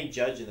think any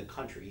judge in the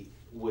country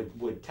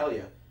would tell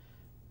you,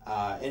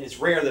 and it's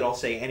rare that I'll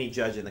say any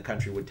judge in the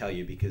country would tell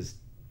you because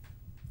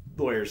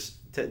lawyers,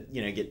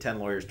 get 10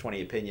 lawyers,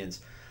 20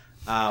 opinions,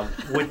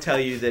 would tell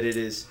you that it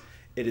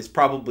is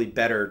probably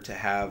better to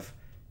have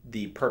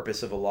the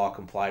purpose of a law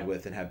complied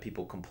with and have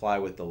people comply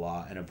with the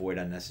law and avoid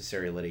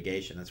unnecessary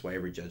litigation. That's why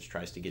every judge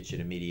tries to get you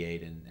to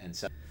mediate and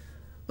settle.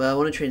 Well, I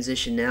want to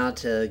transition now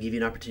to give you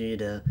an opportunity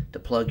to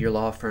plug your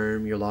law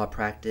firm, your law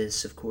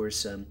practice. Of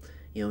course,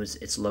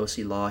 it's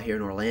Losi Law here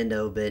in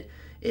Orlando, but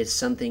it's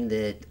something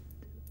that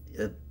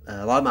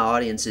a lot of my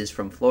audience is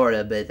from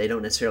Florida, but they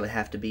don't necessarily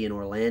have to be in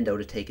Orlando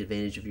to take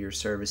advantage of your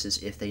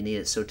services if they need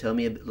it. So tell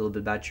me a little bit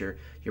about your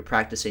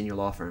practice and your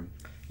law firm.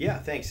 Yeah,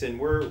 thanks. And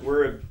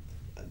we're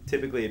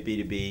typically a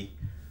B2B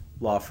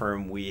law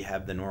firm. We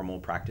have the normal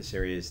practice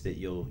areas that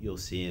you'll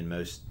see in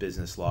most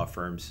business law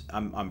firms.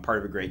 I'm part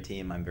of a great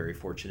team. I'm very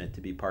fortunate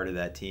to be part of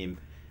that team.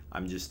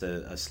 I'm just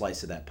a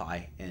slice of that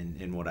pie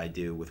in what I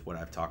do with what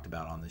I've talked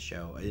about on the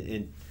show.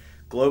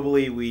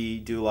 Globally, we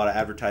do a lot of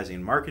advertising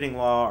and marketing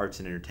law, arts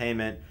and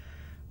entertainment,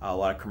 a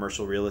lot of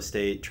commercial real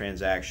estate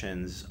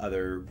transactions,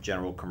 other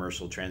general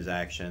commercial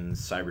transactions,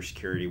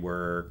 cybersecurity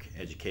work,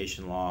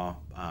 education law,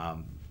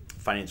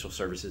 financial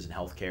services and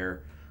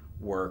healthcare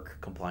work,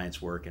 compliance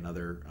work, and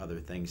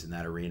other things in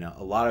that arena.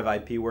 A lot of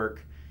IP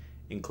work,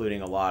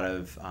 including a lot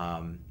of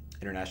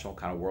international,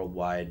 kind of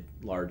worldwide,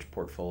 large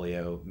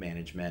portfolio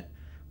management,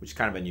 which is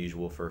kind of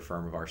unusual for a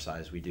firm of our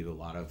size. We do a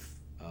lot of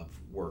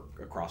work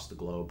across the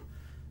globe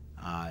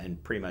in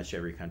pretty much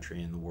every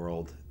country in the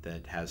world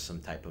that has some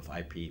type of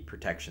IP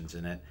protections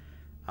in it.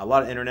 A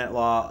lot of internet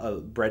law.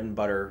 Bread and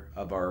butter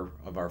of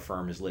our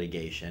firm is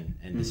litigation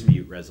and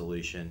dispute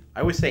resolution.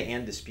 I always say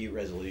and dispute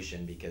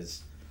resolution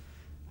because,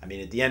 I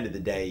mean, at the end of the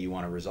day, you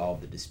want to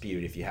resolve the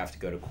dispute. If you have to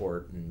go to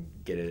court and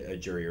get a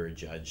jury or a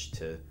judge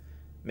to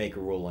make a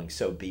ruling,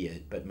 so be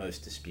it. But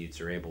most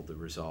disputes are able to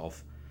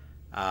resolve.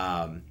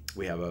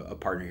 We have a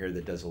partner here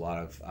that does a lot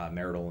of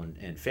marital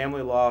and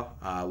family law,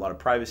 a lot of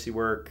privacy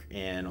work,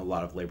 and a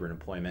lot of labor and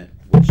employment,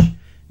 which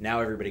now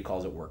everybody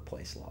calls it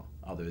workplace law,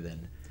 other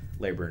than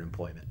labor and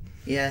employment.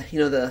 Yeah,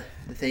 the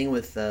thing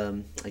with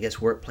I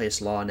guess workplace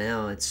law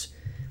now, it's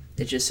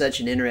just such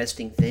an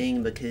interesting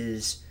thing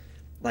because,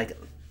 like,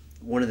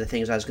 one of the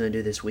things I was going to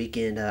do this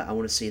weekend, I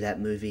want to see that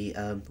movie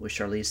with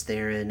Charlize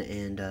Theron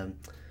and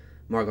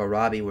Margot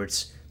Robbie, where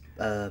it's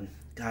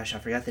gosh, I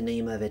forgot the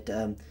name of it.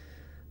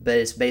 But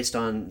it's based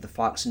on the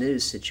Fox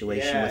News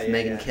situation with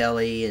Megyn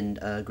Kelly and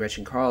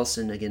Gretchen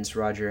Carlson against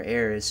Roger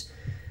Ailes.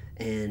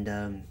 And,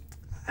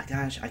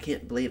 gosh, I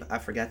can't believe I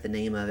forgot the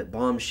name of it.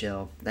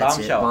 Bombshell. That's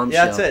it. Bombshell.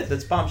 Yeah, that's it.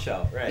 That's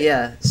Bombshell, right.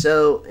 Yeah.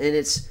 So, and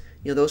it's,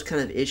 those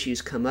kind of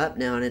issues come up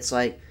now, and it's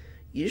like,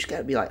 you just got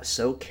to be, like,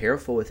 so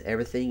careful with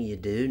everything you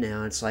do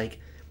now. It's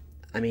like,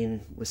 I mean,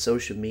 with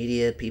social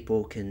media,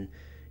 people can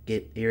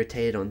get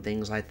irritated on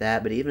things like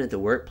that. But even at the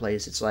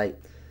workplace, it's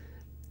like,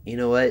 you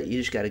know what? You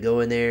just got to go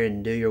in there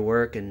and do your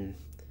work and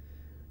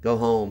go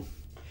home.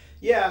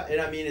 Yeah,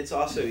 and I mean, it's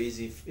also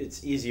easy.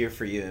 It's easier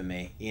for you and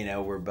me.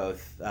 We're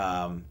both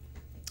we're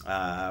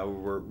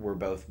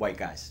both white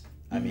guys.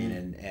 I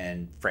mean,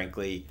 and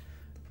frankly,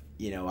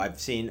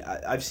 I've seen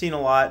a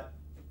lot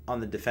on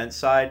the defense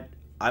side.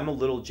 I'm a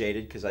little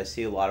jaded because I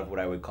see a lot of what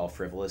I would call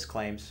frivolous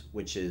claims,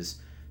 which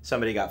is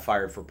somebody got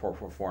fired for poor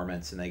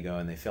performance and they go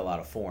and they fill out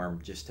a form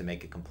just to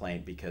make a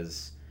complaint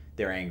because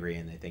they're angry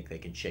and they think they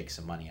can shake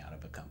some money out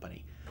of a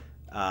company.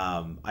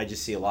 I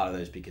just see a lot of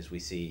those because we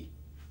see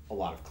a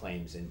lot of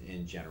claims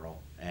in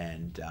general.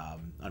 And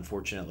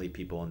unfortunately,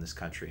 people in this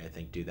country, I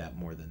think, do that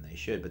more than they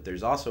should. But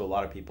there's also a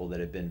lot of people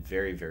that have been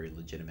very, very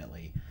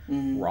legitimately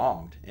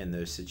wronged in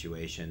those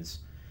situations.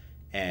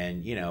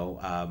 And,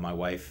 my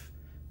wife,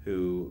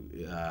 who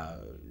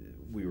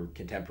we were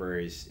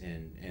contemporaries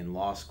in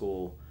law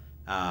school,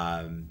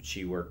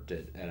 she worked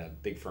at a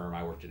big firm.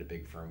 I worked at a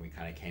big firm. We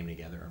kind of came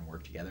together and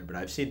worked together. But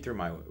I've seen through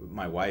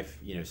my wife,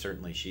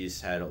 certainly she's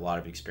had a lot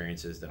of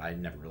experiences that I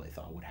never really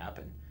thought would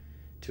happen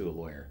to a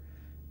lawyer,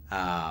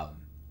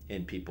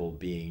 and people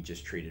being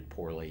just treated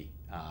poorly,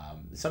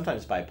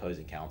 sometimes by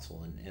opposing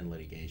counsel in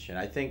litigation.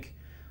 I think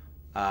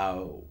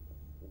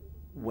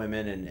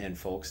women and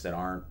folks that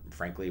aren't,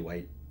 frankly,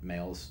 white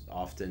males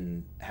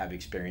often have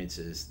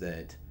experiences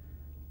that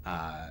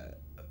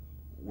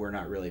we're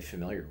not really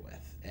familiar with.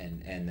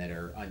 And that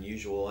are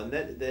unusual and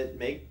that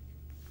make,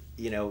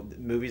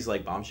 movies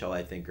like Bombshell,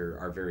 I think,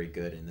 are very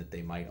good in that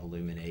they might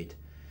illuminate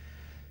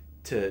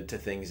to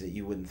things that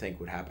you wouldn't think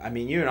would happen. I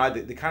mean, you and I,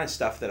 the kind of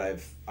stuff that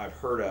I've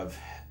heard of,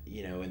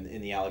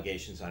 in the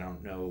allegations, I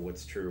don't know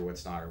what's true or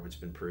what's not or what's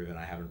been proven.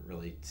 I haven't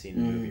really seen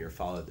the movie or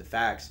followed the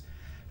facts.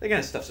 That kind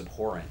of stuff's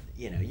abhorrent.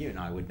 You and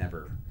I would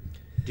never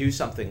do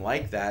something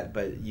like that,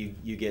 but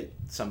you get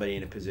somebody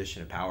in a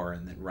position of power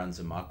and that runs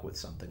amok with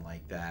something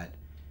like that.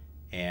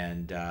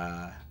 And,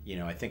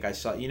 I think I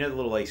saw, the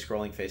little like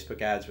scrolling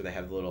Facebook ads where they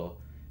have little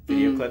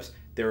video clips.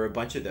 There were a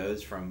bunch of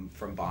those from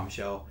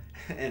Bombshell.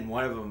 And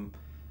one of them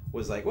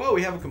was like, well,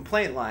 we have a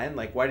complaint line.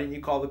 Like, why didn't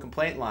you call the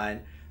complaint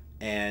line?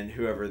 And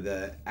whoever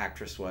the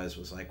actress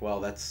was like, well,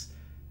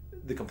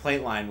 the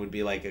complaint line would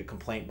be like a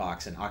complaint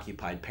box in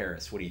occupied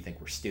Paris. What do you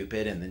think? We're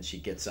stupid? And then she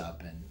gets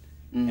up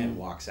and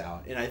walks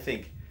out. And I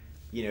think,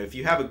 if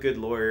you have a good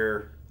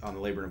lawyer on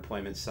the labor and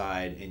employment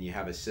side and you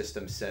have a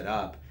system set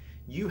up,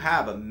 you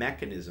have a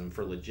mechanism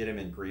for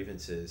legitimate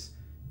grievances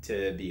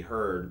to be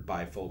heard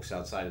by folks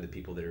outside of the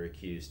people that are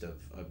accused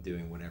of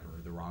doing whatever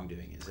the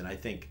wrongdoing is. And I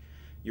think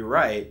you're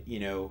right.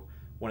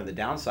 One of the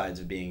downsides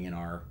of being in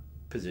our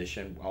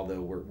position,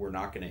 although we're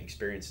not going to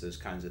experience those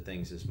kinds of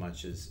things as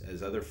much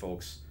as other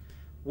folks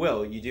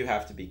will, you do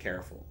have to be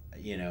careful,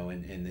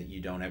 and that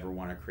you don't ever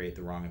want to create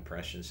the wrong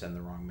impression, send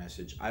the wrong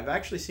message. I've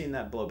actually seen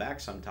that blow back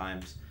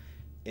sometimes,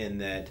 in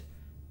that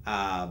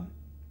I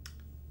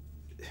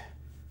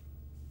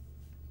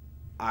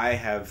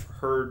have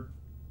heard,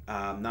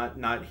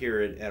 not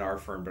here at our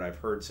firm, but I've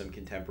heard some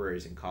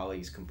contemporaries and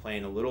colleagues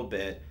complain a little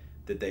bit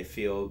that they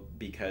feel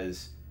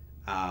because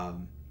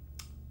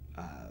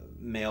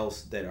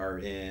males that are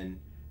in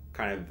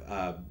kind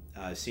of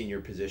a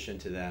senior position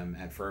to them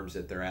at firms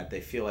that they're at,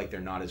 they feel like they're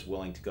not as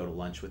willing to go to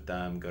lunch with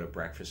them, go to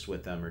breakfast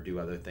with them, or do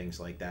other things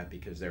like that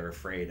because they're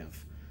afraid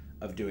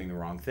of doing the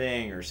wrong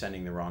thing or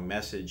sending the wrong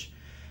message.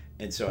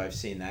 And so I've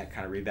seen that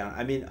kind of rebound.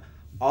 I mean,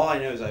 all I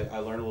know is I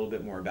learn a little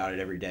bit more about it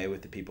every day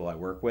with the people I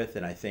work with,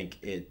 and I think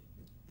it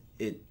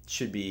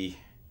should be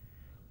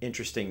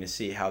interesting to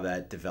see how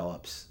that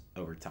develops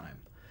over time.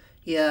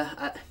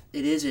 Yeah,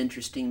 it is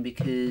interesting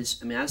because,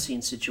 I mean, I've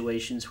seen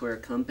situations where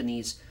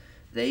companies,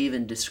 they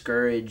even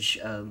discourage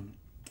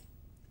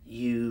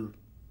you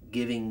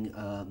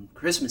giving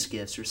Christmas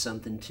gifts or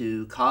something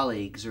to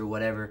colleagues or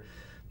whatever,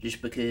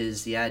 just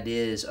because the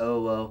idea is,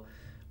 oh, well,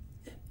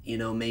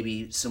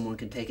 maybe someone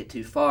can take it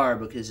too far,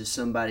 because if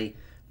somebody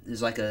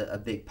is like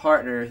a big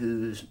partner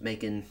who's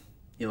making,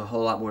 a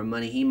whole lot more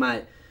money, he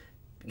might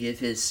give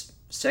his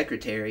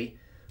secretary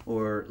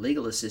or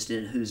legal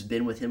assistant who's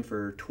been with him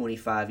for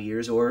 25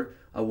 years, or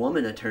a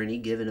woman attorney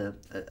giving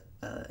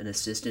an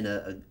assistant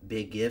a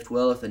big gift.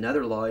 Well, if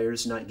another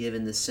lawyer's not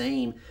giving the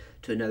same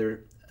to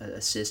another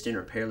assistant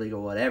or paralegal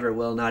or whatever,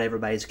 well, not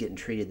everybody's getting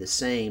treated the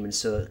same, and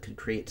so it could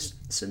create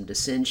some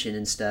dissension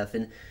and stuff.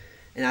 And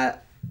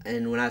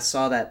when I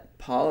saw that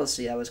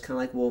policy, I was kind of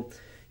like, well,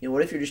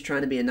 what if you're just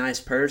trying to be a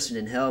nice person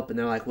and help? And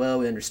they're like, well,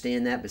 we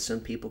understand that, but some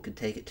people could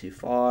take it too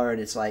far.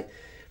 And it's like,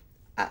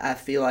 I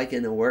feel like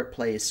in the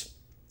workplace,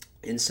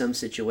 in some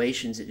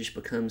situations, it just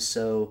becomes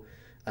so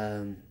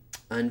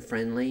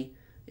unfriendly.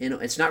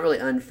 It's not really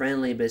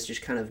unfriendly, but it's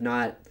just kind of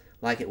not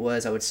like it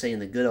was, I would say, in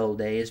the good old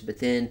days. But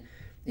then,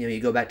 you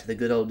go back to the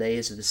good old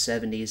days of the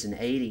 70s and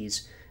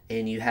 80s,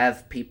 and you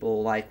have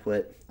people like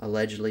what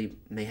allegedly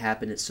may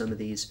happen at some of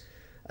these,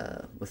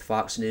 with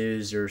Fox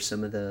News, or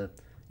some of the,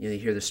 you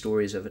hear the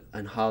stories of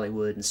in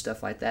Hollywood and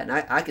stuff like that.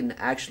 And I can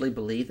actually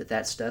believe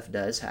that stuff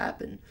does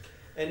happen.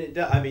 And it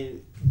does. I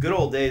mean, good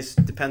old days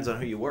depends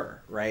on who you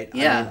were, right?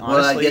 Yeah. I mean,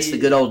 honestly, well, I guess the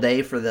good old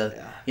day for the.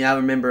 Yeah. I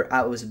remember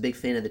I was a big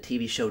fan of the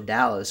TV show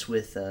Dallas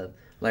with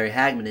Larry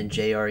Hagman and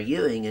J.R.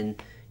 Ewing,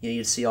 and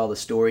you'd see all the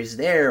stories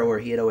there where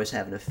he'd always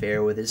have an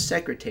affair with his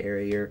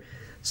secretary or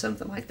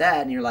something like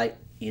that, and you're like,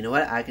 you know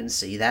what? I can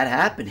see that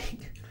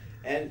happening.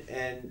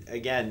 And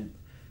again,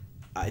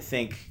 I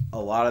think a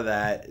lot of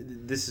that.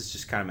 This is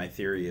just kind of my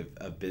theory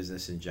of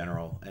business in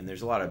general, and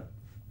there's a lot of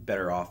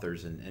better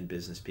authors and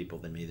business people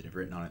than me that have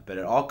written on it, but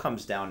it all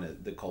comes down to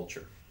the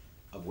culture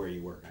of where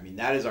you work. I mean,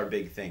 that is our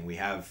big thing. We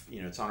have,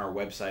 it's on our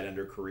website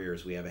under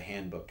careers. We have a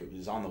handbook. It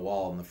was on the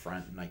wall in the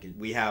front, and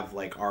we have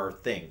like our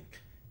thing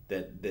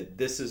that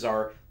this is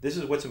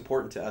what's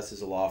important to us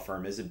as a law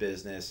firm, as a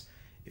business.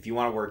 If you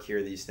want to work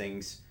here, these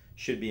things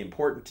should be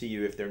important to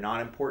you. If they're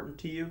not important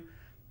to you,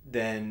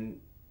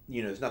 then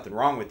there's nothing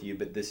wrong with you,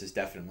 but this is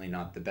definitely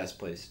not the best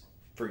place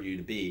for you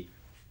to be.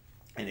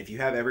 And if you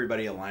have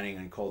everybody aligning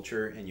on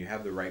culture and you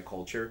have the right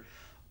culture,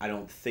 I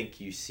don't think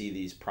you see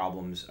these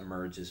problems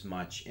emerge as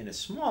much in a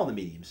small to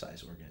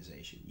medium-sized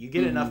organization. You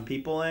get enough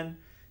people in,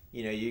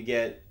 you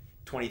get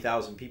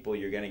 20,000 people,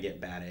 you're going to get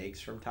bad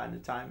eggs from time to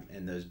time,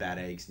 and those bad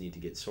eggs need to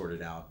get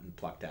sorted out and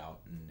plucked out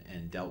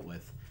and dealt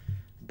with.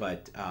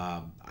 But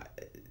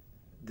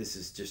this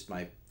is just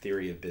my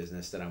theory of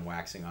business that I'm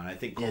waxing on. I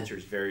think culture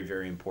is very,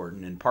 very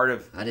important, and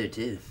I do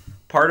too.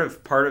 Part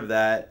of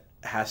that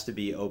has to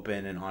be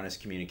open and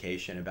honest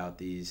communication about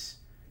these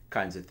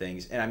kinds of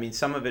things. And I mean,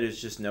 some of it is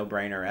just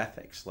no-brainer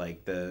ethics.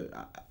 Like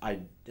I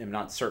am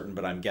not certain,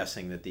 but I'm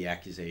guessing that the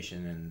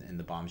accusation in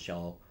the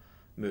Bombshell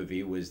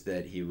movie was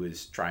that he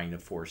was trying to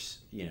force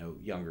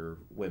younger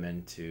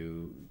women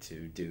to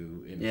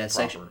do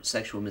improper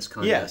sexual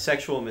misconduct. Yeah,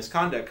 sexual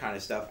misconduct kind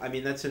of stuff. I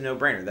mean, that's a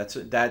no-brainer.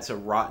 That's a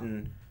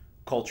rotten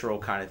cultural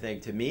kind of thing.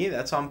 To me,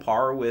 that's on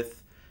par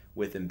with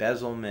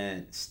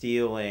embezzlement,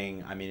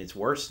 stealing. I mean, it's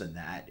worse than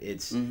that.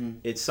 It's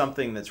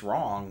something that's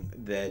wrong,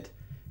 that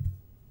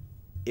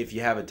if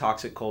you have a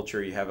toxic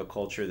culture, you have a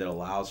culture that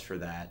allows for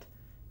that.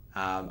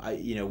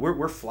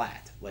 We're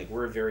flat. Like,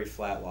 we're a very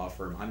flat law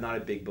firm. I'm not a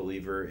big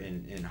believer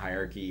in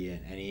hierarchy in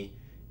any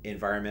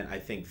environment. I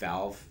think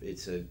Valve,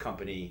 it's a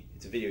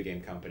video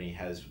game company,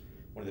 has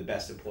one of the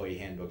best employee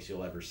handbooks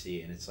you'll ever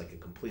see, and it's like a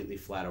completely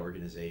flat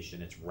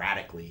organization. It's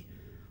radically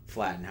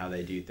flat in how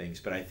they do things.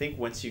 But I think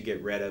once you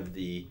get rid of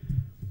the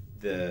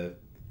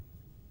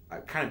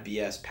kind of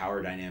BS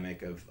power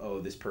dynamic of,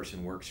 oh, this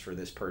person works for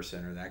this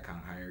person, or that kind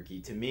of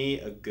hierarchy, to me,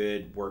 a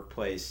good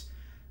workplace,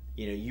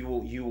 you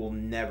will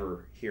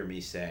never hear me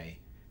say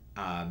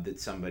that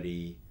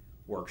somebody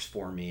works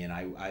for me. And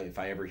I if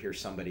I ever hear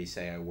somebody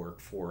say I work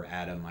for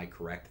Adam, I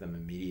correct them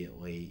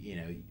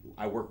immediately.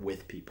 I work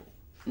with people.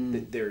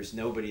 There's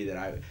nobody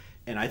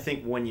and I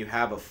think when you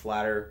have a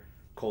flatter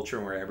culture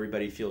where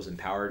everybody feels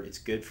empowered, it's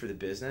good for the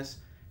business.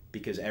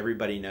 because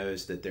everybody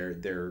knows that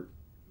they're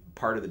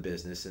part of the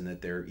business and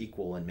that they're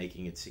equal in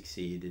making it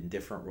succeed in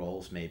different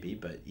roles maybe,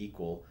 but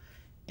equal.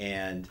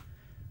 And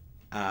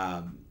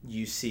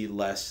you see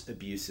less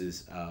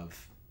abuses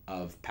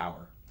of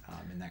power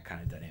in that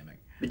kind of dynamic.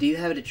 But do you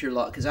have it at your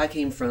law? Because I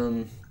came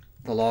from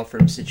the law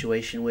firm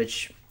situation,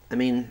 which, I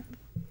mean,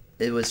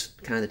 it was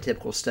kind of the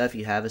typical stuff.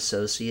 You have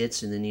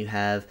associates, and then you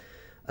have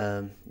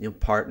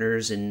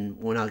partners.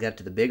 And when I got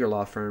to the bigger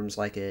law firms,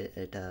 like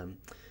at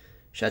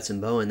Schutz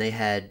and Bowen, they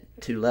had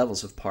 2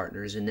 levels of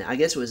partners. And I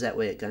guess it was that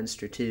way at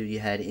Gunster too. You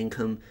had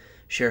income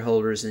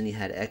shareholders, and then you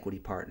had equity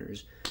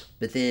partners.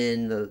 But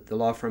then the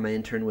law firm I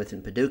interned with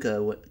in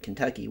Paducah,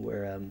 Kentucky,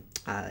 where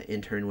I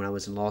interned when I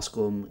was in law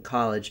school and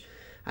college,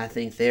 I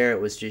think there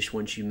it was just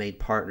once you made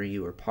partner,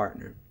 you were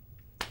partner.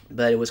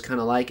 But it was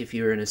kind of like if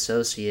you were an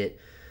associate,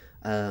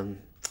 I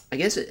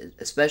guess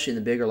especially in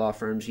the bigger law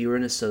firms, you were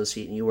an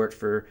associate and you worked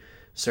for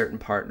certain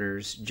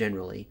partners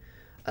generally.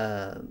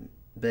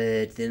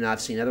 But then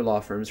I've seen other law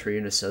firms where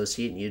you're an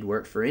associate and you'd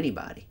work for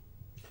anybody.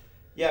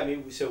 Yeah, I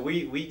mean, so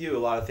we do a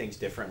lot of things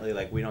differently.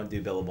 Like, we don't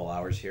do billable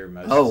hours here.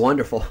 Oh,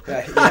 wonderful.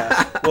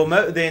 Yeah. Well,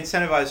 they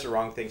incentivize the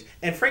wrong things.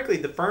 And frankly,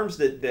 the firms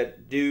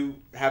that do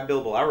have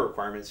billable hour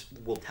requirements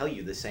will tell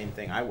you the same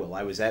thing I will.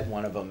 I was at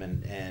one of them,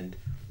 and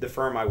the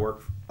firm I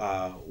worked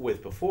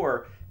with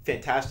before,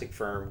 fantastic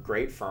firm,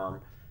 great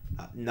firm,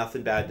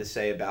 nothing bad to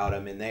say about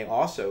them. And they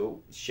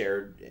also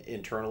shared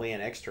internally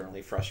and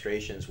externally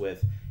frustrations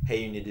with,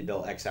 hey, you need to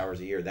bill X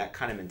hours a year. That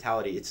kind of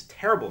mentality, it's a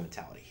terrible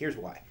mentality. Here's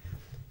why.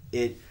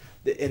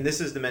 And this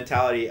is the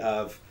mentality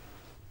of,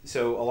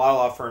 so a lot of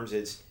law firms,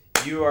 it's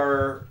you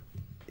are,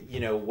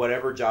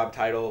 whatever job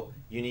title,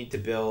 you need to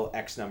bill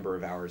X number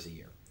of hours a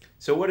year.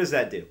 So what does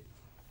that do?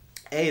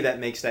 A, that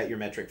makes that your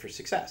metric for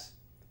success.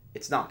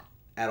 It's not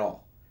at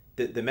all.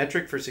 The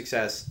metric for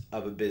success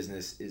of a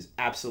business is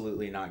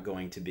absolutely not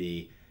going to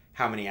be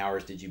how many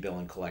hours did you bill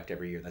and collect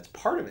every year. That's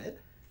part of it,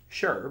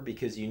 sure,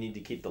 because you need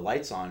to keep the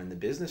lights on and the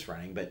business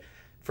running. But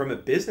from a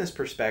business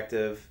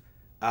perspective,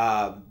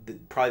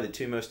 probably the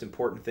 2 most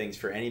important things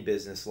for any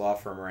business, law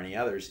firm or any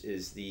others,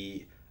 is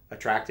the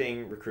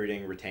attracting,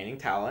 recruiting, retaining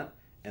talent,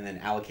 and then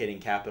allocating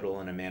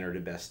capital in a manner to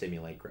best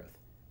stimulate growth.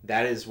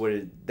 That is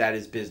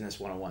business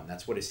 101.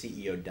 That's what a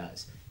CEO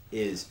does.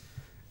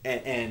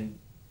 And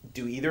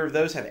do either of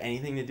those have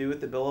anything to do with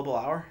the billable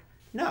hour?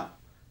 No.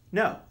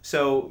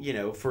 So,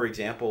 for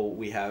example,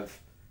 we have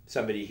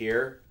somebody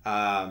here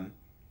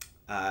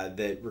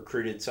that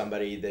recruited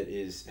somebody that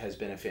has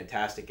been a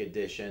fantastic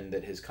addition,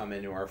 that has come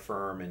into our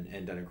firm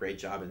and done a great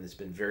job, and it's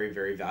been very,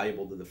 very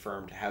valuable to the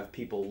firm to have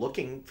people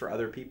looking for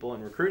other people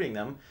and recruiting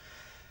them.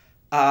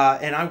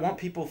 And I want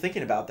people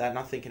thinking about that,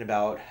 not thinking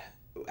about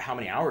how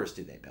many hours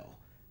do they bill.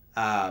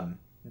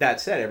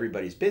 That said,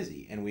 everybody's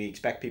busy, and we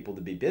expect people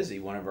to be busy.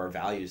 One of our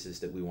values is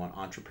that we want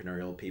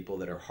entrepreneurial people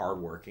that are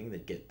hardworking,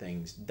 that get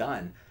things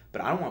done.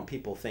 But I don't want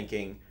people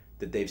thinking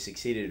that they've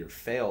succeeded or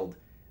failed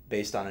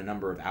based on a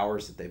number of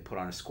hours that they put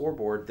on a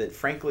scoreboard that,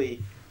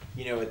 frankly,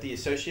 at the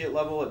associate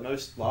level at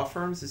most law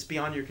firms, it's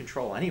beyond your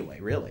control anyway,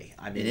 really.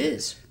 I mean, it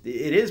is.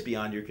 It is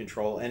beyond your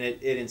control, and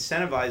it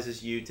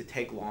incentivizes you to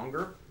take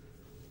longer.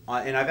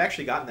 And I've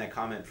actually gotten that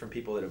comment from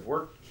people that have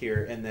worked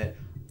here, and that,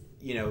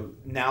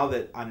 now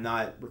that I'm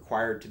not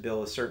required to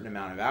bill a certain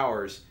amount of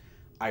hours,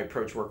 I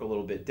approach work a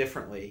little bit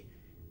differently,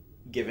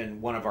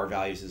 given one of our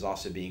values is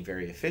also being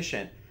very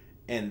efficient,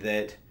 and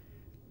that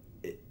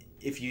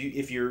if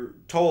you're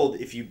told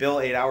if you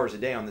bill 8 hours a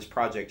day on this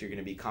project, you're going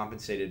to be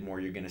compensated more,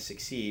 you're going to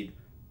succeed,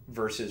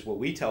 versus what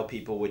we tell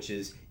people, which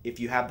is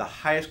if you have the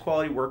highest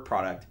quality work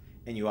product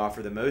and you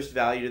offer the most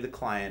value to the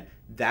client,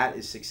 that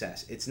is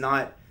success. It's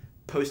not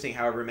posting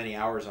however many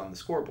hours on the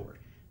scoreboard.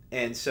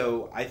 And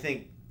so I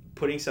think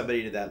putting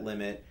somebody to that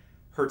limit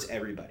hurts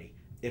everybody.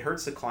 It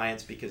hurts the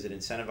clients because it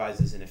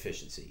incentivizes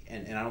inefficiency.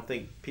 And I don't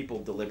think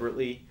people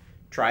deliberately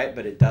try it,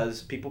 but it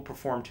does. People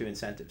perform to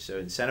incentives. So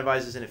it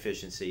incentivizes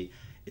inefficiency.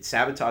 It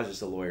sabotages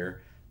the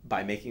lawyer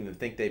by making them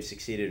think they've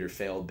succeeded or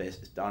failed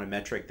based on a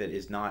metric that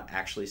is not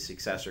actually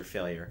success or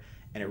failure.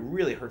 And it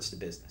really hurts the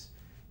business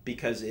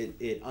because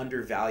it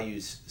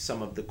undervalues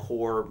some of the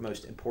core,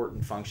 most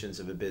important functions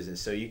of a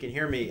business. So you can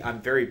hear me,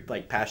 I'm very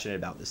passionate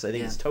about this. I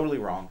think it's totally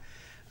wrong.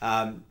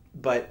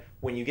 But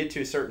when you get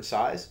to a certain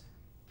size,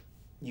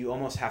 you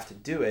almost have to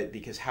do it,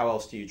 because how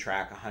else do you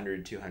track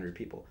 100, 200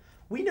 people?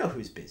 We know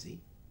who's busy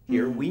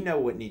here. Mm-hmm. We know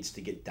what needs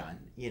to get done.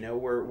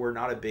 We're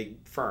not a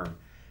big firm.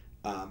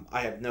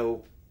 I have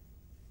no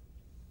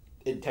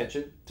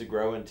intention to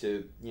grow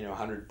into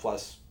 100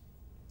 plus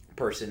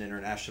person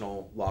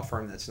international law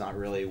firm. That's not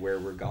really where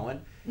we're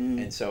going.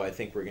 And so I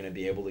think we're going to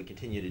be able to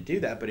continue to do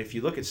that. But if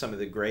you look at some of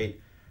the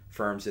great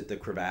firms at the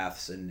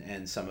Cravaths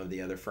and some of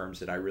the other firms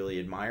that I really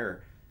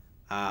admire,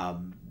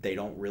 they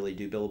don't really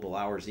do billable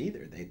hours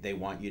either. They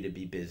want you to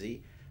be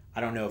busy.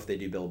 I don't know if they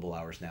do billable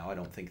hours now. I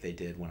don't think they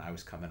did when I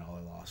was coming out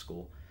of law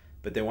school.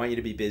 But they want you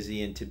to be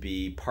busy and to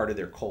be part of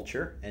their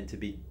culture and to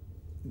be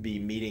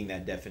meeting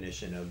that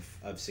definition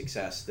of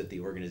success that the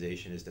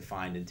organization has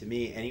defined. And to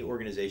me, any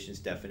organization's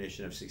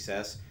definition of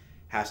success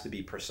has to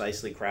be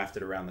precisely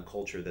crafted around the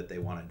culture that they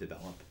want to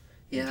develop.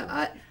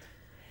 Yeah,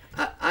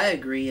 I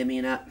agree. I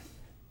mean,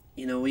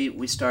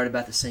 we started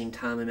about the same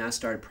time. I mean, I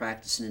started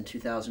practicing in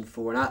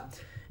 2004,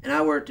 and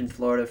I worked in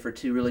Florida for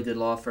two really good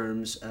law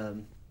firms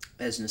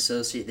as an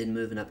associate, then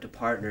moving up to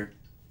partner.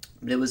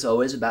 But it was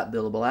always about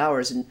billable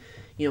hours, and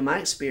my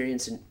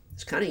experience, and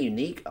it's kind of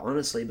unique,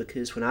 honestly,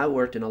 because when I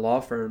worked in a law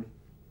firm,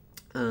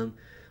 a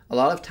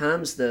lot of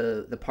times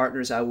the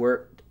partners I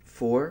worked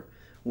for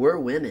were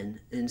women,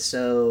 and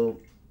so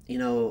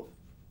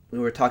we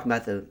were talking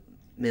about the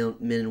men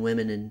and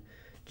women and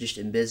just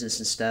in business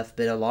and stuff,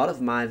 but a lot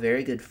of my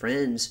very good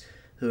friends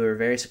who are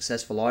very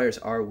successful lawyers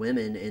are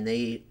women, and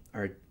they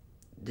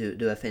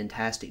do a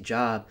fantastic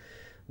job.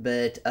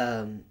 But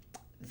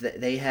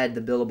they had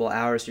the billable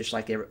hours just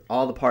like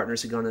all the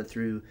partners had gone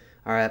through.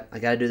 All right, I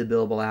got to do the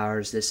billable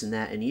hours, this and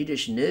that, and you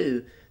just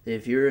knew that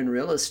if you're in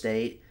real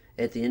estate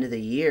at the end of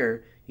the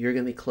year, you're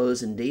going to be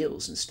closing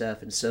deals and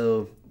stuff. And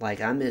so,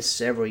 like, I missed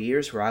several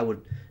years where I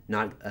would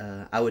not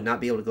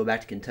be able to go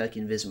back to Kentucky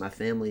and visit my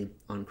family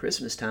on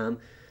Christmas time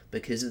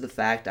because of the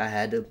fact I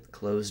had to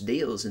close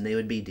deals, and they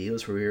would be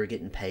deals where we were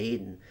getting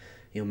paid,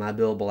 and my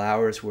billable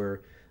hours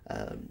were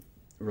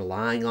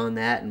relying on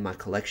that, and my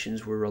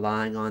collections were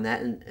relying on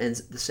that, and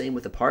the same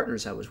with the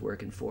partners I was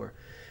working for.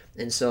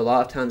 And so a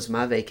lot of times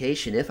my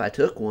vacation, if I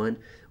took one,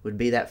 would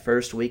be that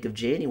first week of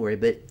January.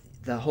 But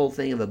the whole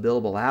thing of a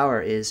billable hour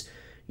is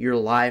your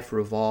life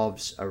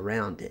revolves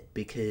around it,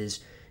 because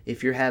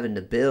if you're having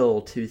to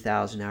bill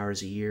 2,000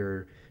 hours a year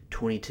or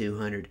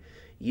 2,200,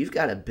 you've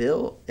got to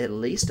bill at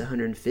least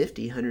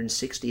 150,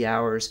 160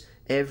 hours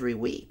every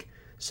week.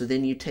 So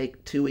then you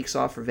take 2 weeks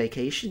off for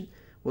vacation.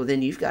 Well,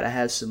 then you've got to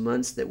have some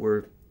months that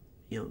were,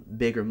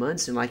 bigger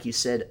months. And like you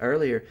said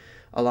earlier,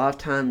 a lot of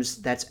times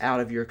that's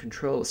out of your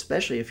control,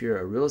 especially if you're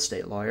a real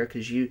estate lawyer,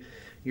 because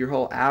your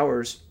whole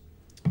hours,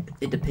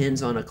 it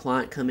depends on a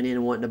client coming in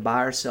and wanting to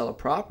buy or sell a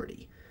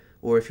property,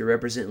 or if you're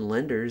representing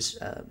lenders.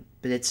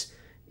 But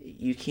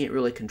you can't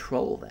really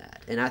control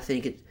that. And I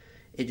think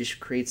it just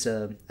creates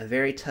a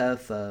very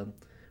tough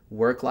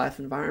work-life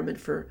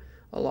environment for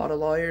a lot of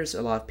lawyers.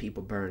 A lot of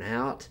people burn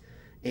out.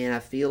 And I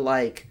feel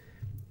like,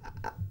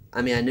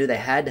 I knew they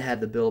had to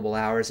have the billable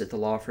hours at the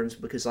law firms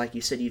because, like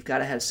you said, you've got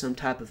to have some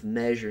type of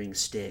measuring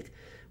stick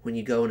when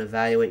you go and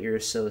evaluate your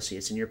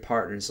associates and your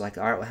partners. Like,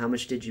 all right, well, how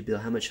much did you bill?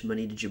 How much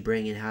money did you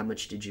bring in? How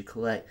much did you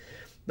collect?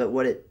 But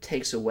what it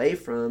takes away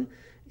from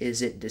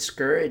is it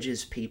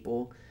discourages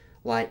people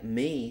like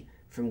me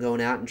from going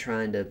out and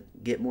trying to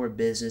get more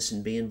business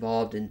and be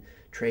involved in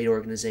trade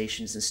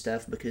organizations and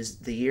stuff, because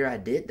the year I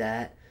did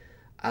that,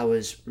 I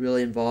was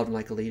really involved in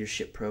like a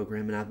leadership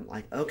program, and I'm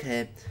like,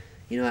 okay,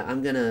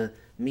 I'm going to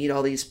meet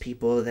all these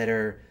people that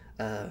are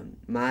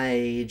my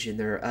age, and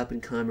they're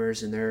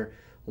up-and-comers, and they're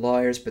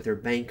lawyers, but they're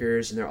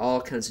bankers, and they're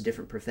all kinds of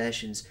different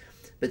professions.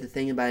 But the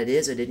thing about it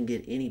is I didn't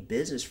get any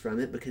business from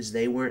it because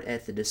they weren't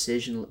at the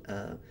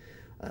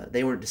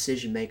they weren't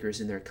decision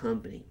makers in their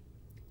company.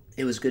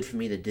 It was good for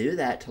me to do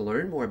that, to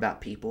learn more about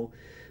people,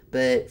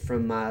 but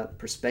from my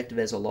perspective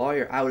as a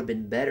lawyer, I would have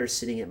been better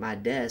sitting at my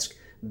desk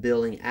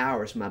billing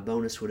hours. My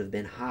bonus would have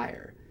been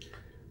higher.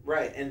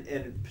 Right,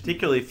 and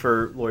particularly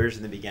for lawyers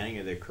in the beginning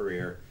of their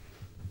career,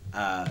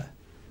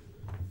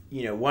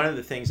 one of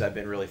the things I've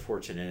been really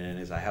fortunate in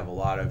is I have a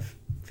lot of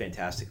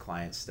fantastic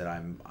clients that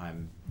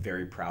I'm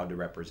very proud to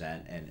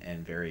represent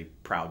and very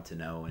proud to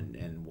know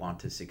and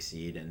want to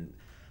succeed. And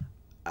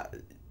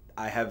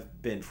I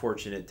have been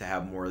fortunate to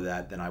have more of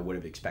that than I would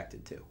have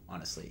expected to,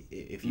 honestly.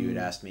 If you had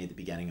asked me at the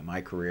beginning of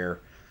my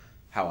career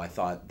how I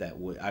thought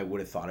I would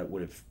have thought it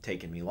would have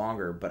taken me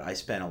longer, but I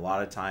spent a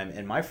lot of time,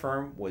 and my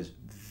firm was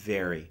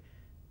very,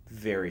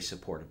 very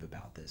supportive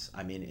about this.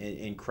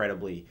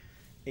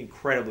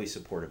 Incredibly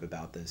supportive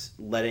about this,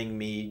 letting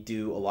me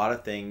do a lot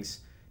of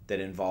things that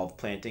involve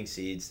planting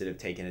seeds that have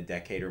taken a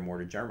decade or more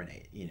to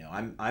germinate.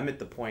 I'm at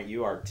the point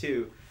you are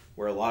too,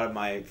 where a lot of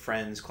my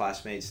friends,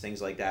 classmates,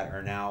 things like that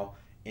are now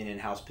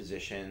in-house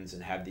positions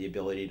and have the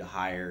ability to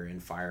hire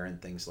and fire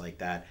and things like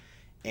that.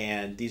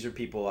 And these are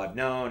people I've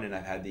known and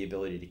I've had the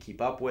ability to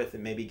keep up with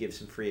and maybe give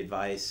some free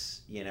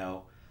advice,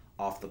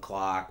 off the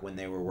clock when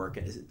they were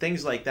working,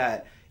 things like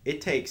that.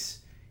 It takes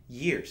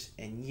years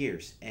and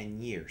years and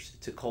years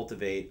to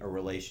cultivate a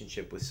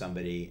relationship with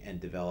somebody and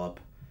develop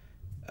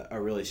a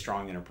really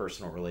strong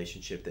interpersonal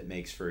relationship that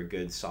makes for a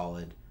good,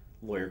 solid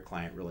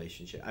lawyer-client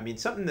relationship.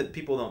 Something that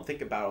people don't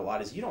think about a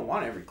lot is you don't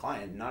want every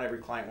client. Not every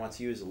client wants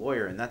you as a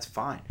lawyer, and that's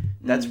fine.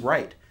 That's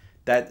right.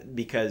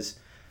 Because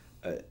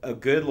a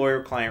good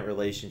lawyer-client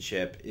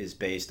relationship is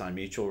based on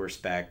mutual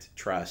respect,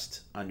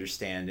 trust,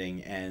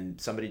 understanding, and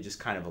somebody just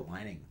kind of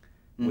aligning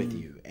with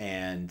you.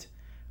 And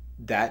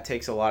that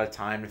takes a lot of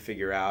time to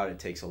figure out. It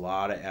takes a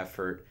lot of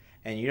effort,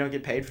 and you don't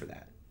get paid for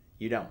that.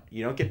 You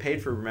don't get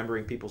paid for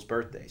remembering people's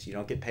birthdays. You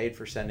don't get paid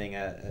for sending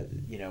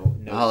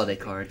notes. Holiday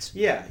cards.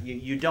 Yeah,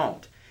 you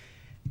don't.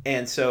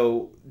 And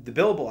so the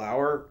billable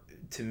hour,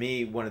 to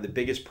me, one of the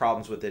biggest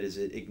problems with it is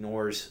it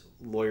ignores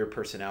lawyer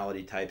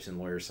personality types and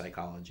lawyer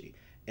psychology.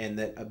 And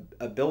that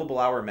a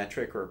billable hour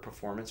metric or a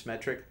performance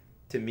metric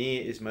to me,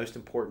 is most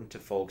important to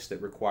folks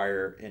that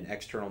require an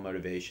external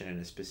motivation and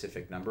a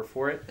specific number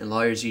for it. And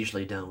lawyers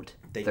usually don't.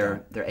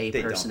 They're A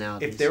They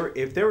personalities. Don't.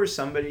 If there was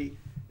somebody,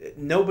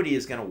 nobody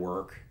is going to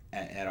work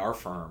at our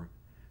firm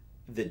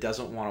that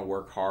doesn't want to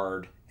work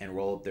hard and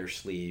roll up their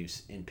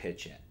sleeves and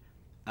pitch in.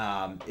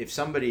 If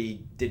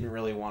somebody didn't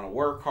really want to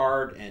work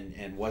hard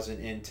and wasn't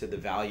into the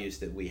values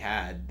that we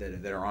had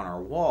that are on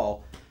our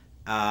wall,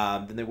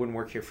 then they wouldn't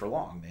work here for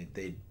long.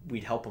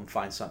 We'd help them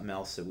find something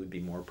else that would be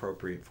more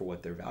appropriate for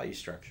what their value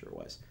structure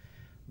was.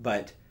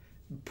 But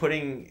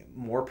putting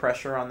more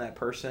pressure on that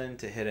person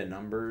to hit a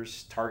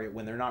numbers target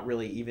when they're not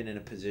really even in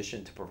a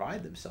position to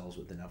provide themselves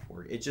with enough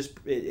work,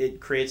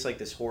 it creates like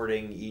this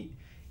hoarding,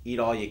 eat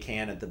all you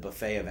can at the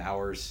buffet of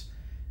hours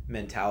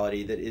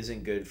mentality that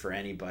isn't good for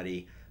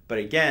anybody. But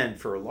again,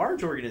 for a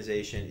large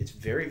organization, it's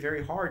very,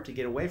 very hard to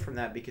get away from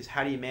that, because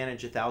how do you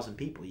manage 1,000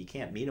 people? You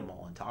can't meet them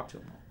all and talk to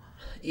them all.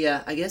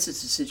 Yeah, I guess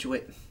it's a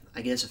situation.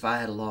 I guess if I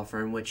had a law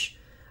firm, which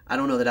I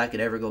don't know that I could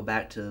ever go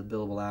back to a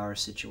billable hour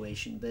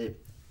situation, but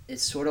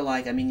it's sort of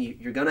like, I mean,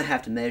 you're going to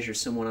have to measure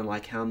someone on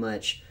like how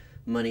much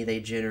money they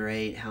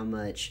generate, how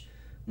much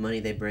money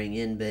they bring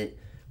in. But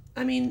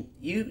I mean,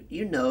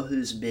 you know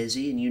who's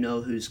busy and you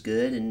know who's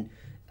good. And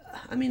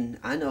I mean,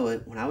 I know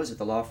it when I was at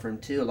the law firm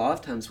too. A lot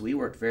of times we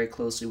worked very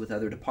closely with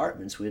other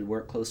departments. We'd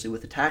work closely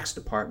with the tax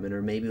department,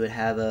 or maybe we'd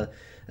have a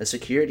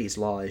securities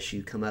law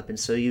issue come up. And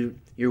so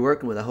you're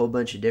working with a whole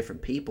bunch of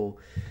different people,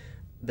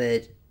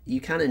 but you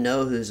kind of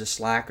know who's a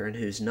slacker and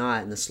who's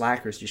not. And the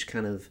slackers just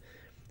kind of,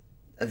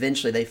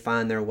 eventually they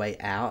find their way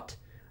out.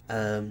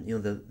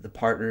 The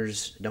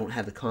partners don't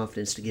have the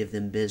confidence to give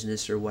them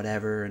business or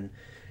whatever. And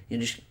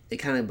it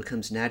kind of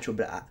becomes natural.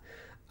 But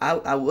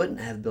I wouldn't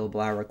have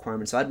billable hour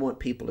requirements. I'd want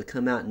people to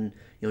come out and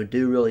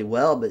do really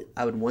well, but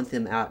I would want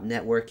them out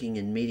networking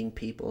and meeting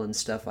people and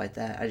stuff like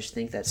that. I just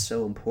think that's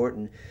so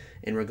important.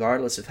 And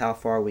regardless of how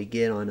far we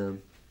get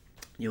on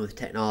with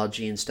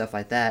technology and stuff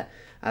like that,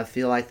 I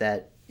feel like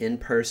that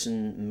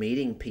in-person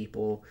meeting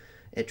people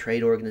at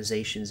trade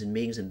organizations and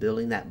meetings and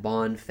building that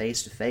bond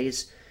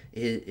face-to-face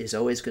is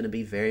always going to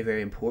be very,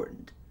 very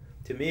important.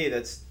 To me,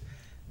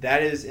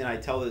 that is, and I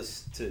tell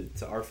this to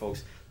our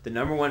folks, the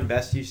number one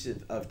best use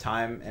of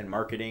time and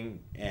marketing,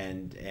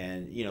 and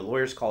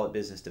lawyers call it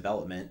business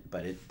development,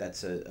 but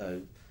that's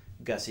a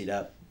gussied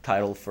up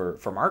title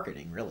for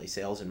marketing, really,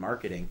 sales and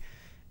marketing.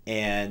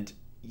 And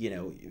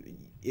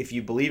if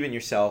you believe in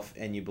yourself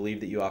and you believe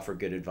that you offer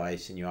good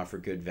advice and you offer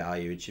good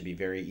value, it should be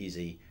very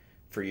easy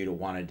for you to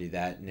want to do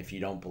that. And if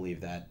you don't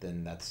believe that,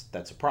 then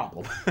that's a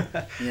problem.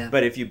 Yeah.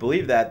 But if you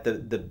believe that,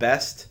 the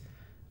best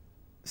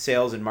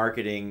sales and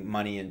marketing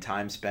money and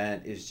time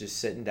spent is just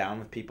sitting down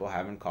with people,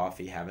 having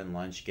coffee, having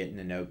lunch, getting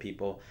to know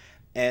people.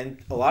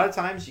 And a lot of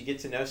times you get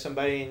to know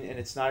somebody and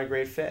it's not a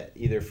great fit,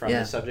 either from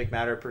a subject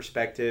matter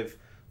perspective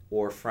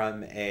or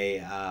from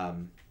a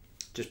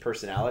just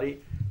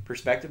personality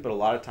perspective. But a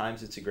lot of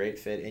times it's a great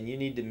fit, and you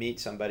need to meet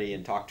somebody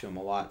and talk to them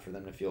a lot for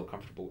them to feel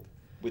comfortable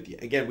with you.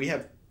 Again, we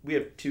have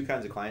two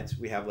kinds of clients.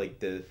 We have like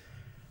the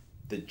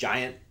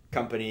giant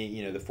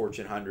company, the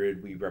Fortune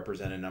 100. We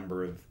represent a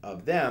number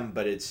of them,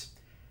 but it's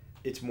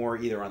more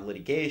either on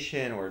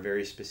litigation or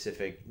very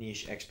specific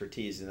niche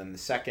expertise. And then the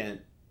second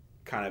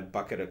kind of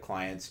bucket of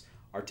clients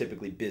are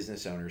typically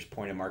business owners,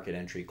 point of market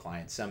entry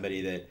clients,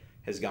 somebody that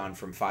has gone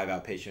from 5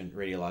 outpatient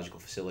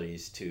radiological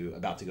facilities to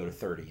about to go to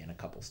 30 in a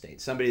couple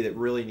states. Somebody that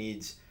really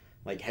needs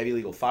like heavy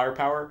legal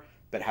firepower,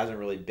 but hasn't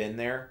really been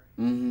there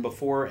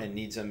before, and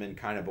needs them in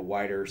kind of a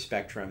wider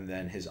spectrum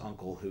than his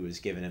uncle who has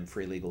given him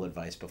free legal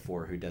advice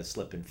before, who does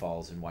slip and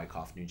falls in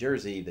Wyckoff, New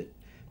Jersey, that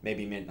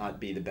maybe may not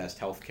be the best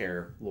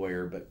healthcare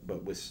lawyer,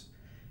 but was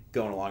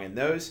going along. And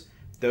those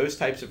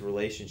types of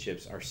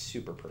relationships are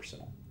super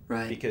personal,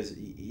 right? Because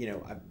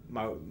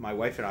my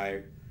wife and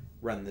I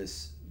run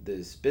this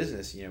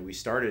business. We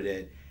started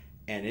it,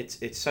 and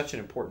it's such an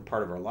important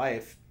part of our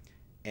life.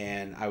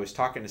 And I was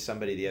talking to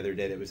somebody the other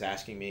day that was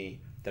asking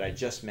me, that I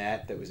just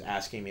met, that was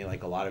asking me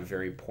like a lot of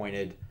very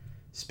pointed,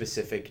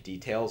 specific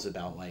details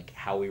about like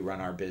how we run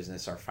our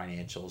business, our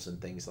financials, and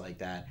things like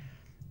that.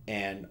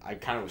 And I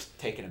kind of was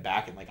taken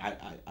aback and like,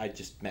 I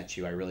just met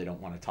you. I really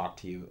don't want to talk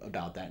to you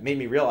about that. It made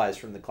me realize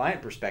from the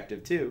client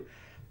perspective too,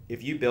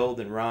 if you build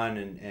and run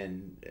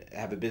and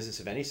have a business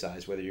of any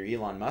size, whether you're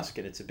Elon Musk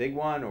and it's a big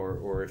one,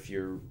 or if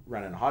you're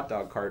running a hot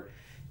dog cart,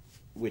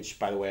 which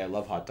by the way, I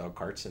love hot dog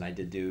carts, and I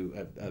did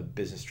do a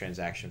business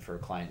transaction for a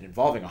client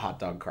involving a hot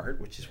dog cart,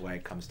 which is why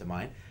it comes to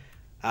mind.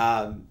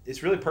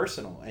 It's really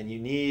personal, and you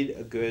need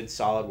a good,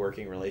 solid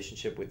working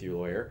relationship with your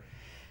lawyer.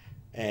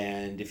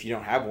 And if you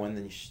don't have one,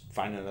 then you should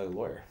find another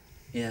lawyer.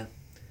 Yeah,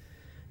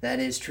 that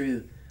is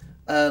true.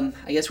 I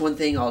guess one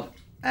thing I'll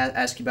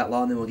ask you about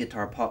law, and then we'll get to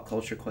our pop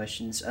culture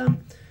questions.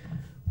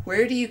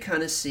 Where do you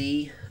kind of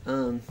see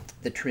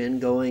the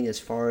trend going as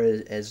far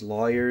as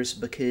lawyers?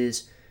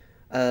 Because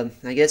I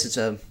guess it's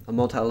a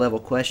multi-level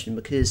question,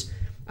 because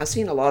I've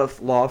seen a lot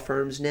of law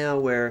firms now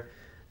where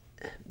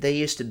they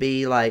used to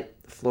be like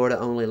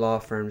Florida-only law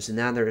firms, and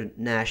now they're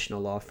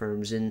national law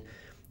firms. And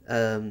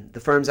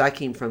the firms I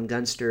came from,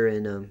 Gunster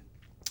and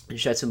and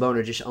Stetson Bone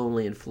are just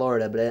only in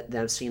Florida, but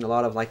I've seen a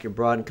lot of like your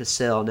Broad and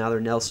Cassell. Now they're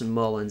Nelson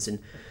Mullins, and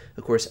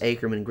of course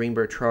Ackerman,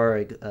 Greenberg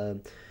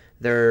Traurig.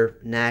 They're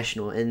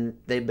national, and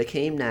they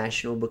became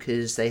national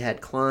because they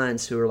had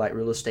clients who were like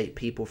real estate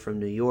people from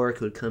New York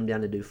who would come down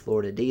to do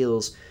Florida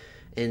deals.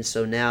 And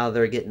so now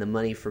they're getting the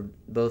money for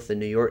both the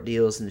New York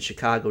deals and the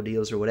Chicago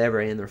deals or whatever,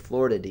 and their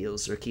Florida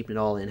deals. They're keeping it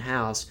all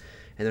in-house,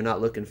 and they're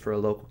not looking for a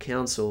local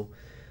counsel.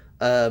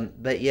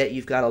 But yet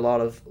you've got a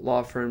lot of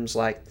law firms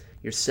like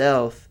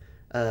yourself,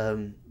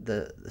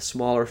 the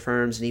smaller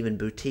firms and even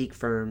boutique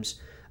firms.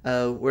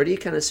 Where do you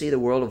kind of see the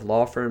world of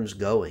law firms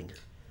going?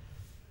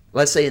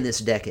 Let's say in this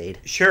decade.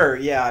 Sure,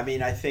 yeah. I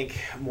mean, I think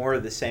more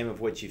of the same of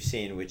what you've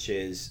seen, which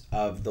is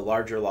of the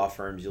larger law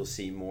firms, you'll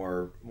see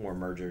more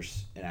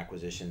mergers and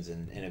acquisitions,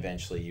 and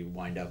eventually you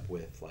wind up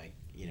with like,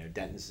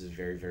 Denton's is a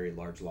very, very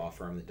large law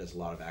firm that does a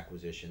lot of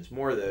acquisitions.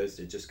 More of those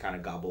that just kind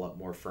of gobble up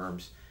more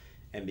firms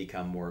and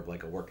become more of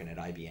like a working at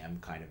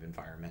IBM kind of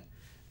environment.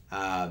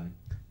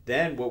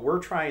 Then what we're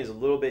trying is a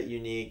little bit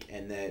unique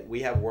in that we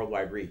have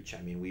worldwide reach.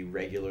 I mean, we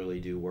regularly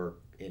do work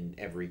in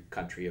every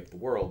country of the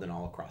world and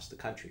all across the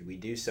country. We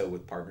do so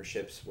with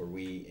partnerships where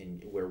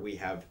we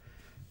have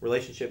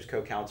relationships,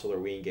 co-counsel, or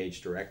we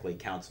engage directly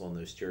counsel in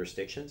those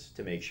jurisdictions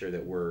to make sure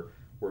that we're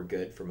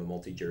good from a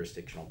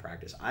multi-jurisdictional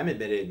practice. I'm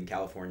admitted in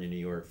California, New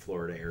York,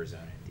 Florida,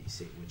 Arizona, and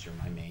DC, which are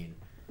my main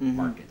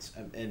markets.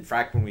 In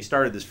fact, when we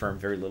started this firm,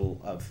 very little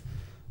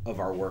of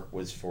our work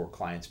was for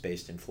clients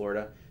based in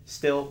Florida.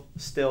 Still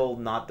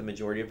not the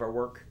majority of our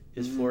work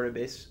is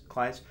Florida-based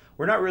clients.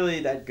 We're not really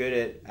that good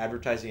at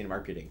advertising and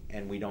marketing,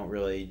 and we don't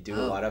really do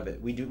a lot of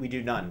it. We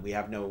do none. We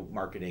have no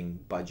marketing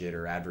budget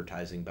or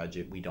advertising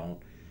budget. We don't.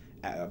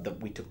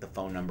 We took the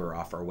phone number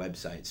off our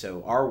website.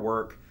 So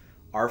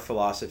our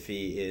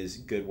philosophy is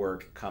good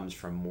work comes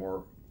from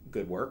more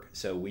good work.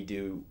 So we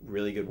do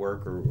really good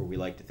work, or we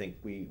like to think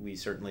we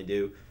certainly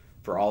do,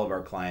 for all of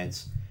our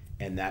clients,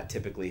 and that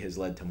typically has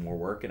led to more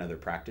work in other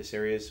practice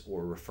areas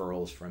or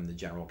referrals from the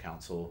general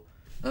counsel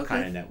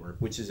kind of network,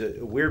 which is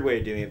a weird way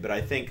of doing it. But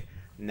I think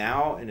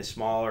now in a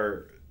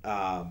smaller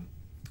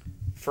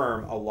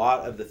firm, a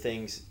lot of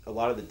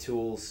the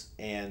tools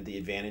and the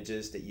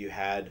advantages that you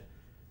had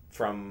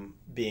from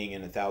being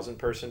in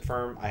 1,000-person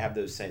firm, I have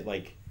those same,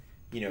 like,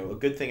 a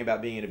good thing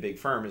about being in a big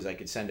firm is I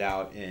could send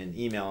out an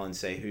email and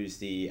say, who's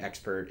the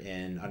expert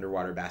in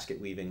underwater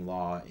basket weaving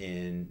law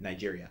in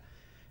Nigeria?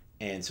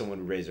 And someone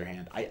would raise their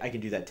hand. I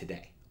can do that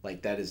today.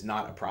 Like, that is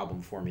not a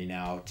problem for me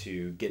now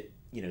to get,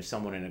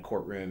 someone in a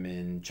courtroom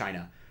in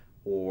China,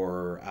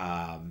 or,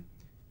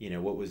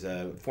 what was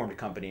formed a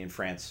company in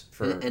France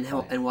for.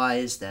 And why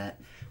is that?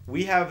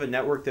 We have a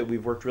network that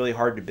we've worked really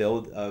hard to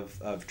build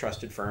of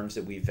trusted firms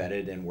that we've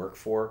vetted and work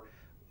for.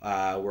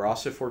 We're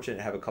also fortunate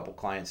to have a couple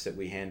clients that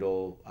we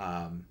handle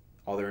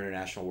all their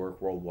international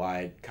work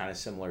worldwide, kind of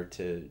similar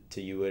to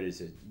you would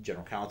as a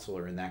general counsel,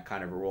 or in that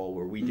kind of a role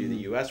where we do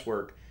the U.S.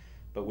 work,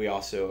 but we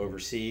also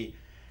oversee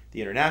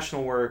the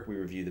international work. We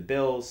review the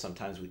bills.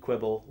 Sometimes we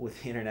quibble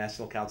with the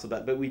international counsel,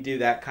 but we do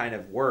that kind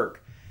of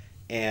work.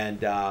 And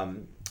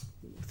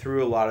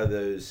through a lot of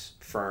those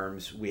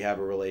firms, we have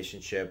a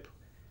relationship,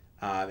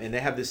 and they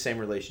have this same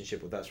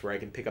relationship with us, where I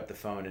can pick up the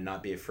phone and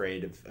not be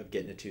afraid of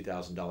getting a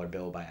 $2,000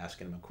 bill by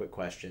asking them a quick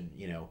question.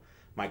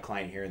 My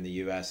client here in the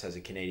U.S. has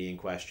a Canadian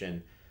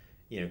question.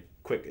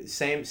 Quick,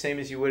 same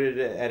as you would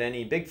at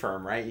any big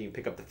firm, right? You can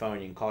pick up the phone,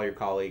 you can call your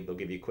colleague, they'll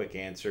give you a quick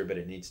answer, but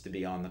it needs to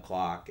be on the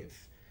clock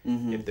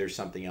if there's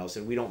something else,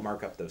 and we don't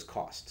mark up those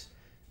costs.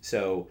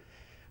 So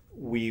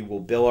we will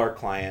bill our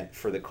client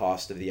for the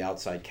cost of the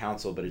outside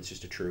counsel, but it's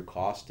just a true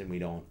cost, and we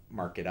don't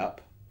mark it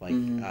up.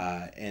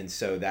 And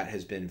so that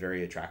has been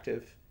very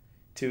attractive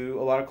to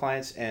a lot of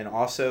clients. And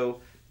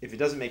also, if it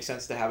doesn't make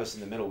sense to have us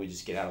in the middle, we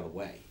just get out of the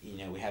way.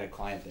 We had a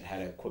client that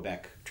had a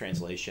Quebec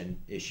translation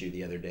issue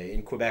the other day.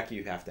 In Quebec,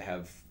 you have to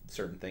have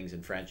certain things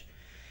in French.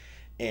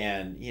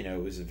 And,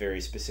 it was a very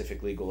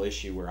specific legal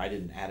issue where I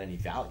didn't add any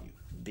value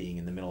being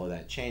in the middle of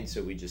that chain.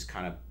 So we just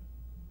kind of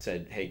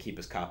said, hey, keep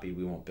us copy.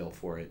 We won't bill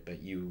for it,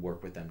 but you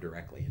work with them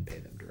directly and pay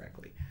them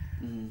directly.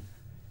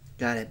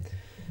 Got it.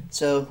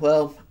 So,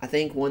 well, I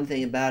think one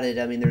thing about it,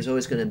 there's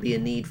always going to be a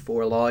need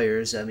for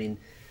lawyers.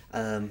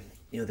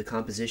 The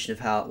composition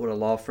of what a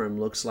law firm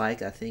looks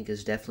like, I think,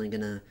 is definitely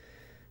going to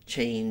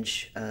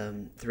change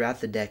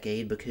throughout the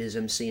decade, because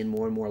I'm seeing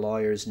more and more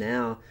lawyers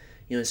now,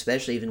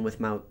 especially even with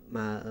my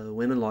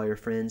women lawyer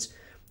friends.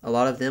 A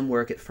lot of them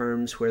work at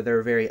firms where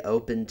they're very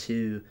open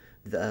to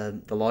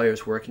the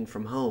lawyers working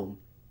from home.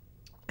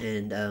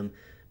 And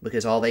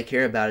because all they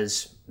care about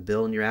is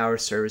billing your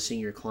hours, servicing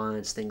your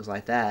clients, things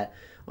like that.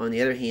 On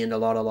the other hand, a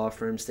lot of law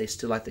firms, they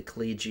still like the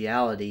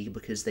collegiality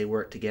because they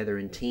work together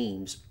in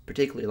teams,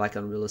 particularly like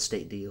on real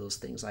estate deals,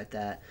 things like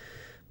that.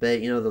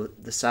 But,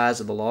 the size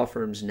of the law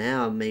firms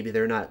now, maybe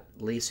they're not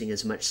leasing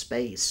as much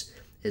space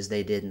as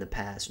they did in the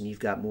past. And you've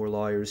got more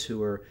lawyers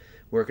who are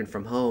working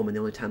from home, and the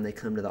only time they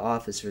come to the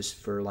office is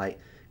for like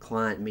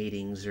client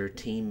meetings or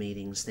team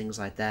meetings, things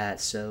like that.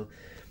 So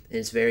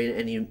it's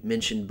and you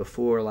mentioned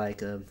before,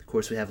 like, of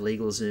course, we have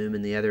LegalZoom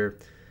and the other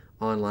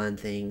online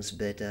things,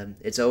 but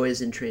it's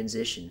always in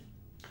transition.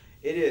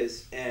 It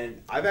is,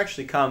 and I've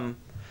actually come.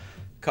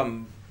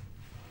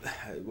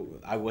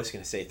 I was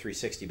going to say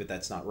 360, but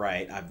that's not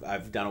right.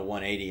 I've done a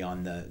 180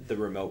 on the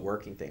remote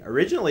working thing.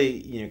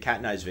 Originally, Kat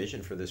and I's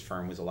vision for this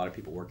firm was a lot of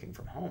people working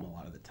from home a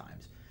lot of the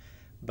times,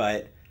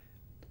 but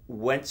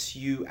once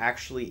you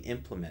actually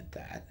implement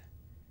that,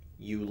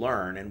 you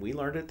learn, and we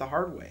learned it the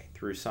hard way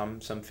through some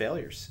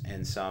failures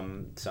and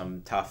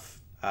some tough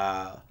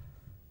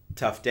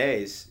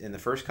days in the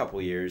first couple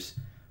of years,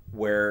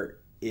 where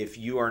if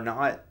you are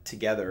not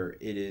together,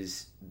 it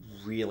is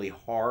really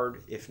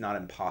hard, if not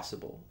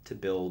impossible, to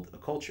build a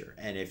culture.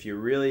 And if you're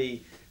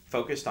really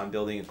focused on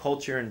building a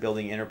culture and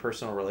building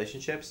interpersonal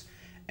relationships,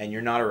 and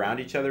you're not around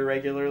each other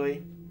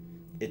regularly,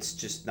 it's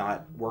just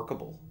not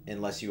workable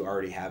unless you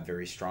already have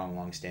very strong,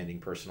 long-standing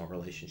personal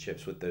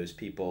relationships with those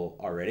people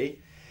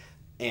already.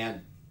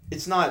 And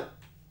it's not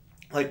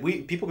like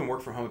people can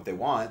work from home if they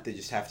want. They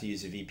just have to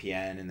use a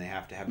VPN, and they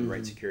have to have the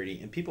right security.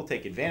 And people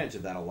take advantage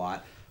of that a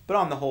lot. But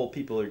on the whole,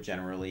 people are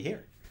generally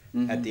here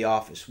at the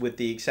office, with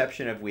the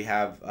exception of we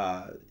have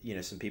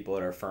some people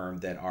at our firm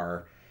that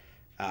are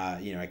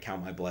I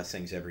count my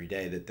blessings every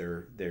day that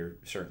they're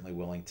certainly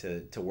willing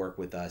to work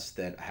with us,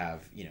 that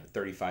have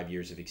 35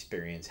 years of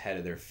experience, head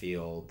of their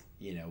field,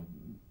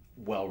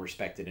 well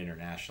respected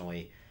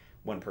internationally.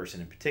 One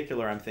person in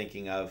particular I'm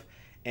thinking of,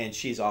 and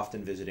she's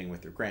often visiting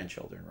with her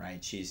grandchildren,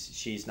 right?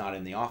 She's not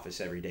in the office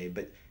every day,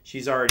 but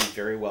she's already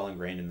very well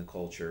ingrained in the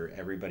culture.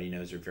 Everybody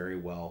knows her very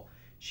well.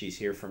 She's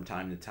here from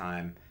time to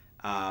time,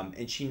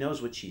 and she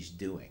knows what she's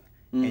doing,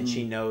 and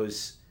she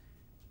knows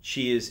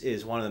she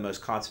is one of the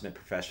most consummate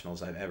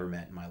professionals I've ever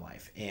met in my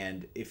life.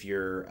 And if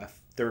you're a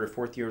third or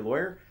fourth year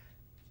lawyer,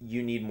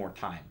 you need more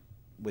time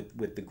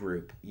with the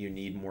group. You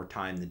need more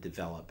time to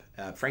develop.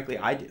 Frankly,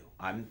 I do.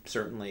 I'm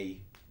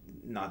certainly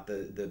not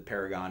the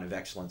paragon of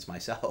excellence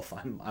myself.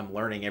 I'm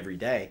learning every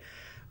day,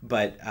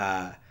 but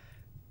I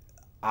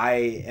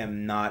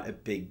am not a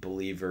big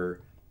believer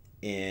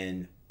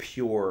in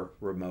pure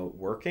remote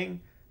working,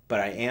 but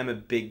I am a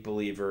big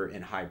believer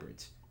in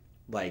hybrids,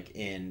 like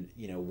in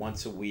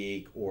once a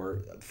week, or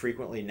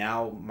frequently.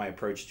 Now my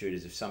approach to it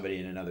is, if somebody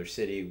in another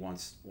city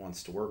wants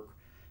to work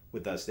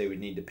with us, they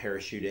would need to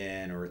parachute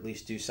in, or at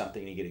least do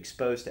something to get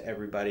exposed to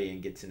everybody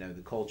and get to know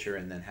the culture,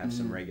 and then have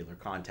some regular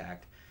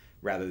contact,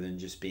 rather than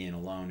just being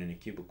alone in a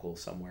cubicle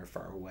somewhere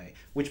far away,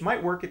 which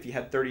might work if you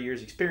had 30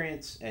 years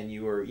experience and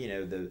you were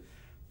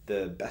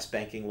the best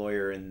banking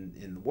lawyer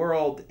in the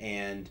world,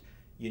 and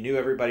you knew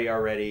everybody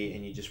already,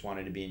 and you just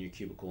wanted to be in your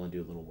cubicle and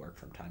do a little work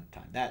from time to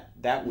time.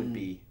 That would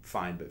be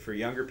fine. But for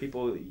younger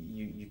people,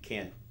 you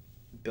can't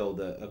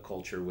build a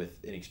culture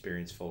with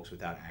inexperienced folks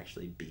without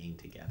actually being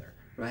together.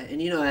 Right,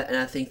 and and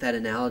I think that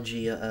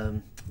analogy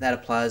that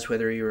applies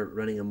whether you're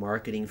running a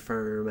marketing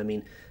firm. I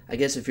mean, I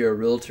guess if you're a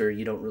realtor,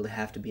 you don't really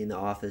have to be in the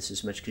office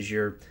as much, because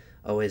you're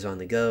always on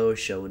the go,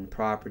 showing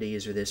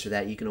properties or this or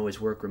that. You can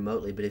always work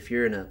remotely. But if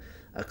you're in a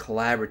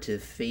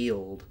collaborative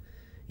field,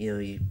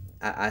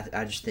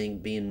 I just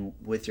think being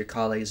with your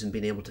colleagues and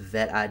being able to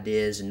vet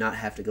ideas and not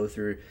have to go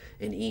through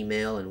an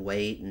email and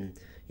wait and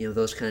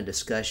those kind of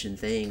discussion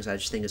things, I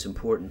just think it's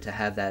important to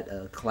have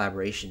that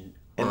collaboration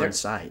on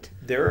site.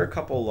 There are a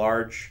couple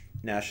large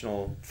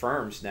national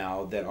firms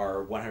now that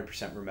are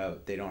 100%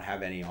 remote. They don't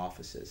have any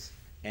offices,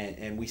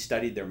 and we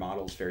studied their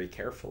models very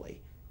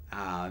carefully,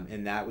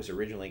 and that was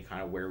originally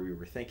kind of where we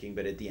were thinking.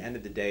 But at the end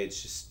of the day,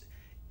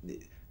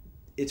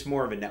 it's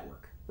more of a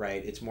network.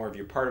 Right, it's more of,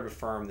 you're part of a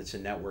firm that's a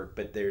network,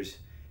 but there's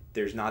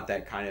not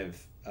that kind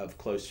of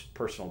close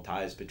personal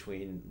ties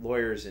between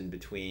lawyers and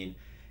between.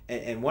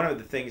 And one of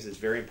the things that's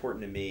very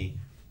important to me,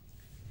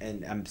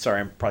 and I'm sorry,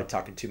 I'm probably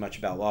talking too much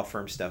about law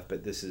firm stuff,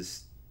 but this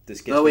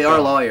gets. Well, we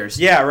are lawyers.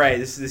 Yeah, right.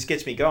 This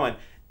gets me going.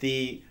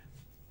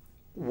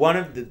 One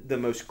of the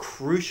most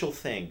crucial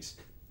things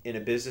in a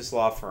business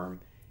law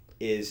firm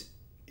is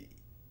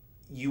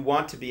you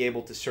want to be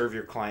able to serve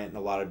your client in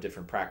a lot of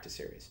different practice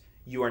areas.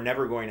 You are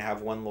never going to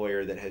have one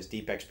lawyer that has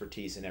deep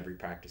expertise in every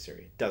practice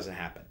area. It doesn't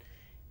happen.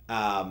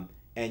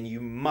 And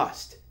you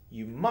must,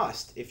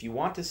 if you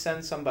want to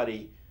send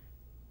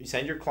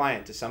your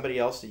client to somebody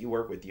else that you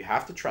work with, you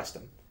have to trust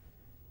them.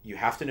 You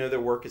have to know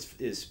their work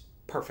is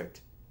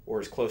perfect, or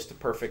as close to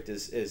perfect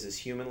as is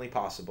humanly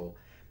possible.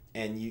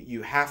 And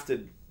you have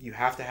to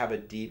have a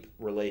deep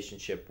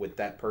relationship with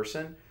that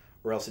person,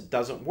 or else it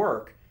doesn't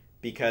work,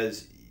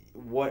 because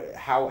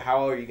how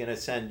are you going to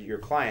send your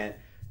client,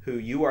 who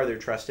you are their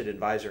trusted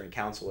advisor and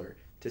counselor,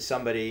 to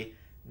somebody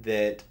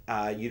that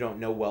you don't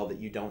know well, that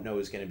you don't know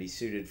is going to be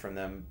suited from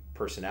them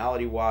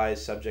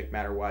personality-wise, subject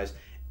matter-wise.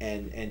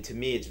 And to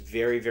me, it's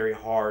very, very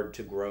hard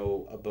to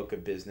grow a book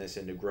of business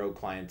and to grow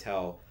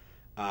clientele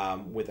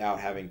without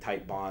having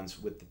tight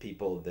bonds with the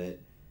people that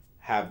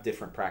have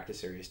different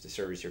practice areas to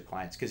service your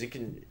clients. Because it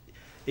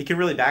can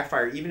really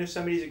backfire, even if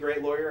somebody's a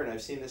great lawyer, and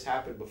I've seen this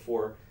happen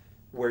before,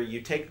 where you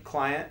take a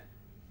client,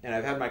 and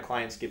I've had my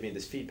clients give me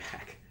this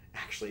feedback,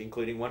 actually,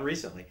 including one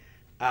recently,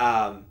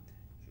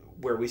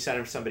 where we sent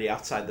him somebody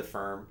outside the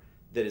firm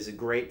that is a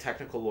great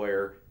technical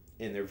lawyer,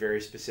 in their very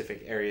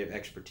specific area of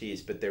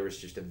expertise, but there was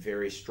just a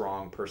very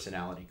strong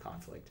personality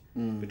conflict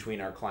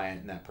between our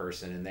client and that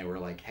person, and they were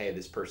like, hey,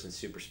 this person's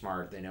super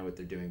smart, they know what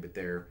they're doing, but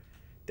they're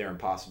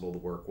impossible to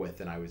work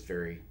with. And I was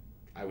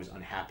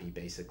unhappy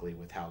basically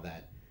with how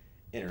that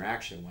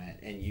interaction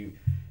went. And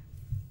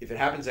if it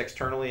happens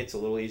externally, it's a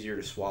little easier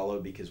to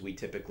swallow, because we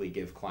typically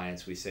give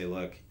clients, we say,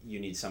 look, you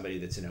need somebody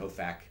that's an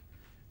OFAC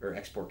or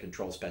export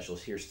control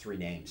specialist. Here's 3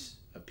 names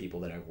of people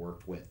that I've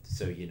worked with,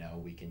 so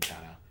we can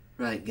kind of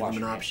right, give them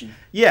an option.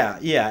 Yeah,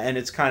 and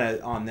it's kind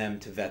of on them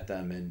to vet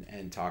them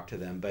and talk to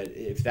them. But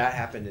if that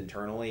happened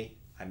internally,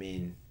 I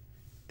mean,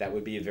 that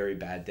would be a very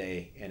bad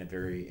day and a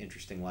very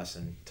interesting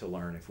lesson to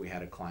learn if we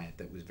had a client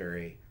that was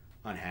very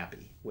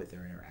unhappy with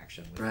their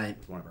interaction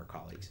with one of our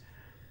colleagues.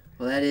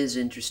 Well, that is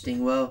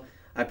interesting. Well,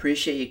 I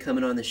appreciate you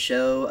coming on the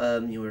show.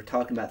 You were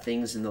talking about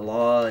things in the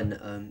law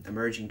and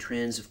emerging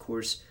trends. Of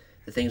course,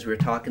 the things we were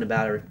talking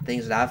about are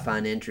things that I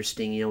find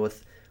interesting,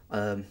 with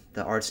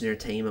the arts and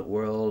entertainment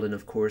world, and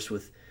of course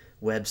with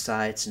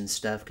websites and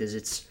stuff, because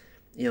it's,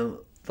 the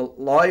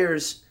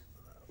lawyers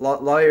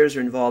are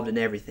involved in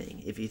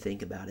everything, if you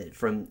think about it.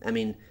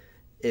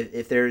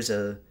 If there's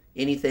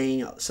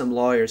anything, some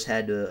lawyers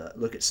had to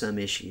look at some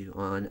issue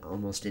on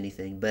almost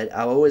anything. But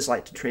I always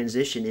like to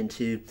transition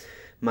into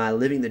my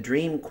Living the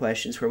Dream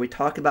questions, where we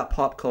talk about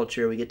pop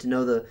culture, we get to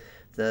know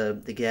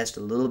the guest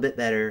a little bit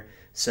better.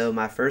 So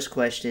my first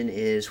question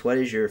is, what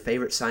is your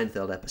favorite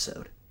Seinfeld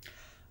episode?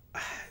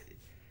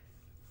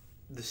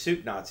 The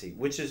Soup Nazi,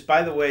 which is,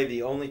 by the way,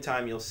 the only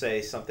time you'll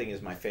say something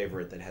is my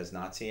favorite that has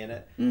Nazi in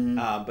it.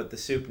 Mm-hmm. But the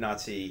Soup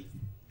Nazi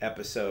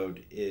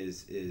episode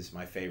is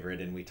my favorite,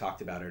 and we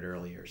talked about it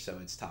earlier, so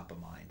it's top of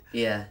mind.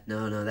 Yeah,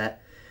 no,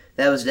 that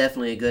was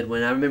definitely a good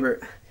one. I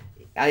remember,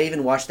 I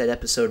even watched that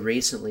episode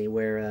recently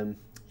where,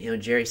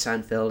 Jerry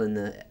Seinfeld, in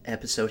the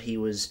episode, he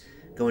was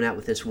going out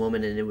with this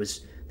woman, and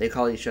they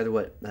call each other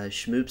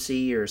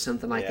schmoopsy or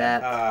something like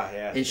that.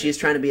 Yeah. And she's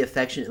trying to be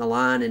affectionate in the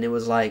line, and it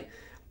was like,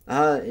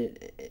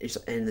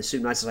 and the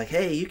Soup Nazi's like,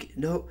 hey,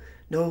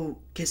 no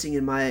kissing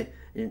in my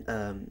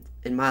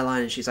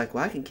line. And she's like,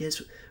 well, I can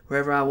kiss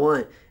wherever I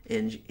want.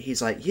 And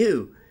he's like,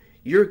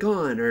 you're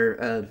gone,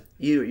 or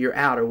you're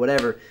out, or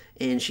whatever.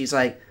 And she's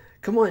like,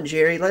 come on,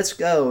 Jerry, let's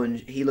go. And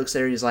he looks at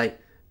her and he's like,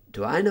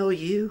 do I know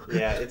you?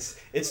 Yeah,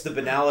 it's the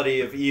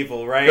banality of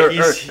evil, right?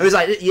 It was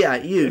like, yeah,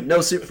 you, no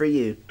soup for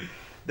you.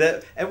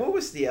 And what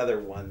was the other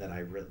one that I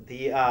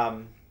really...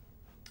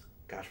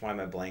 gosh, why am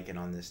I blanking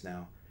on this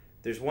now?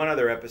 There's one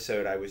other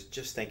episode I was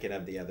just thinking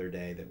of the other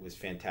day that was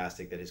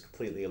fantastic that has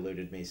completely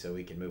eluded me, so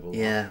we can move along.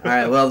 Yeah, all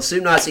right. Well,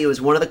 Soup Nazi was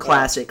one of the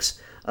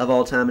classics of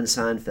all time in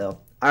Seinfeld.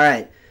 All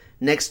right,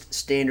 next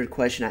standard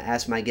question I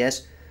ask my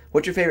guests.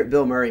 What's your favorite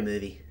Bill Murray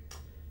movie?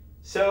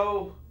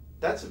 So,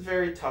 that's a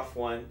very tough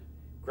one.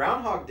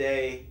 Groundhog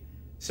Day.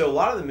 So, a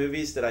lot of the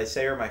movies that I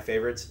say are my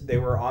favorites, they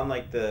were on,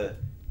 the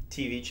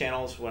TV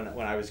channels when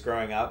I was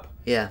growing up.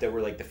 Yeah. That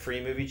were, the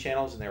free movie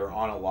channels, and they were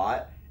on a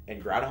lot.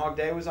 And Groundhog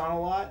Day was on a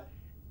lot.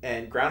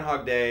 And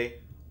Groundhog Day,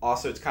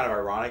 also, it's kind of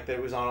ironic that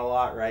it was on a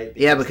lot, right?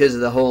 Because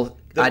of the whole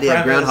idea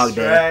of Groundhog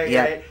Day. Right,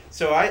 yeah. Right?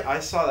 So I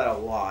saw that a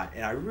lot,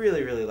 and I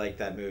really, really liked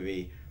that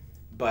movie.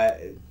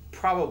 But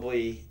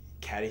probably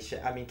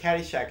Caddyshack. I mean,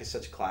 Caddyshack is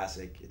such a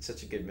classic. It's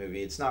such a good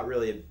movie. It's not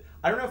really...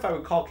 I don't know if I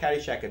would call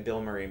Caddyshack a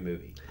Bill Murray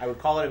movie. I would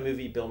call it a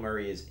movie Bill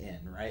Murray is in,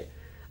 right?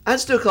 I'd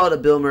still call it a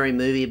Bill Murray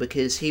movie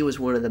because he was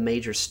one of the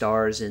major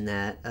stars in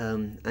that.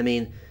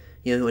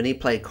 When he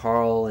played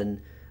Carl,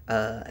 and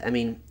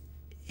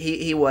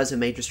he was a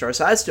major star,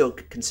 so I still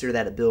consider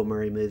that a Bill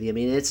Murray movie. I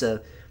mean, it's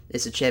a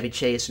Chevy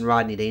Chase and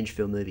Rodney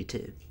Dangerfield movie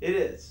too. It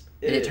is.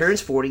 It turns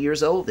 40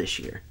 years old this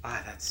year.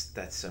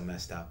 That's so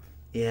messed up.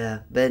 Yeah,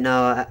 but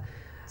no,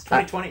 it's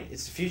 2020.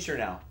 It's the future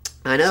now.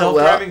 I know.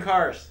 Self-driving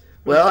cars.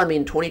 Well, I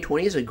mean,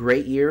 2020 is a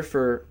great year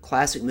for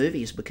classic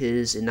movies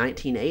because in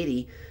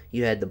 1980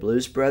 you had The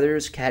Blues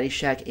Brothers,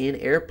 Caddyshack, and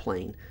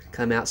Airplane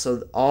come out.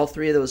 So all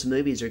 3 of those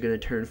movies are going to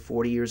turn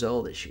 40 years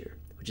old this year,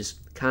 which is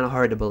kind of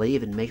hard to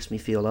believe and makes me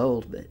feel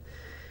old. But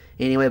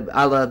anyway,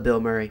 I love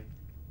Bill Murray.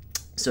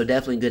 So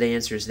definitely good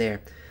answers there.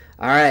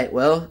 All right,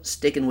 well,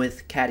 sticking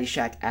with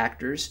Caddyshack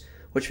actors,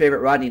 what's your favorite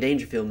Rodney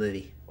Dangerfield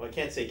movie? Well, I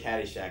can't say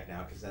Caddyshack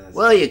now because then that's...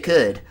 Well, you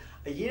could.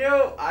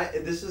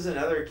 This is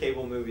another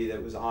cable movie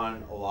that was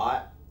on a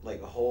lot, a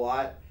whole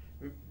lot.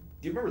 Do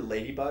you remember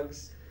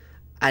Ladybugs?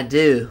 I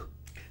do.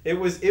 It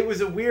was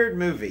a weird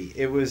movie.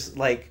 It was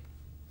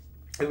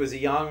a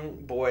young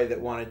boy that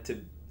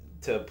wanted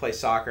to play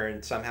soccer,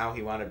 and somehow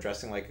he wound up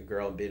dressing like a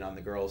girl and being on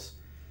the girls'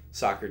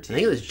 soccer team. I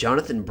think it was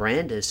Jonathan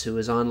Brandis who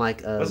was on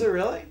Was it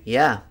really?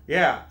 Yeah.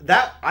 Yeah.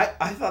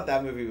 I thought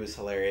that movie was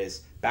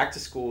hilarious. Back to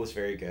School was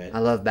very good. I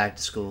love Back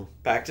to School.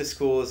 Back to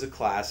School is a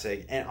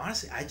classic, and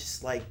honestly, I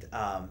just liked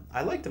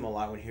him a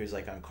lot when he was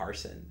on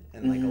Carson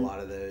and a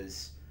lot of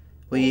those.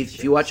 Well,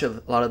 if you watch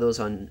a lot of those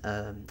on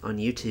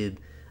YouTube,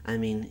 I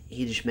mean,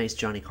 he just makes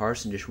Johnny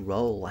Carson just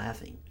roll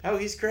laughing. Oh,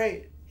 he's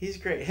great. He's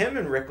great. Him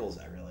and Rickles,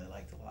 I really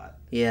liked a lot.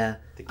 Yeah,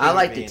 I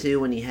liked it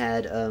too when he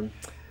had the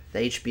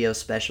HBO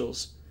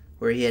specials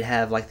where he'd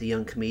have the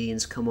young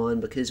comedians come on,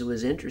 because it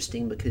was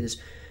interesting because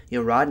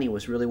Rodney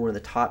was really one of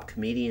the top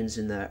comedians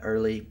in the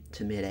early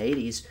to mid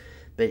 80s,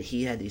 but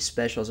he had these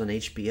specials on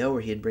HBO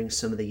where he'd bring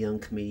some of the young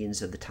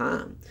comedians of the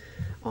time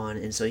on.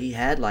 And so he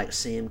had like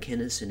Sam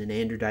Kinison and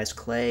Andrew Dice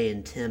Clay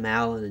and Tim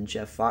Allen and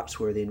Jeff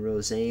Foxworthy and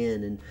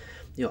Roseanne and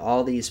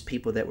all these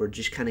people that were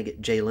just kind of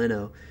get Jay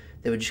Leno.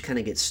 They would just kind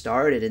of get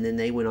started, and then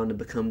they went on to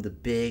become the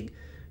big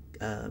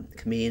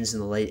comedians in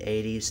the late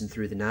 80s and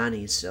through the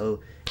 90s.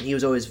 So, and he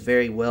was always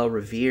very well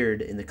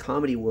revered in the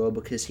comedy world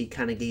because he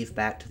kind of gave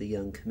back to the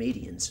young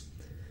comedians.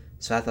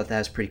 So I thought that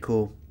was pretty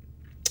cool.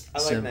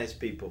 I like nice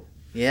people.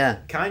 Yeah.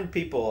 Kind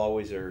people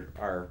always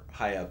are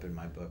high up in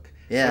my book.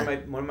 Yeah.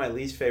 One of my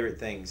least favorite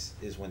things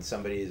is when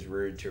somebody is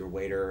rude to a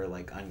waiter or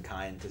like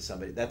unkind to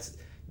somebody.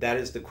 That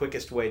is the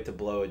quickest way to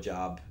blow a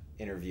job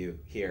interview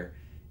here.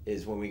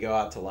 Is when we go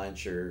out to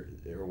lunch or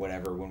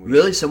whatever. When we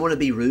really, someone would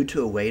be rude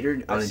to a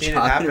waiter on a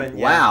job? Happen.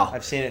 Wow. Yeah,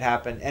 I've seen it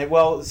happen. And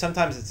well,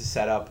 sometimes it's a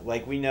setup.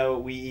 Like we know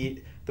we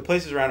eat the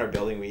places around our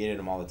building. We eat at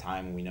them all the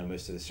time, and we know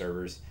most of the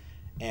servers.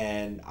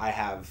 And I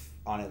have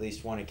on at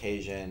least one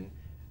occasion,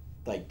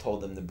 like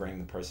told them to bring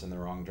the person the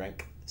wrong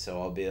drink.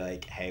 So I'll be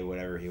like, hey,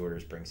 whatever he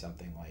orders, bring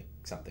something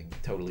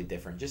totally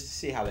different, just to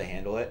see how they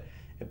handle it.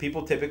 And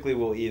people typically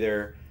will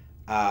either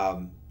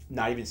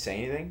not even say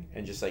anything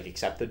and just like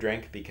accept the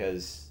drink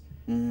because.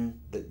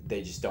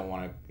 They just don't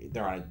want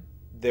to.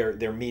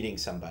 They're meeting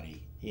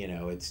somebody. They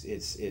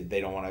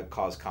don't want to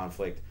cause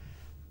conflict,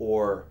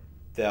 or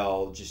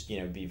they'll just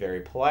be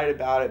very polite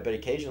about it. But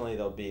occasionally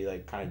they'll be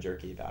like kind of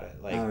jerky about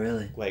it. Like, oh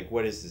really? Like,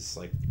 what is this?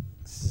 Like,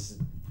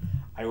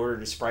 I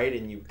ordered a Sprite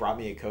and you brought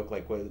me a Coke.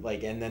 Like what?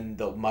 Like, and then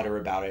they'll mutter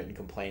about it and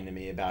complain to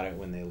me about it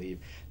when they leave.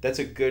 That's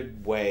a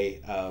good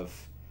way of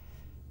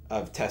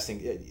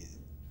testing.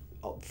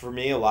 For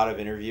me, a lot of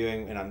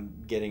interviewing, and I'm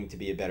getting to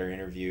be a better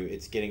interview,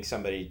 it's getting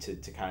somebody to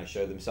kind of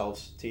show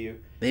themselves to you.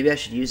 Maybe I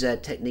should use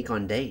that technique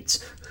on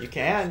dates. You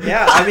can,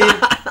 yeah. I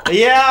mean,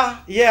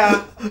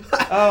 yeah.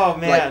 Oh,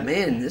 man. Like,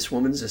 man, this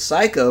woman's a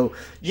psycho.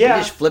 She Yeah.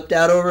 just flipped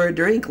out over a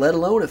drink, let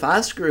alone if I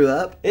screw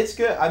up. It's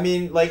good. I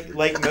mean, like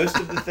most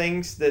of the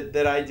things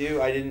that I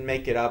do, I didn't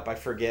make it up. I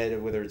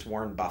forget whether it's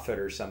Warren Buffett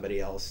or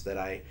somebody else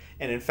and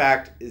in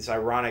fact, it's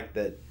ironic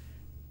that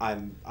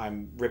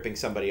I'm ripping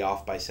somebody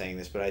off by saying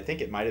this, but I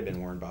think it might have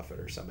been Warren Buffett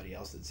or somebody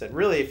else that said,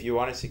 really, if you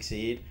want to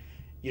succeed,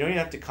 you don't even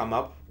have to come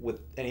up with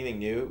anything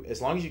new.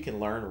 As long as you can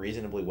learn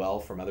reasonably well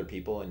from other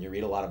people and you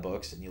read a lot of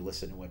books and you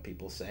listen to what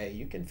people say,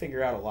 you can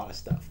figure out a lot of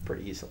stuff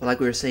pretty easily. Well, like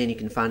we were saying, you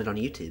can find it on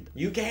YouTube.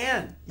 You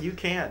can.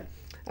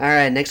 All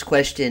right, next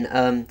question.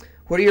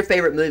 What are your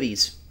favorite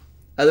movies,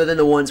 other than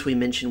the ones we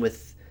mentioned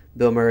with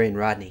Bill Murray and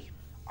Rodney?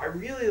 I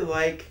really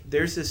like,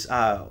 there's this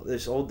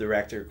old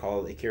director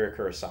called Akira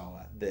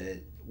Kurosawa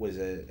that was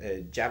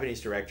a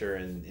Japanese director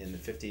in the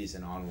 50s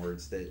and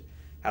onwards that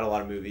had a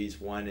lot of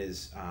movies. One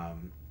is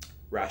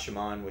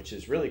Rashomon, which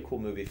is a really cool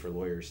movie for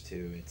lawyers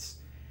too. It's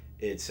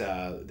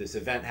this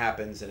event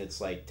happens and it's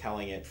like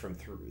telling it from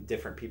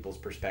different people's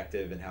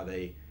perspective and how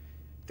they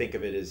think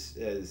of it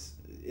as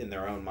in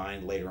their own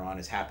mind later on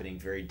as happening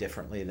very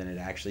differently than it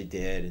actually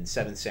did. And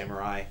Seven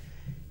Samurai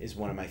is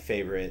one of my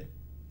favorite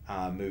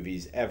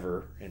movies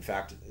ever. In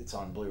fact, it's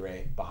on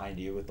Blu-ray behind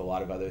you with a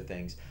lot of other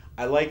things.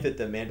 I like that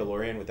The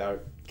Mandalorian,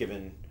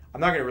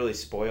 I'm not going to really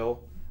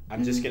spoil.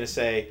 I'm just going to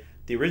say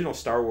the original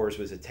Star Wars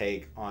was a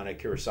take on a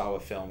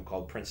Kurosawa film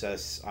called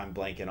Princess, I'm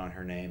blanking on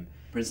her name.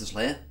 Princess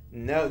Leia?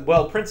 No,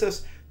 well,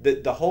 Princess,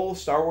 the whole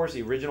Star Wars,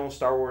 the original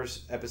Star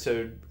Wars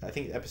episode, I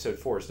think episode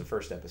 4 is the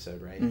first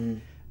episode, right?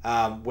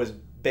 Mm-hmm. Was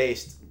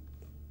based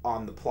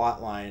on the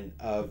plot line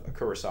of a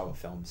Kurosawa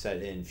film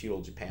set in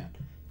feudal Japan.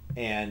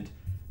 And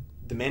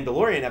the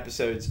Mandalorian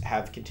episodes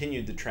have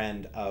continued the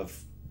trend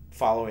of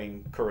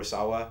following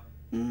Kurosawa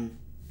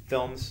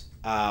films,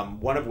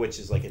 one of which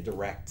is like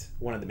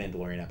one of the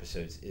Mandalorian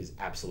episodes is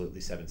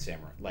absolutely Seven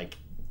Samurai, like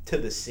to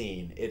the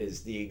scene. It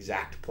is the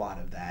exact plot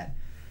of that.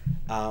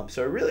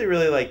 So I really,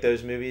 really like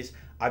those movies.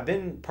 I've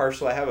been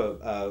partial. I have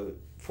a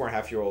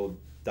 4.5-year-old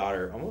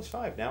daughter, almost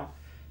 5 now.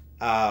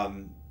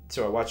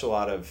 So I watch a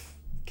lot of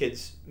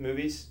kids'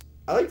 movies.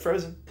 I like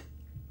Frozen.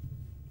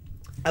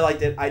 I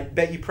liked it. I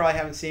bet you probably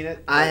haven't seen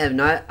it. I have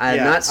not. I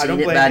have not seen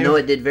it, but I know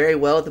it did very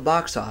well at the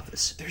box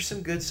office. There's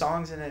some good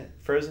songs in it.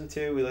 Frozen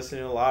 2. We listen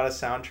to a lot of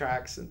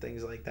soundtracks and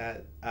things like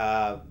that.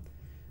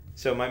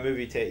 So my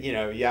movie,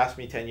 you asked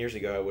me 10 years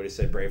ago, I would have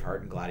said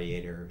Braveheart and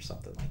Gladiator or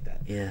something like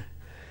that. Yeah.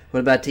 What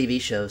about TV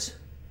shows?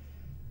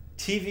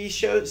 TV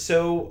shows,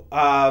 so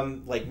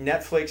like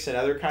Netflix and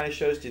other kind of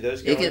shows. Do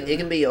those go? It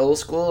can be old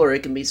school or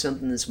it can be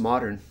something that's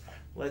modern.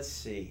 Let's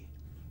see.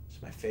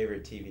 My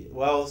favorite TV.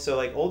 Well, so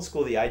like old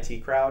school, The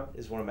IT Crowd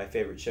is one of my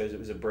favorite shows. It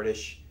was a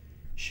British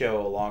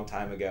show a long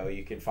time ago.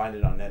 You can find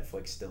it on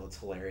Netflix still. It's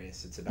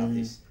hilarious. It's about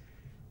these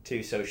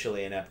two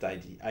socially inept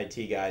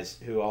IT guys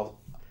who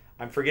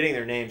I'm forgetting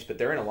their names, but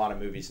they're in a lot of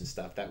movies and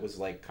stuff. That was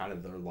like kind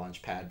of their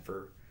launch pad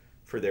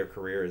for their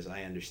career, as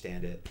I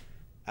understand it.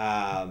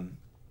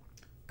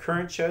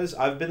 Current shows,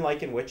 I've been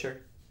liking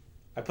Witcher.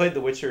 I played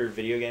the Witcher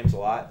video games a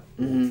lot,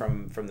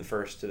 from the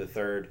first to the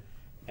third.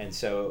 And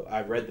so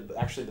I read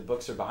actually the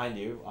books are behind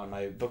you on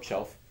my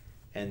bookshelf.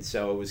 And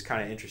so I was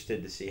kind of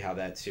interested to see how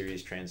that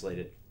series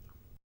translated.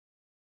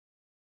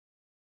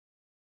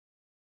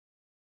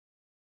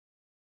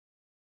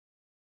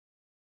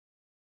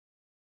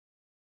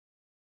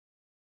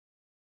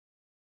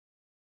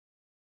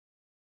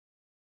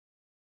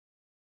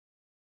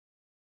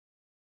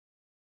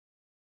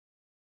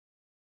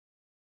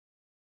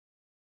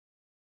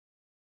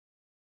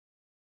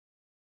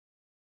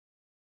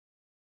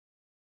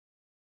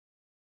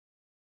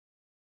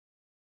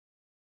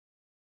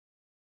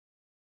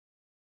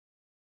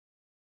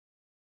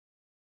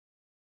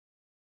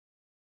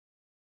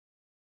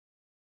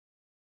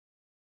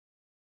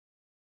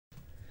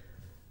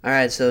 All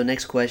right, so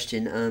next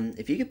question.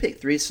 If you could pick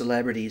 3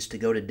 celebrities to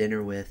go to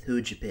dinner with, who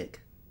would you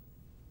pick?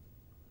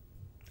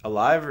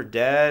 Alive or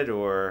dead,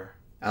 or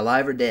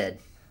Alive or dead?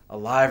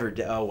 alive or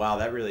dead? Oh wow,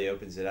 that really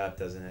opens it up,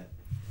 doesn't it?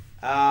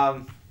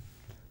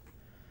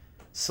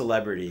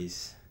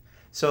 Celebrities.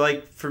 So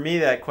like for me,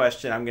 that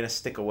question, I'm gonna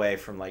stick away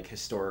from like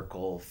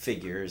historical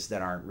figures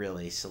that aren't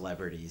really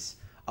celebrities.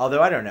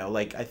 Although I don't know,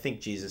 like I think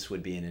Jesus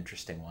would be an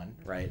interesting one,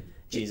 right?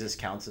 Jesus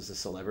counts as a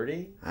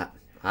celebrity.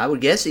 I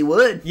would guess he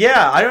would.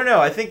 Yeah, I don't know.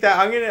 I think that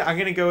I'm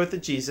gonna go with the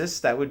Jesus.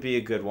 That would be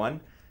a good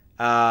one.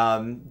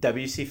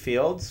 W.C.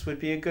 Fields would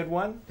be a good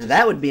one. Now,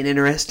 that would be an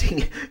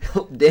interesting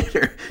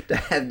dinner to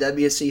have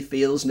W.C.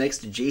 Fields next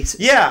to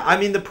Jesus. Yeah, I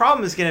mean the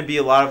problem is going to be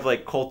a lot of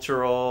like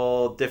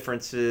cultural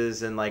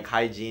differences and like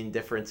hygiene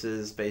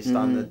differences based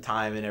on the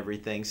time and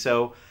everything.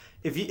 So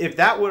if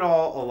that would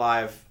all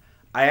alive,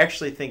 I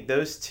actually think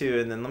those two,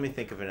 and then let me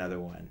think of another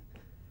one.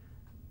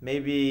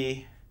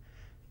 Maybe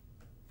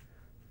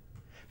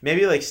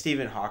like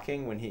Stephen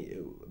Hawking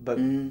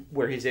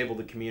where he's able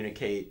to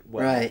communicate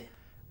well. Right.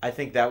 I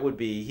think that would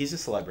be, he's a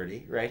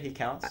celebrity, right? He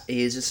counts.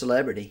 He is a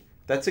celebrity.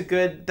 That's a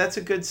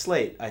good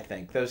slate, I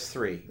think. Those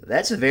 3.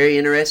 That's a very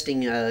interesting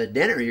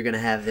dinner you're going to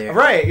have there.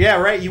 Right, yeah,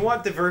 right. You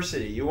want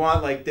diversity. You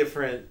want like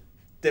different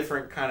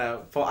kind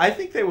of. I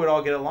think they would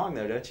all get along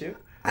though, don't you?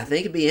 I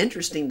think it'd be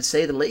interesting to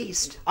say the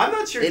least. I'm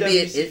not sure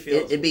Fields.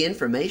 It'd be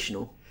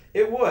informational.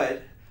 It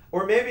would,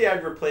 or maybe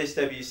I'd replace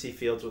W.C.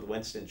 Fields with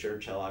Winston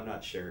Churchill. I'm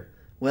not sure.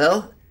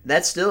 Well,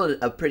 that's still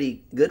a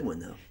pretty good one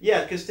though.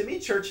 Yeah, because to me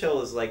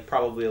Churchill is like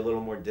probably a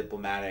little more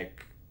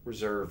diplomatic,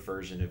 reserved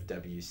version of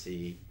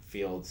W.C.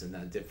 Fields, and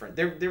that different.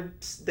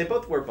 They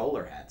both wear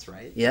bowler hats,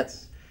 right? Yep.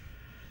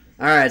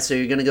 All right, so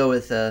you're going to go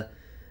with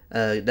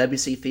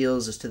W.C.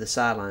 Fields as to the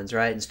sidelines,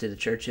 right, instead of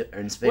Churchill, or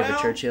instead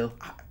of Churchill.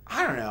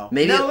 I don't know.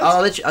 Maybe No,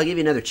 I'll give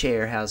you another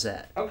chair. How's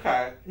that?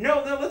 Okay.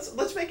 No.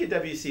 Let's make it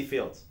W.C.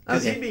 Fields,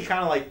 because Okay. he'd be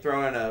kind of like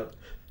throwing a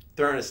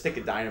stick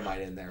of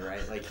dynamite in there,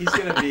 right? Like he's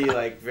gonna be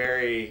like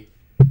very.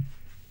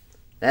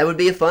 That would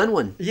be a fun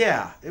one.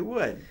 Yeah, it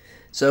would.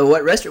 So,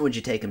 what restaurant would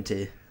you take him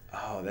to?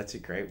 Oh, that's a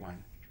great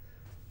one.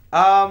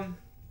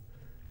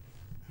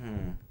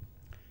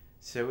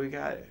 So we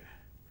got.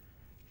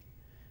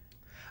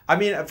 I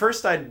mean, at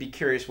first I'd be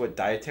curious what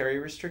dietary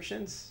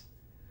restrictions,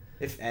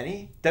 if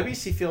any.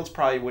 W.C. Fields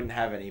probably wouldn't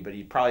have any, but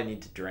he'd probably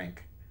need to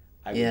drink,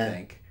 I would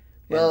think.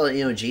 Well,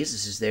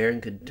 Jesus is there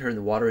and could turn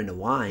the water into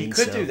wine. He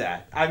could do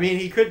that. I mean,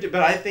 he could,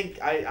 but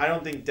I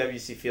don't think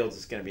W.C. Fields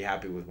is going to be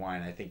happy with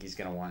wine. I think he's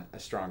going to want a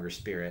stronger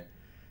spirit.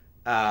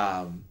 You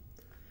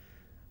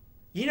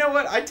know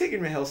what? I'd take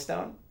him to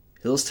Hillstone.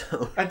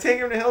 Hillstone. I'd take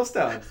him to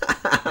Hillstone.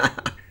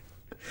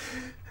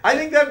 I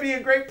think that'd be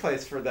a great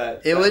place for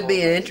that. It would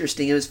be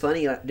interesting. It was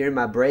funny, during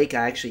my break,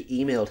 I actually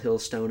emailed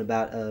Hillstone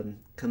about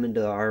coming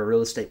to our real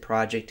estate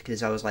project,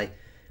 because I was like,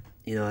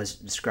 I was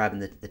describing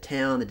the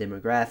town, the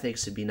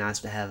demographics. It'd be nice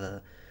to have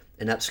an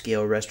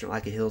upscale restaurant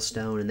like a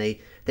Hillstone. And they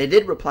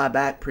did reply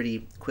back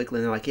pretty quickly.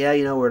 And they're like,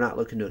 yeah, we're not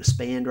looking to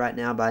expand right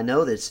now, but I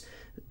know that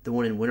the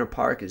one in Winter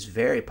Park is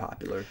very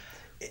popular.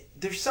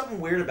 There's something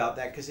weird about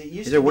that, because it used to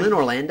be... Is there one in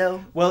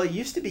Orlando? Well, it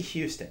used to be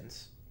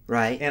Houston's.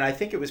 Right. And I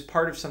think it was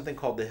part of something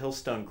called the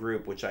Hillstone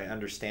Group, which I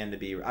understand to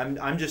be...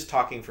 I'm just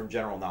talking from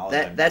general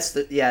knowledge.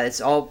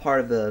 It's all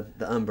part of the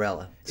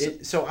umbrella.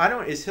 So I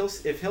don't... if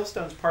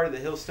Hillstone's part of the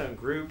Hillstone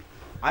Group,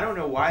 I don't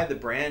know why the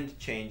brand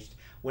changed.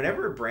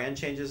 Whenever a brand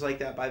changes like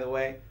that, by the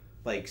way,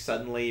 like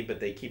suddenly, but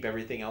they keep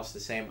everything else the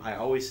same, I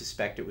always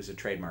suspect it was a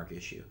trademark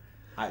issue.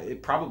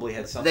 It probably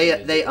had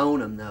something They own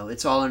them, though.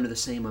 It's all under the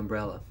same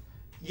umbrella.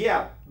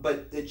 Yeah,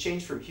 but it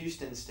changed from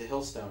Houston's to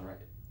Hillstone, right?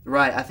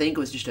 Right. I think it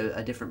was just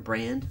a different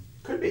brand.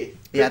 Could be.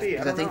 Yeah,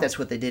 because I think that's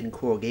what they did in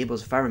Coral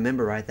Gables. If I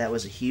remember right, that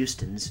was a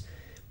Houston's,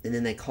 and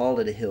then they called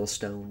it a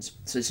Hillstone's.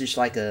 So it's just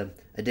like a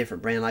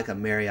different brand, like a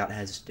Marriott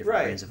has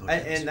different brands of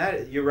hotels. And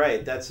that, you're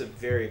right. That's a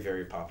very,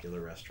 very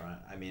popular restaurant.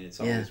 I mean, it's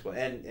always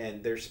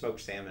and their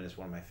smoked salmon is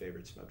one of my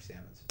favorite smoked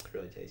salmons. It's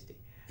really tasty.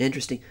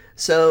 Interesting.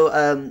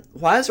 So,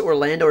 why is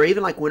Orlando, or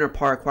even like Winter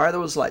Park, why are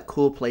those like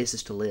cool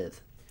places to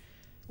live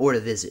or to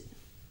visit?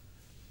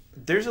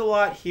 There's a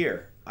lot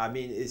here. I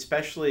mean,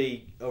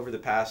 especially over the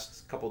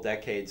past couple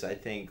decades, I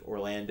think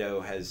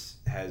Orlando has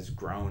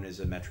grown as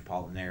a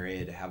metropolitan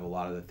area to have a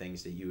lot of the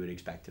things that you would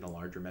expect in a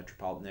larger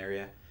metropolitan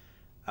area.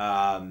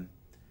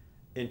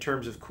 In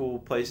terms of cool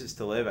places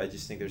to live, I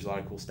just think there's a lot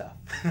of cool stuff.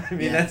 I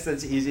mean, that's the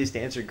easiest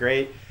to answer.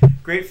 Great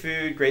great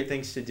food, great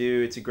things to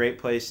do. It's a great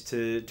place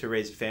to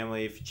raise a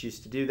family if you choose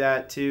to do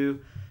that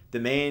too. The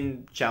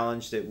main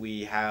challenge that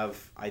we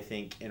have, I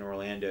think, in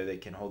Orlando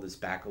that can hold us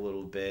back a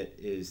little bit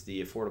is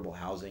the affordable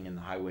housing and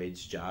the high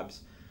wage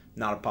jobs.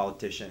 Not a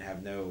politician,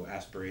 have no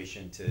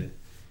aspiration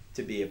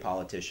to be a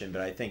politician,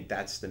 but I think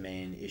that's the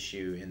main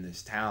issue in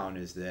this town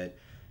is that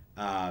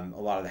a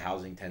lot of the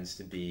housing tends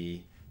to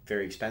be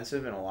very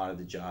expensive and a lot of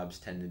the jobs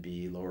tend to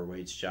be lower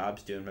wage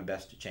jobs. Doing my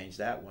best to change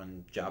that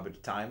one job at a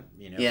time,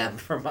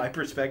 from my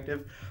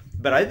perspective.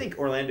 But I think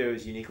Orlando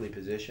is uniquely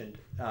positioned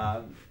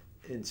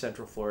in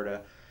Central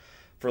Florida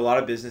for a lot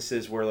of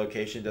businesses where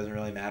location doesn't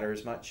really matter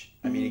as much.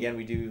 I mean, again,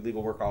 we do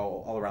legal work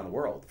all around the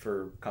world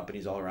for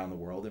companies all around the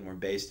world, and we're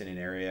based in an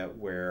area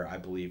where I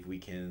believe we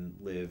can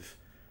live.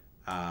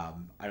 I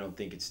don't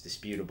think it's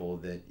disputable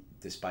that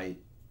despite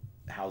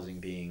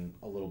housing being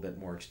a little bit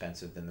more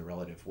expensive than the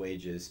relative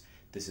wages,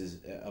 this is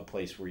a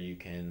place where you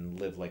can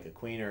live like a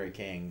queen or a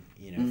king,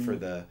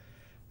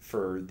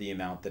 for the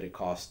amount that it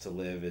costs to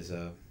live as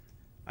a,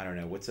 I don't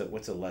know, what's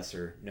a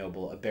lesser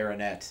noble, a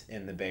baronet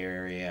in the Bay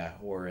Area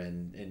or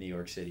in New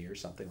York City or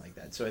something like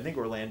that. So I think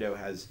Orlando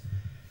has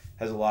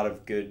a lot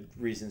of good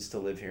reasons to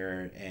live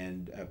here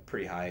and a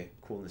pretty high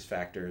coolness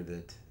factor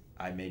that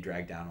I may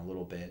drag down a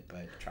little bit,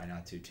 but try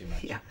not to too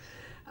much. Yeah,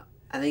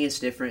 I think it's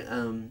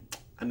different.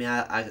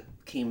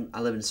 I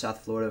lived in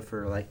South Florida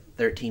for like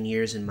 13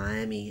 years in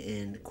Miami,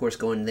 and of course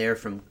going there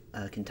from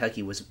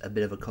Kentucky was a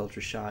bit of a culture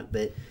shock.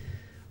 But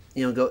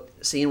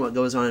seeing what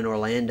goes on in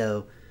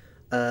Orlando,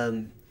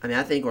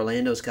 I think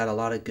Orlando's got a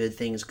lot of good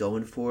things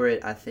going for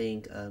it. I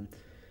think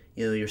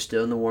you're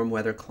still in the warm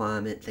weather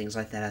climate, things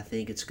like that. I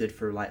think it's good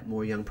for like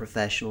more young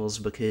professionals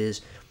because,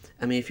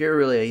 if you're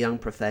really a young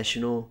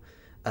professional,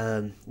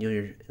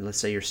 let's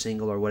say you're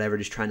single or whatever,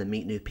 just trying to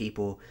meet new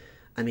people.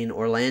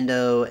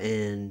 Orlando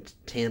and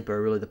Tampa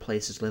are really the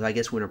places to live. I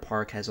guess Winter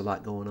Park has a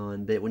lot going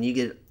on, but when you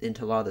get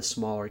into a lot of the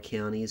smaller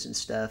counties and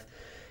stuff,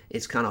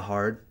 it's kind of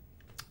hard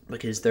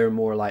because they're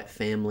more like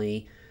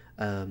family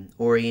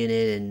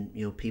oriented,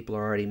 and people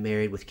are already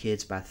married with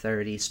kids by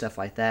 30, stuff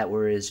like that.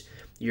 Whereas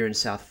you're in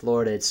South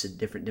Florida, it's a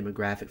different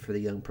demographic for the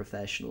young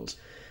professionals.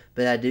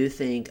 But I do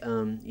think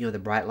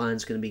the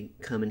Brightline's going to be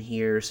coming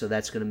here, so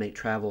that's going to make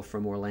travel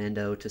from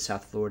Orlando to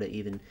South Florida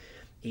even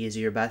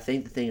easier. But I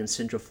think the thing in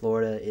Central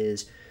Florida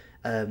is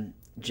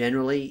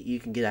generally you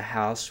can get a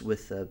house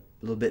with a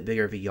little bit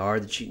bigger of a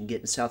yard that you can get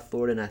in South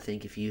Florida, and I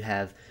think if you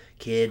have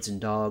kids and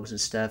dogs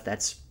and stuff,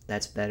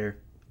 that's better.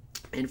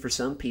 And for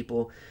some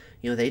people,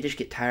 they just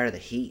get tired of the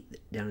heat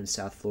down in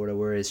South Florida,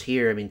 whereas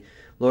here,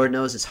 Lord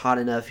knows it's hot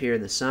enough here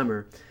in the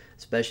summer,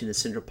 especially in the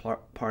central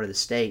part of the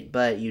state,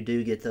 but you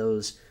do get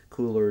those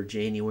cooler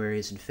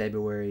Januaries and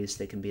Februaries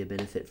that can be a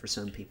benefit for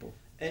some people.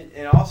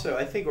 And also,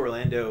 I think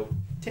Orlando,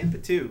 Tampa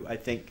too, I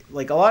think,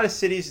 like a lot of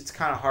cities, it's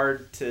kind of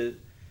hard to,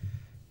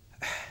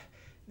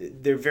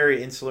 they're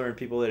very insular in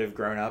people that have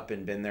grown up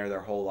and been there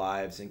their whole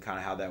lives and kind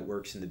of how that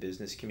works in the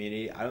business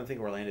community. I don't think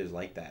Orlando is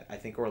like that. I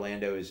think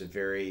Orlando is a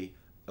very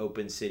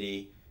open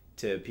city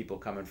to people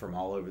coming from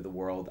all over the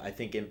world. I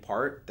think in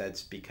part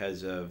that's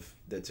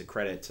a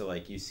credit to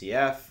like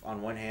UCF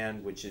on one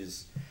hand, which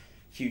is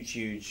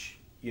huge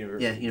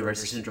University of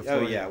Central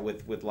Florida. Oh yeah,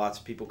 with lots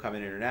of people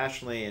coming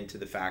internationally, and to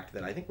the fact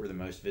that I think we're the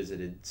most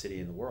visited city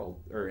in the world,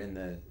 or in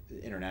the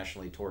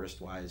internationally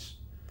tourist wise.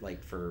 Like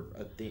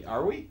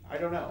are we? I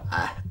don't know.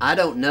 I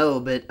don't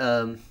know, but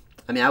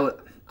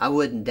I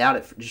wouldn't doubt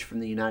it just from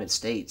the United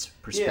States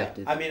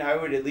perspective. Yeah, I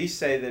would at least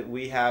say that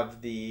we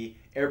have the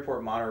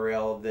airport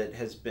monorail that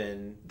has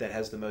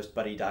the most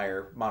Buddy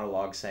Dyer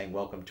monologue saying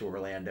 "Welcome to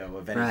Orlando"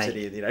 of any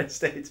city in the United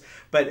States.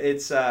 But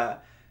it's a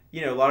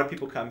lot of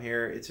people come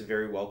here. It's a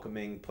very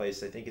welcoming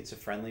place. I think it's a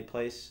friendly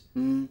place.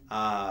 Mm-hmm.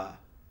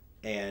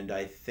 And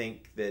I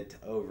think that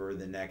over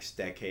the next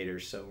decade or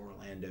so,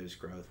 Orlando's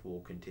growth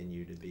will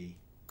continue to be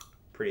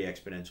pretty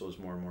exponential as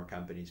more and more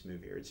companies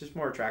move here. It's just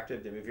more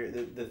attractive to move here.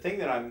 The thing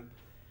that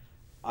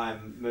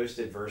I'm most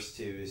adverse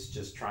to is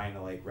just trying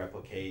to like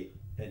replicate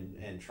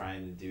and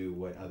trying to do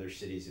what other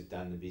cities have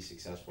done to be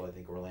successful. I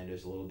think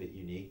Orlando's a little bit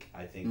unique.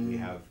 I think we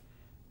have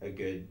a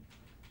good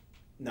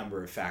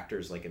number of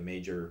factors, like a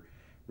major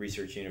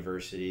research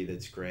university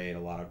that's great, a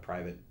lot of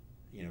private,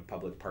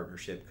 public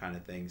partnership kind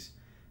of things.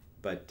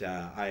 But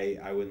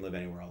I wouldn't live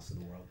anywhere else in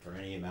the world for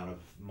any amount of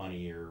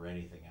money or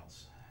anything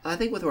else. I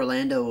think with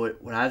Orlando,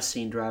 what I've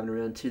seen driving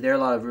around too, there are a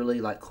lot of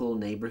really like cool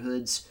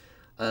neighborhoods.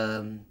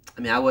 I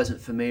wasn't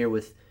familiar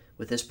with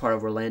this part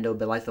of Orlando,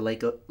 but like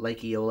the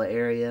Lake Eola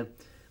area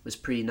was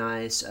pretty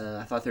nice.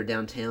 I thought their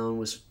downtown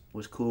was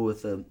cool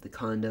with the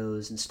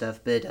condos and stuff.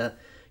 But I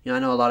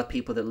know a lot of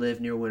people that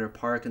live near Winter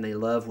Park and they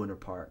love Winter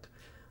Park,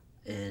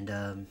 and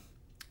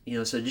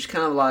so just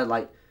kind of a lot of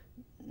like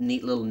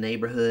neat little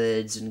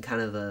neighborhoods and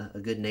kind of a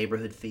good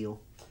neighborhood feel.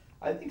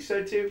 I think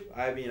so too.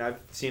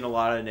 I've seen a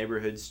lot of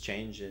neighborhoods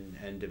change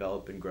and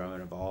develop and grow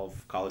and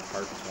evolve. College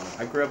Park is one.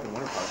 I grew up in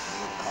Winter Park. I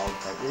live in College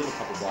Park. We live a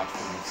couple blocks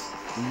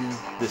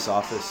from this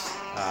office.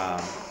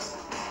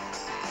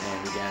 And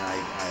again, I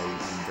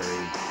am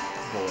very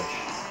bullish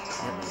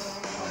on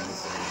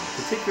bands,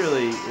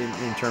 particularly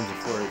in terms of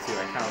Florida too.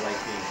 I kind of like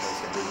being close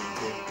to everything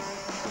too.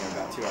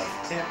 About 2 hours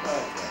from Tampa, 2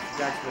 hours from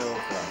Jacksonville,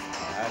 4 hours from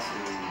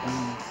Tallahassee.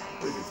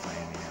 What is it,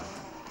 Miami now?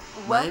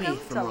 Welcome Miami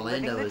from to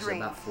Orlando Living the is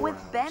Dream about 4 with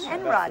hours. Ben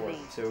and About Rodney.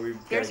 4. So we've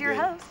got Here's a your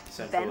good host,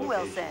 central Ben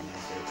location Wilson. in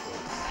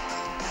Florida.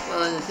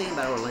 Well, and the thing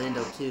about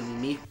Orlando too, I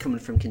mean, me coming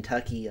from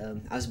Kentucky, I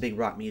was a big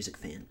rock music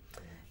fan,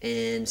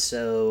 and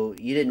so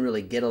you didn't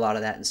really get a lot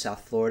of that in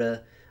South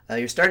Florida.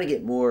 You're starting to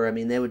get more. I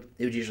mean, they would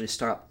usually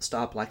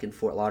stop like in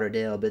Fort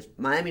Lauderdale, but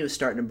Miami was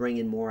starting to bring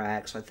in more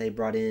acts. Like they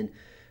brought in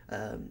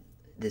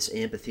this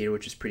amphitheater,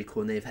 which is pretty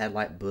cool, and they've had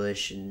like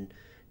Bush and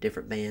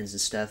different bands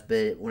and stuff.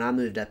 But when I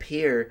moved up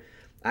here,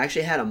 I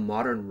actually had a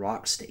modern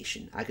rock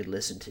station I could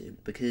listen to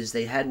because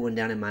they had one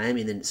down in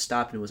Miami and then it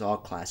stopped and it was all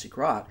classic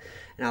rock.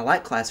 And I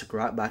like classic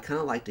rock, but I kind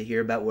of like to hear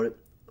about what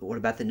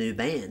about the new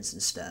bands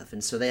and stuff.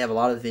 And so they have a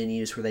lot of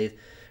venues where they've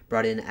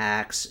brought in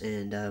acts,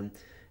 and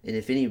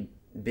if any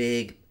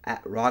big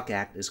rock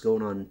act is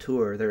going on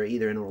tour, they're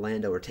either in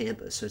Orlando or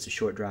Tampa, so it's a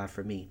short drive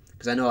for me.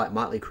 Because I know like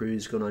Motley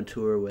Crue's going on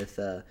tour with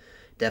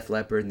Def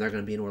Leppard, and they're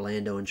going to be in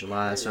Orlando in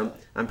July, so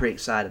I'm pretty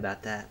excited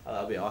about that. Oh,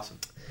 that'll be awesome.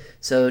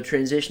 So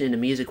transitioning to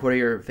music, what are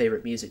your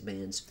favorite music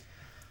bands?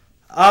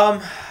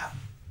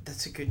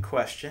 That's a good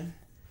question.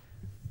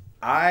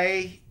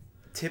 I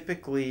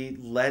typically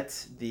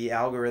let the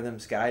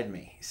algorithms guide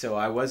me. So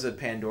I was a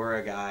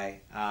Pandora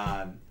guy,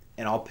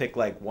 and I'll pick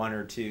like 1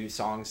 or 2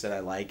 songs that I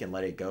like and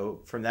let it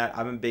go from that.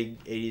 I'm a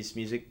big 80s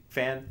music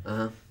fan.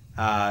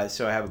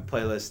 So I have a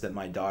playlist that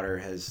my daughter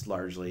has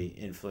largely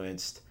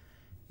influenced.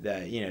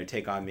 That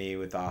Take On Me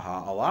with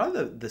A-ha. A lot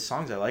of the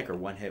songs I like are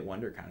one-hit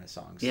wonder kind of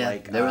songs. Yeah,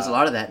 like, there was a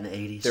lot of that in the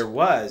 80s. There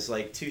was,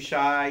 like Too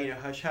Shy,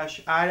 Hush Hush,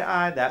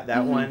 I,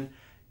 that one.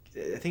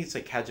 I think it's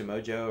like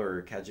Kajamojo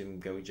or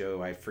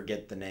Kajimgojo, I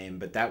forget the name,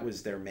 but that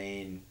was their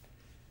main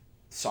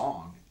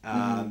song.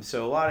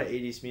 So a lot of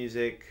 80s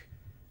music.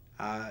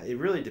 It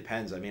really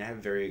depends. I mean, I have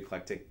very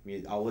eclectic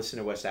music. I'll listen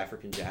to West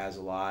African jazz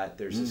a lot.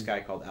 There's this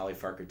guy called Ali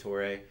Farka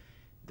Touré.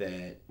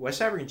 That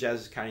West African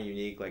jazz is kind of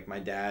unique. Like my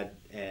dad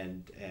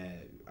and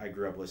I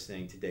grew up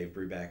listening to Dave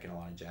Brubeck and a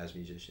lot of jazz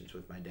musicians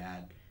with my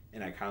dad,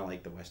 and I kind of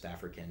like the West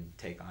African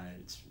take on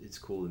it. It's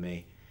cool to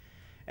me.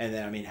 And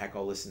then, I mean, heck,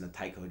 I'll listen to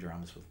taiko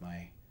drums with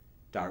my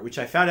daughter, which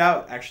I found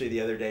out actually the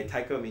other day.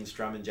 Taiko means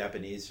drum in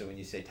Japanese, so when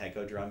you say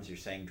taiko drums, you're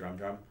saying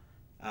drum.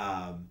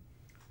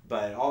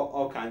 But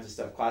all kinds of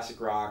stuff.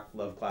 Classic rock,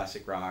 love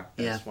classic rock.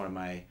 That's one of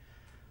my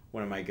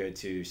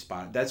go-to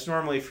spots. That's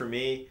normally for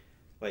me.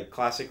 Like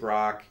classic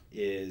rock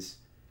is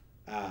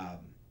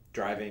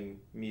driving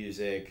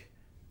music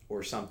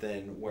or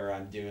something where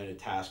I'm doing a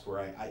task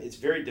where it's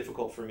very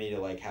difficult for me to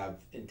like have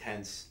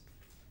intense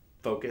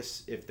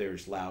focus if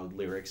there's loud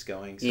lyrics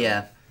going.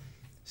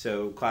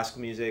 So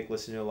classical music,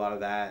 listen to a lot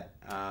of that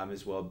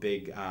as well.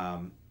 Big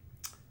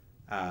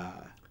Itzhak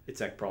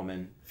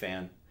Perlman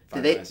fan.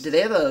 Do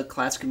they have a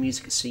classical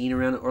music scene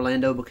around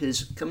Orlando?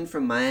 Because coming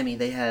from Miami,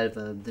 they have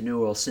the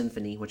New World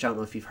Symphony, which I don't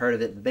know if you've heard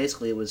of it, but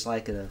basically it was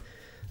like a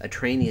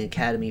training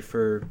academy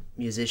for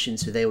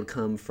musicians who they would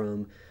come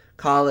from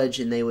college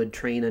and they would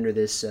train under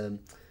this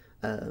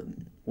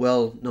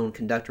well-known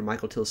conductor,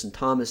 Michael Tilson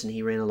Thomas, and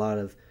he ran a lot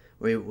of,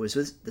 or he was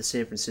with the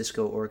San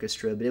Francisco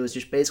Orchestra, but it was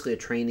just basically a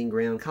training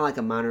ground, kind of like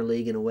a minor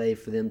league in a way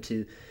for them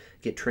to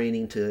get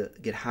training to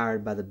get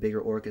hired by the bigger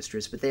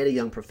orchestras. But they had a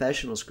young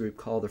professionals group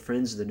called the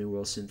Friends of the New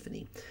World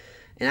Symphony.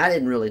 And I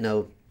didn't really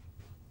know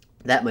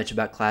that much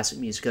about classic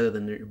music other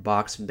than their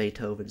Bachs and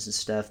Beethovens and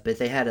stuff, but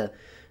they had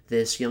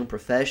this young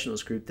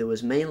professionals group that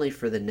was mainly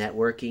for the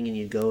networking, and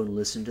you'd go and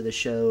listen to the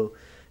show,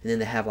 and then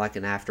they have like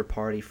an after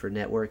party for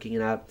networking.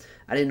 And I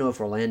didn't know if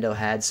Orlando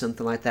had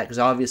something like that, because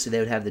obviously they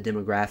would have the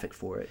demographic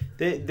for it.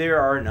 There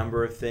are a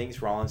number of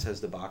things. Rollins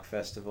has the Bach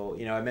Festival.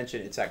 I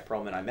mentioned Itzhak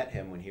Perlman. I met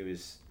him when he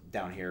was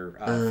down here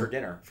for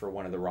dinner for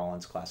one of the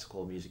Rollins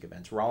classical music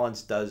events.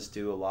 Rollins does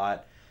do a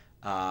lot.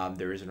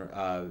 There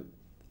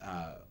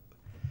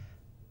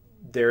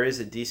is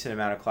a decent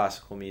amount of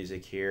classical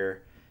music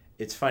here.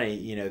 It's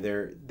funny,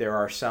 there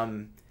are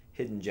some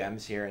hidden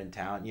gems here in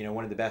town.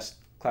 One of the best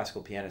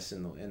classical pianists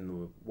in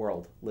the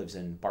world lives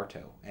in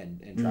Bartow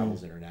and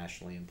travels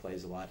internationally and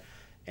plays a lot.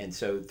 And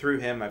so through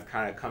him, I've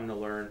kind of come to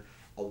learn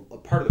a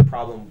part of the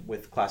problem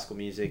with classical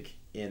music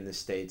in the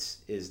States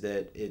is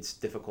that it's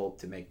difficult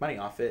to make money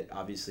off it.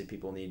 Obviously,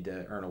 people need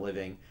to earn a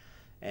living,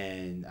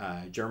 and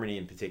Germany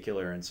in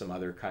particular and some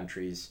other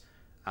countries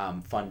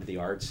fund the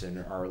arts and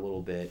are a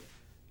little bit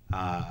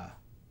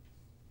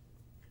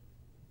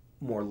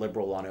more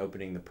liberal on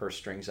opening the purse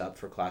strings up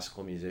for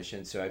classical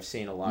musicians. So I've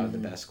seen a lot of the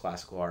best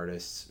classical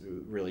artists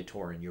really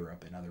tour in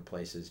Europe and other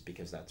places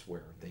because that's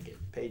where they get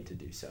paid to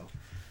do so.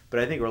 But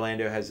I think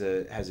Orlando has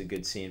a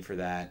good scene for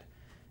that.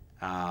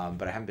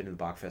 But I haven't been to the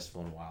Bach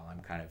Festival in a while.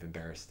 I'm kind of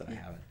embarrassed that I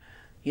haven't.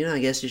 I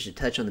guess just to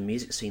touch on the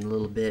music scene a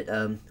little bit,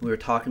 we were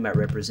talking about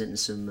representing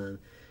some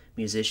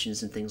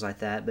musicians and things like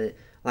that, but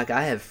like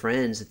I have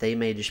friends that they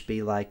may just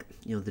be like,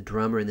 the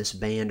drummer in this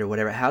band or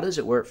whatever. How does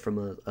it work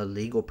from a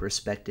legal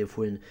perspective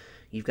when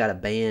you've got a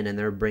band and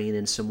they're bringing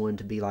in someone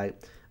to be like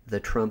the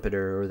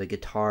trumpeter or the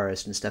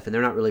guitarist and stuff, and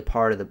they're not really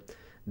part of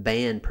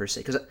band per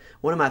se. Because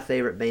one of my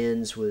favorite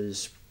bands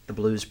was the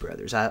Blues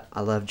Brothers. I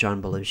love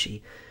John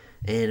Belushi.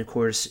 And, of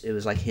course, it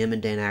was like him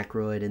and Dan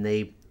Aykroyd, and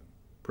they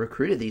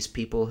recruited these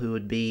people who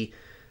would be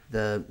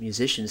the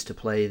musicians to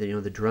play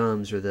the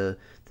drums or the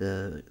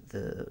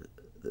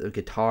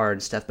guitar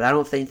and stuff. But I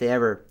don't think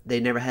they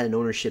never had an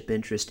ownership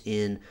interest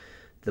in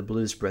the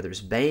Blues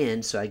Brothers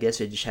band, so I guess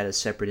they just had a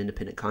separate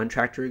independent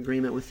contractor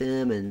agreement with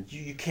them. And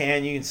you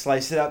can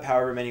slice it up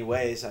however many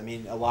ways. I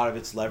mean, a lot of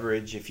it's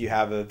leverage. If you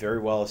have a very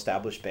well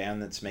established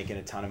band that's making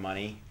a ton of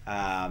money,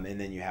 and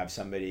then you have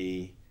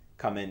somebody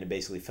come in to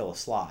basically fill a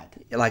slot,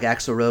 like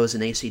Axl Rose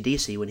and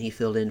AC/DC when he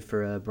filled in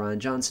for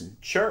Brian Johnson.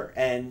 Sure,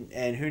 and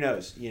who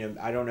knows?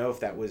 I don't know if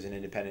that was an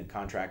independent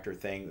contractor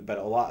thing, but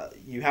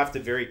you have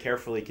to very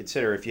carefully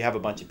consider if you have a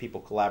bunch of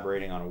people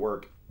collaborating on a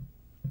work.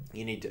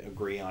 You need to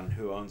agree on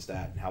who owns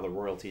that and how the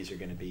royalties are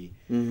going to be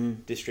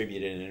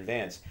distributed in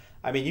advance.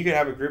 I mean, you could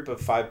have a group of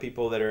 5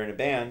 people that are in a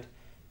band,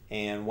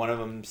 and one of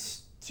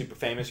them's super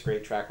famous,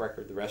 great track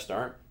record, the rest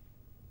aren't.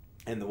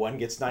 And the one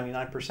gets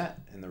 99%,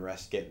 and the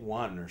rest get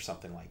 1 or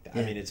something like that.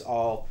 Yeah. I mean,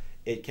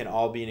 it can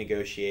all be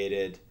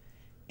negotiated,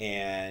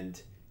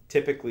 and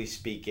typically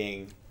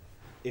speaking,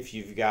 if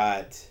you've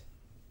got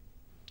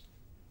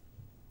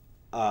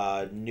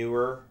a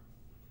newer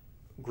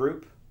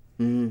group,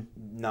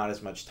 not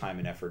as much time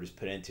and effort is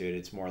put into it.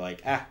 It's more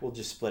like, we'll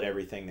just split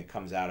everything that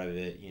comes out of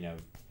it,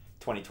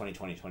 2020,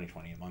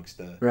 2020 amongst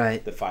the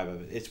 5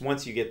 of it. It's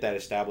once you get that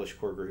established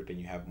core group and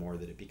you have more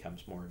that it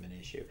becomes more of an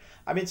issue.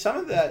 I mean, some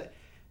of that,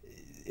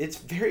 it's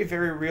very,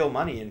 very real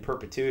money in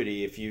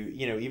perpetuity. If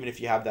even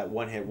if you have that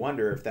one-hit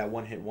wonder, if that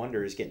one-hit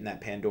wonder is getting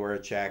that Pandora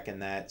check and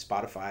that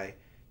Spotify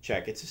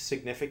check, it's a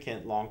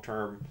significant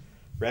long-term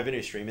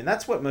revenue stream, and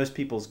that's what most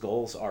people's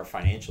goals are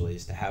financially,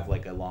 is to have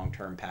like a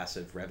long-term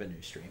passive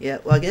revenue stream. Yeah,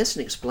 well, I guess,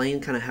 and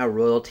explain kind of how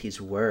royalties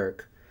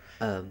work.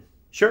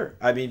 Sure.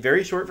 I mean,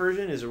 very short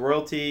version is a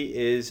royalty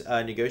is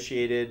a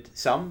negotiated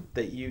sum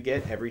that you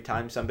get every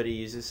time somebody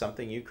uses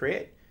something you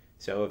create.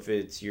 So if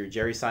it's your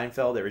Jerry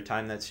Seinfeld, every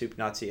time that Soup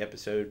Nazi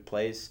episode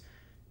plays,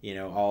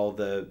 all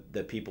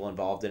the people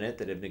involved in it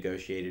that have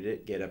negotiated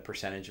it get a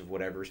percentage of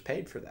whatever is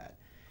paid for that.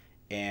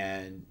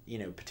 And,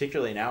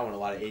 particularly now when a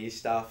lot of 80s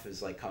stuff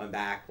is like coming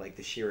back, like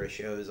the She-Ra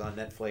shows on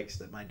Netflix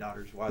that my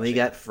daughter's watching. Well, you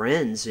got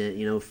Friends, I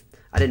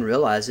didn't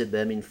realize it, but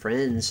I mean,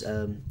 Friends,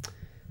 I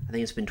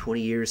think it's been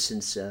 20 years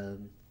since,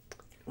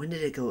 when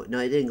did it go? No,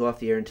 it didn't go off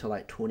the air until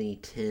like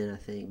 2010, I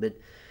think. But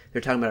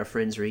they're talking about a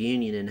Friends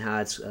reunion and how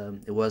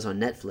it was on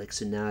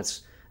Netflix, and now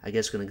it's, I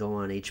guess, going to go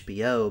on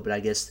HBO. But I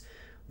guess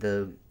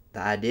the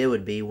idea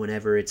would be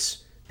whenever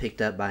it's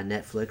picked up by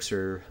Netflix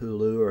or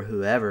Hulu or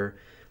whoever,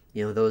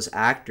 those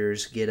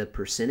actors get a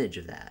percentage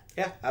of that.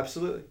 Yeah,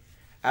 absolutely.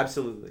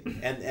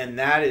 And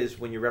that is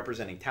when you're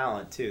representing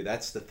talent too.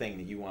 That's the thing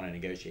that you want to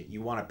negotiate.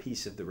 You want a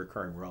piece of the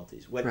recurring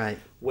royalties.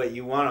 What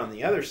you want on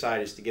the other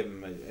side is to give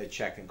them a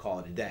check and call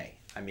it a day.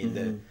 I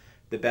mean,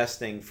 the best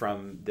thing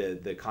from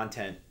the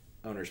content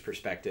owner's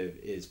perspective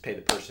is pay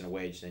the person a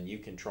wage, then you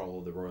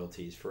control the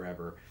royalties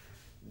forever.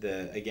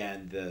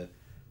 The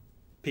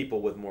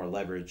people with more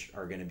leverage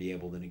are going to be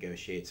able to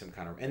negotiate some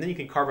kind of, and then you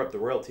can carve up the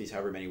royalties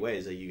however many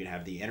ways. Like you can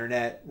have the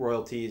internet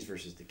royalties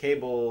versus the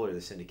cable or the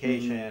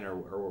syndication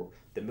or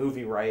the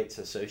movie rights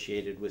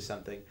associated with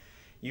something.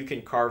 You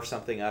can carve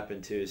something up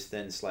into as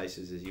thin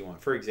slices as you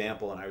want. For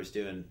example, and I was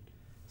doing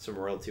some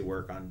royalty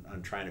work on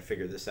trying to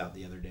figure this out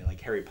the other day. Like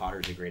Harry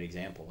Potter's a great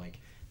example. Like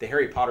the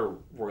Harry Potter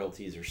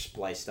royalties are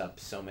spliced up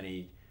so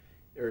many,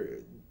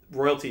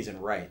 royalties and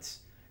rights.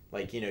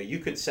 Like, you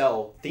could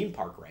sell theme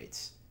park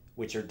rights,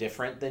 which are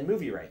different than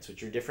movie rights,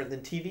 which are different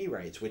than TV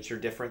rights, which are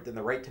different than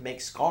the right to make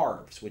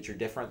scarves, which are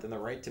different than the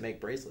right to make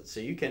bracelets. So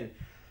you can,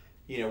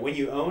 when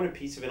you own a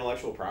piece of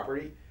intellectual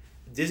property,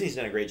 Disney's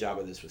done a great job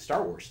with this with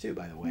Star Wars too,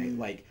 by the way.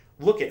 Like,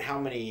 look at how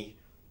many,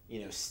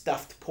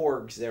 stuffed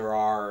porgs there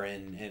are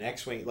and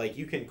X-Wing. Like,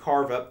 you can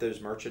carve up those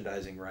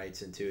merchandising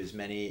rights into as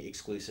many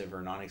exclusive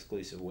or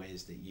non-exclusive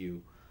ways that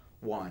you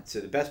want.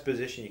 So the best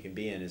position you can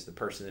be in is the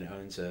person that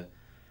owns a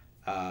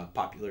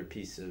popular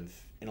piece of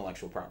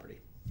intellectual property.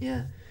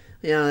 Yeah.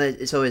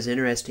 It's always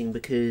interesting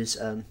because,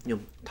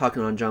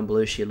 talking on John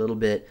Belushi a little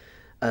bit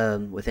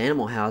with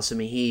Animal House, I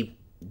mean, he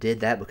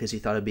did that because he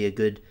thought it'd be a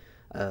good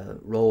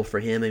role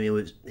for him. I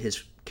mean,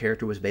 his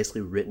character was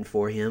basically written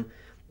for him.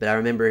 But I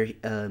remember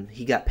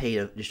he got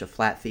paid just a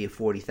flat fee of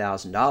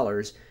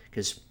 $40,000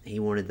 because he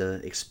wanted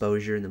the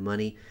exposure and the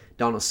money.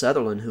 Donald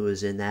Sutherland, who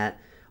was in that,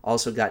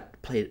 also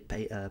got paid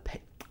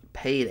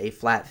a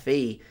flat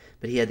fee,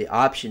 but he had the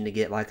option to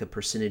get like a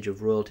percentage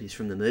of royalties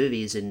from the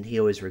movies, and he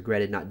always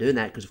regretted not doing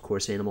that because, of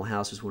course, Animal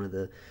House is one of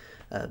the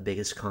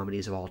biggest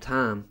comedies of all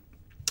time.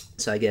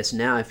 So I guess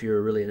now if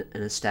you're really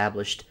an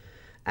established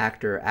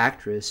actor or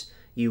actress,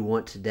 you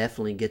want to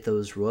definitely get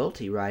those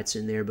royalty rights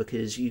in there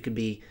because you could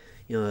be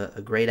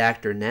a great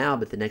actor now,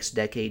 but the next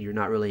decade you're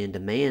not really in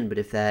demand. But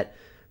if that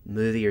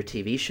movie or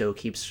TV show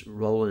keeps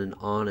rolling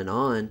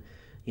on,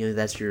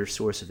 that's your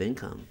source of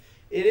income.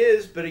 It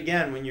is, but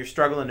again, when you're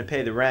struggling to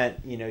pay the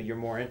rent, you're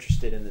more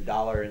interested in the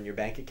dollar in your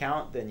bank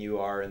account than you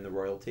are in the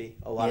royalty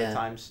a lot of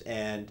times.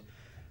 And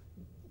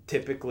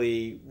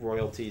typically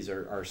royalties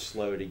are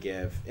slow to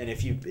give. And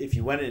if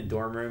you went in a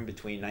dorm room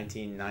between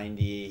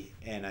 1990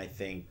 and I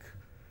think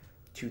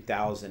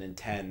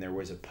 2010, there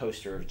was a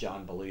poster of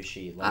John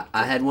Belushi.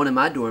 I had one in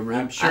my dorm room.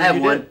 I'm sure I have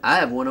you one. did. I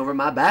have one over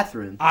my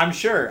bathroom. I'm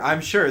sure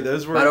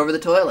those were Right over the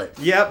toilet.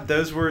 Yep,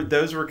 those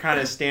were kind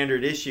of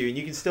standard issue, and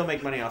you can still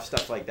make money off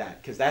stuff like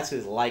that because that's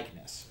his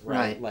likeness,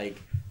 right? Like,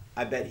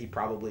 I bet he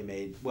probably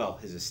made, well,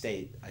 his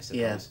estate, I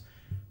suppose,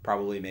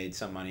 probably made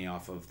some money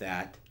off of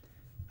that.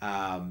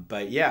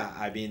 But yeah,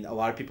 I mean, a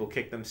lot of people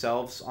kick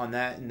themselves on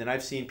that, and then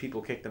I've seen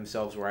people kick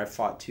themselves where I've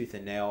fought tooth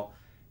and nail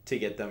to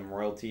get them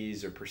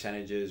royalties or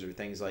percentages or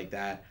things like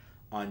that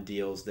on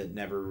deals that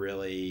never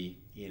really,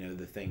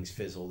 the things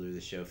fizzled or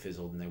the show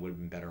fizzled, and they would have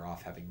been better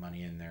off having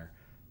money in their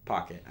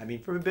pocket. I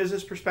mean, from a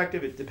business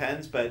perspective, it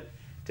depends, but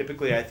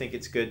typically I think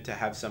it's good to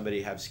have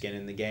somebody have skin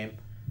in the game.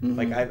 Mm-hmm.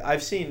 Like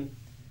I've seen,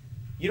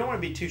 you don't want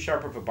to be too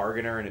sharp of a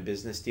bargainer in a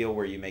business deal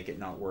where you make it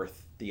not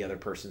worth the other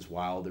person's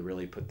while to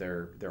really put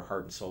their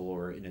heart and soul,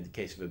 or in the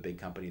case of a big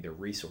company, their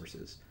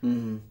resources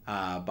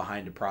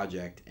behind a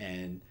project.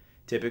 And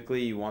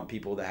typically you want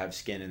people to have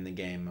skin in the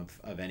game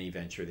of any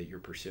venture that you're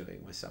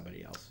pursuing with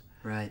somebody else.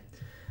 Right.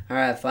 All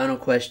right, final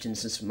question.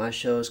 Since my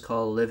show is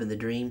called Living the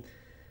Dream,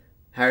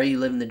 how are you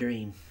living the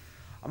dream?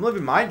 I'm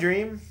living my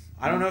dream.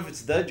 I don't know if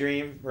it's the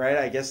dream, right?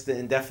 I guess the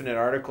indefinite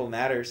article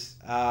matters.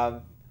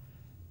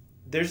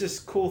 There's this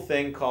cool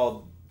thing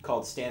called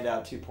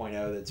Standout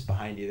 2.0 that's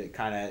behind you that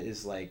kind of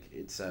is like,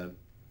 it's a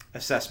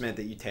assessment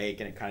that you take,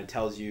 and it kind of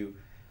tells you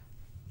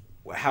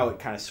how it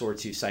kind of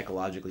sorts you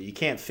psychologically. You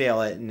can't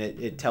fail it, and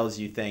it tells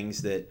you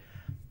things that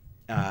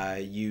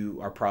you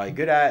are probably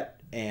good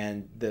at,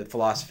 and the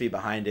philosophy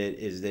behind it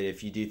is that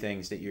if you do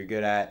things that you're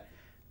good at,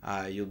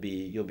 you'll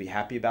be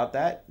happy about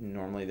that.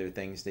 Normally they're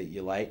things that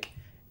you like,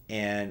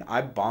 and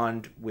I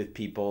bond with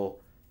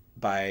people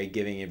by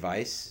giving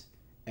advice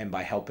and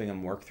by helping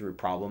them work through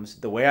problems.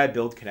 The way I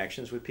build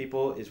connections with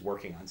people is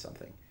working on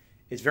something.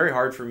 It's very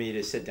hard for me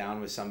to sit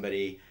down with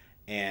somebody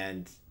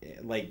and,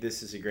 like,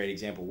 this is a great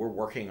example. We're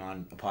working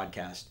on a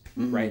podcast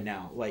right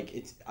now.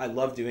 Like, I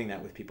love doing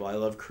that with people. I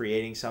love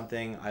creating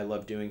something. I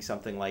love doing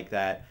something like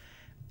that.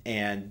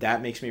 And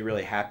that makes me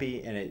really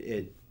happy, and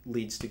it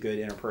leads to good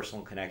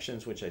interpersonal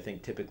connections, which I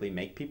think typically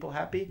make people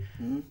happy.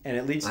 And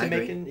it leads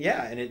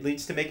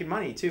to making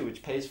money too,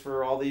 which pays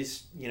for all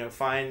these,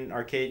 fine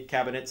arcade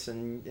cabinets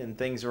and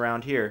things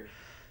around here.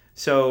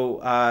 So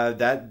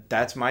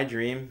that's my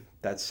dream.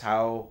 That's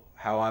how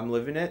I'm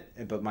living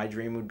it. But my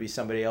dream would be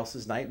somebody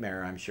else's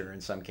nightmare, I'm sure,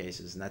 in some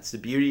cases. And that's the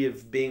beauty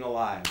of being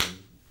alive, and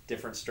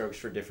different strokes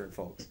for different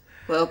folks.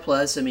 Well,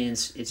 plus, I mean,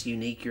 it's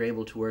unique. You're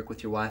able to work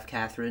with your wife,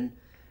 Catherine,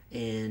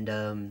 and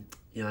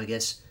I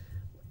guess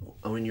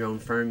owning your own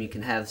firm, you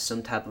can have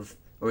some type of,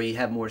 or you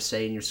have more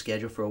say in your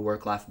schedule for a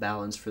work-life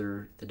balance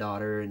for the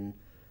daughter and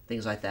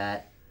things like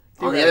that.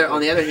 On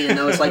the other hand,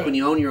 though, it's like when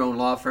you own your own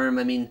law firm.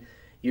 I mean,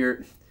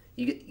 you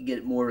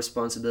get more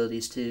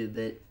responsibilities too.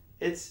 But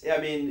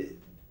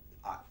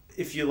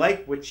if you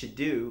like what you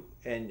do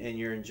and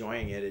you're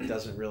enjoying it, it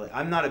doesn't really.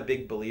 I'm not a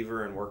big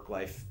believer in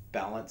work-life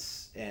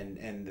balance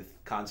and the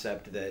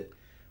concept that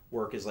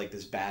work is like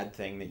this bad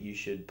thing that you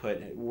should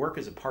put. Work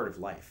is a part of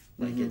life.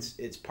 Like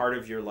it's part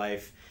of your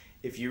life.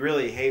 If you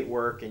really hate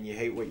work and you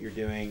hate what you're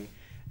doing,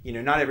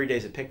 not every day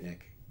is a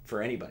picnic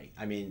for anybody.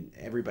 I mean,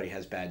 everybody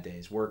has bad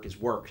days. Work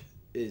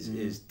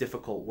is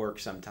difficult work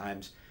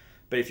sometimes.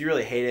 But if you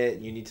really hate it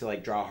and you need to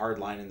like draw a hard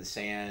line in the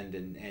sand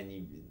and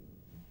you,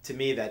 to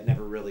me, that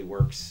never really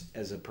works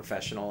as a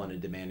professional in a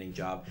demanding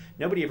job.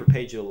 Nobody ever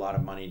paid you a lot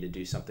of money to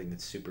do something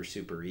that's super,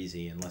 super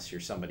easy unless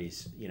you're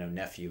somebody's,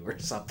 nephew or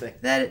something.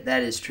 That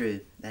is true.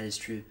 That is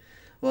true.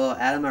 Well,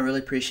 Adam, I really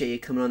appreciate you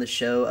coming on the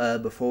show.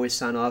 Before we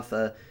sign off,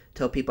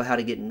 tell people how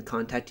to get in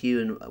contact with you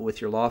and with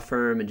your law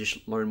firm and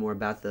just learn more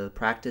about the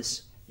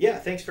practice. Yeah,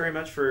 thanks very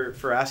much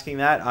for asking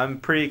that. I'm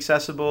pretty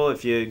accessible.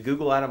 If you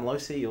Google Adam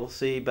Losey, you'll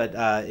see. But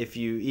if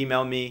you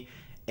email me,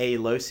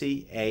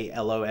 Losey,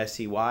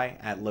 ALOSEY,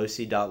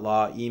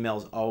 @losey.law.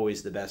 Email's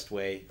always the best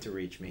way to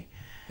reach me.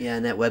 Yeah,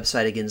 and that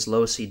website again is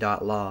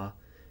losey.law,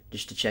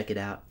 just to check it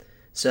out.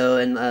 So,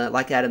 and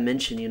like Adam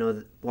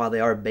mentioned, while they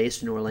are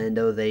based in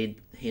Orlando, they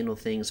handle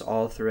things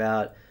all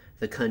throughout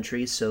the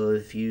country. So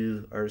if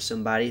you are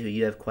somebody who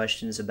you have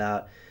questions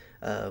about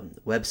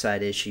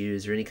website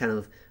issues or any kind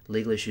of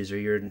legal issues, or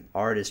you're an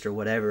artist or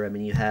whatever, I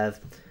mean, you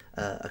have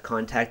a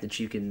contact that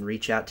you can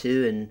reach out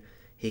to, and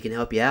he can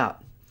help you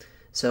out.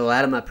 So,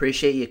 Adam, I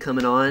appreciate you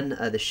coming on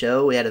the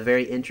show. We had a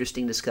very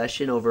interesting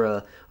discussion over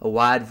a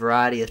wide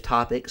variety of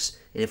topics.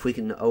 And if we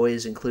can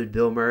always include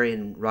Bill Murray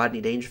and Rodney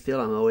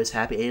Dangerfield, I'm always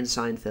happy, and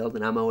Seinfeld,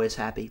 and I'm always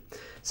happy.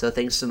 So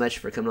thanks so much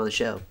for coming on the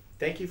show.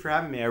 Thank you for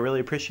having me. I really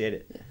appreciate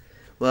it. Yeah.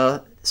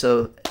 Well,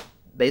 so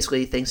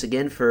basically, thanks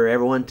again for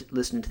everyone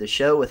listening to the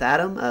show with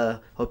Adam.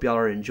 Hope y'all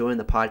are enjoying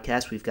the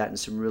podcast. We've gotten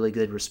some really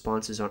good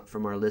responses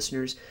from our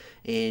listeners.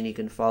 And you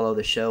can follow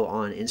the show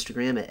on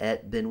Instagram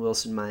at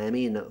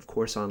BenWilsonMiami, and of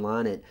course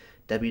online at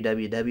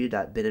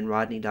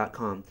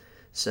www.benandrodney.com.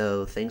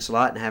 So thanks a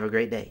lot and have a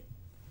great day.